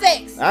that. About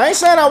sex. I ain't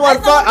saying I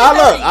wasn't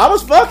fucking. I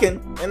was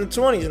fucking in the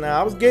 20s now.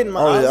 I was getting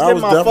my, I was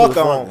getting my fuck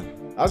on.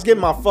 I was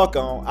getting my fuck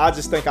on. I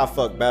just think I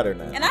fuck better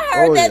now. And I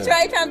heard that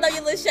Trey trying to throw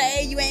your little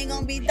shade. You ain't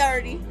gonna be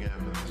 30.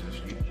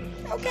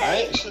 Okay. I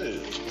ain't shit.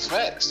 It's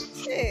facts.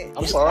 Shit.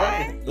 I'm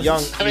sorry.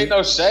 Young. I ain't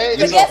no shade.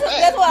 But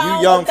that's what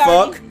you young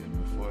fuck.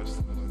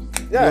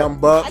 Yeah. Young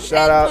buck.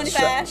 Shout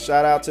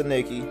out to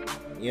Nikki.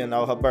 You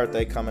know, her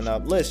birthday coming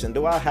up. Listen,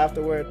 do I have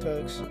to wear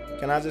tux?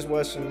 Can I just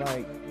wear some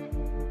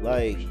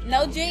like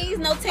no jeans,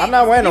 no tanks? I'm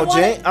not wearing no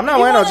jeans. I'm not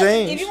wearing no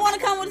jeans. If you want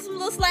to come with some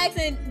little slacks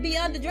and be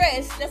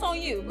underdressed, that's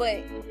on you.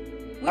 But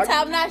we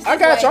top notch. I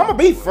got you. I'm gonna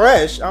be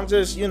fresh. I'm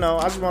just, you know,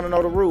 I just want to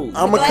know the rules.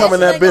 I'm gonna come in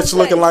that bitch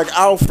looking like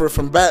Alfred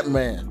from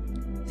Batman.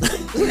 This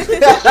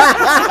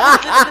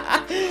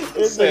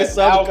nigga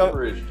something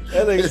coming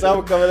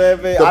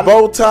that bitch. The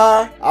bow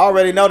tie. I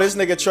already know this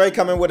nigga Trey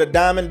coming with a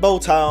diamond bow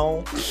tie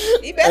on.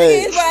 He better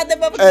get his boy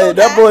the Hey,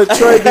 that boy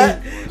Trey be.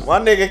 My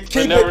nigga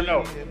keep never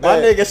know. My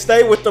nigga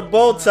stay with the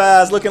bow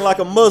ties looking like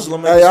a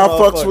Muslim. Hey, I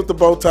fucks with the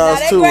bow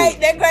ties too.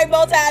 That great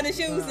bow tie and the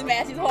shoes to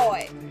match is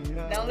hard.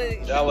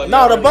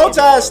 No, the bow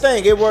ties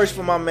thing. It works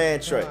for my man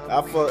Trey.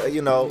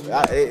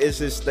 It's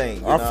his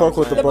thing. I fuck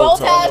with the bow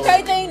tie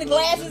Trey thing. The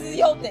glasses is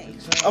your thing.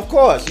 Of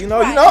course, you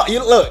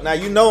look now.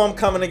 You know I'm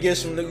coming to get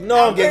some.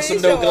 I'm getting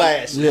some new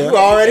glasses. Yeah. You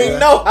already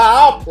know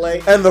how I'll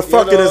play. And the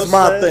fucking is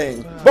my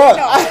thing. But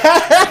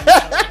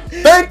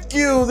thank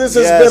you. This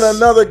has been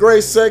another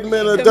great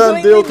segment of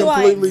Done Deal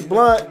Completely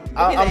Blunt.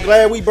 I'm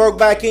glad we broke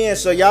back in.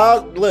 So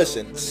y'all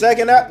listen.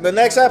 The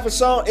next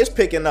episode is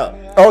picking up.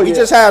 We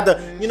just had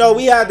to,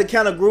 we had to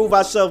kind of groove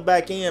ourselves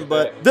back in.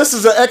 But this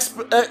is an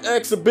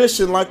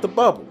exhibition like the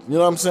bubble. You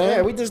know what I'm saying?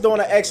 Yeah, we just doing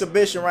an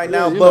exhibition right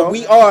now. But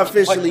we are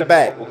officially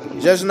back.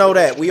 Just know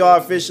that we are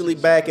officially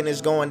back and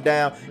it's going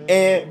down.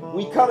 And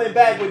we coming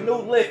back with new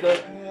liquor.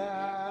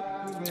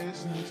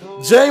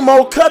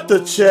 J-Mo, cut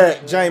the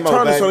check.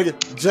 J-Mo, baby.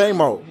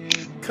 J-Mo,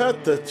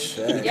 cut the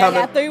check. Y'all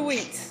got 3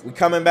 weeks. We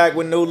coming back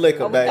with new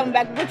liquor, baby. Coming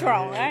back with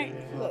Patron, right?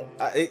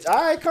 All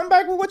right, come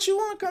back with what you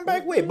want to come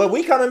back with. But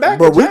we coming back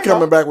with J-Mo.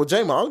 Coming back with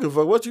J-Mo. I don't give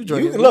a fuck what you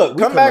drinking.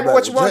 Come back with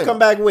what you want to come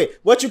back with.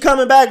 What you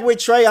coming back with,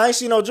 Trey? I ain't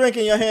see no drink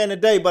in your hand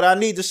today, but I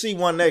need to see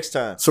one next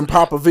time. Some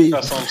Papa V.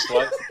 Got some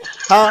slut.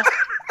 Huh?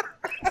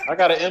 I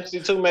got an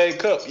MC2 made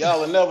cup. Y'all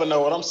will never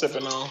know what I'm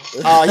sipping on.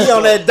 Oh, you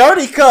on that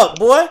dirty cup,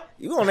 boy.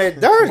 You on that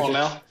dirty. Come on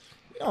now.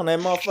 You on that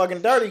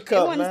motherfucking dirty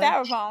cup, man. It wasn't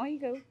styrofoam. He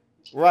go.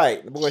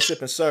 Right. The boy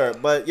sipping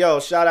syrup. But, yo,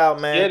 shout out,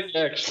 man. Get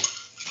action.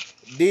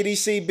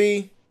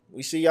 DDCB.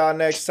 We see y'all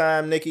next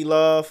time. Nikki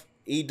Love,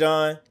 E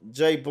Dunn,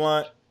 Jay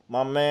Blunt,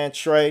 my man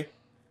Trey.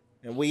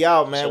 And we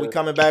out, man. We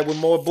coming back with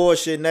more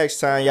bullshit next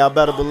time. Y'all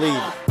better believe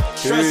it.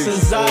 Stress,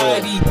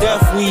 anxiety,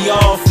 death we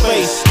all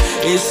face.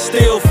 It's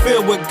still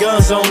filled with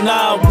guns on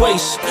our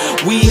waist.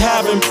 We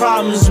having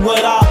problems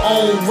with our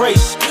own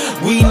race.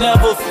 We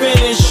never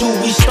finish who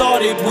we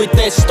started with,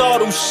 that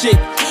startle shit.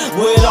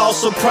 With all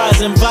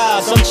surprising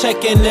vibes, I'm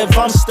checking if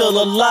I'm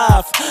still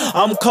alive.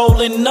 I'm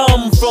cold and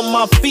numb from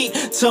my feet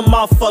to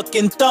my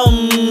fucking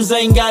thumbs.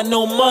 Ain't got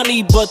no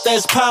money, but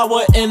there's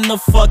power in the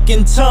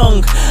fucking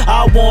tongue.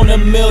 I want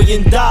 $1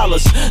 million.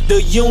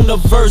 The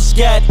universe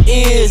got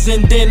ears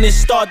and then it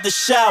start to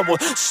shower.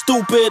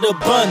 Stupid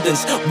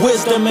abundance,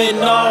 wisdom in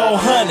all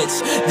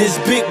hundreds. This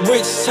big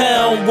rich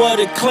town where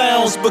the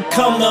clowns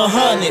become the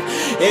 100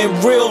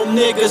 and real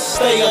niggas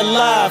stay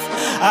alive.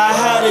 I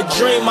had a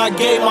dream, I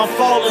gave my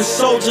fallen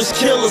soldiers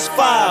killers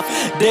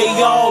 5. They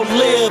all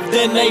lived,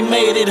 then they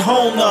made it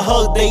home to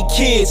hug their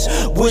kids.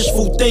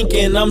 Wishful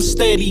thinking, I'm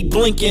steady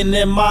blinking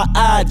and my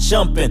eye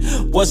jumping.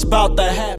 What's about to happen?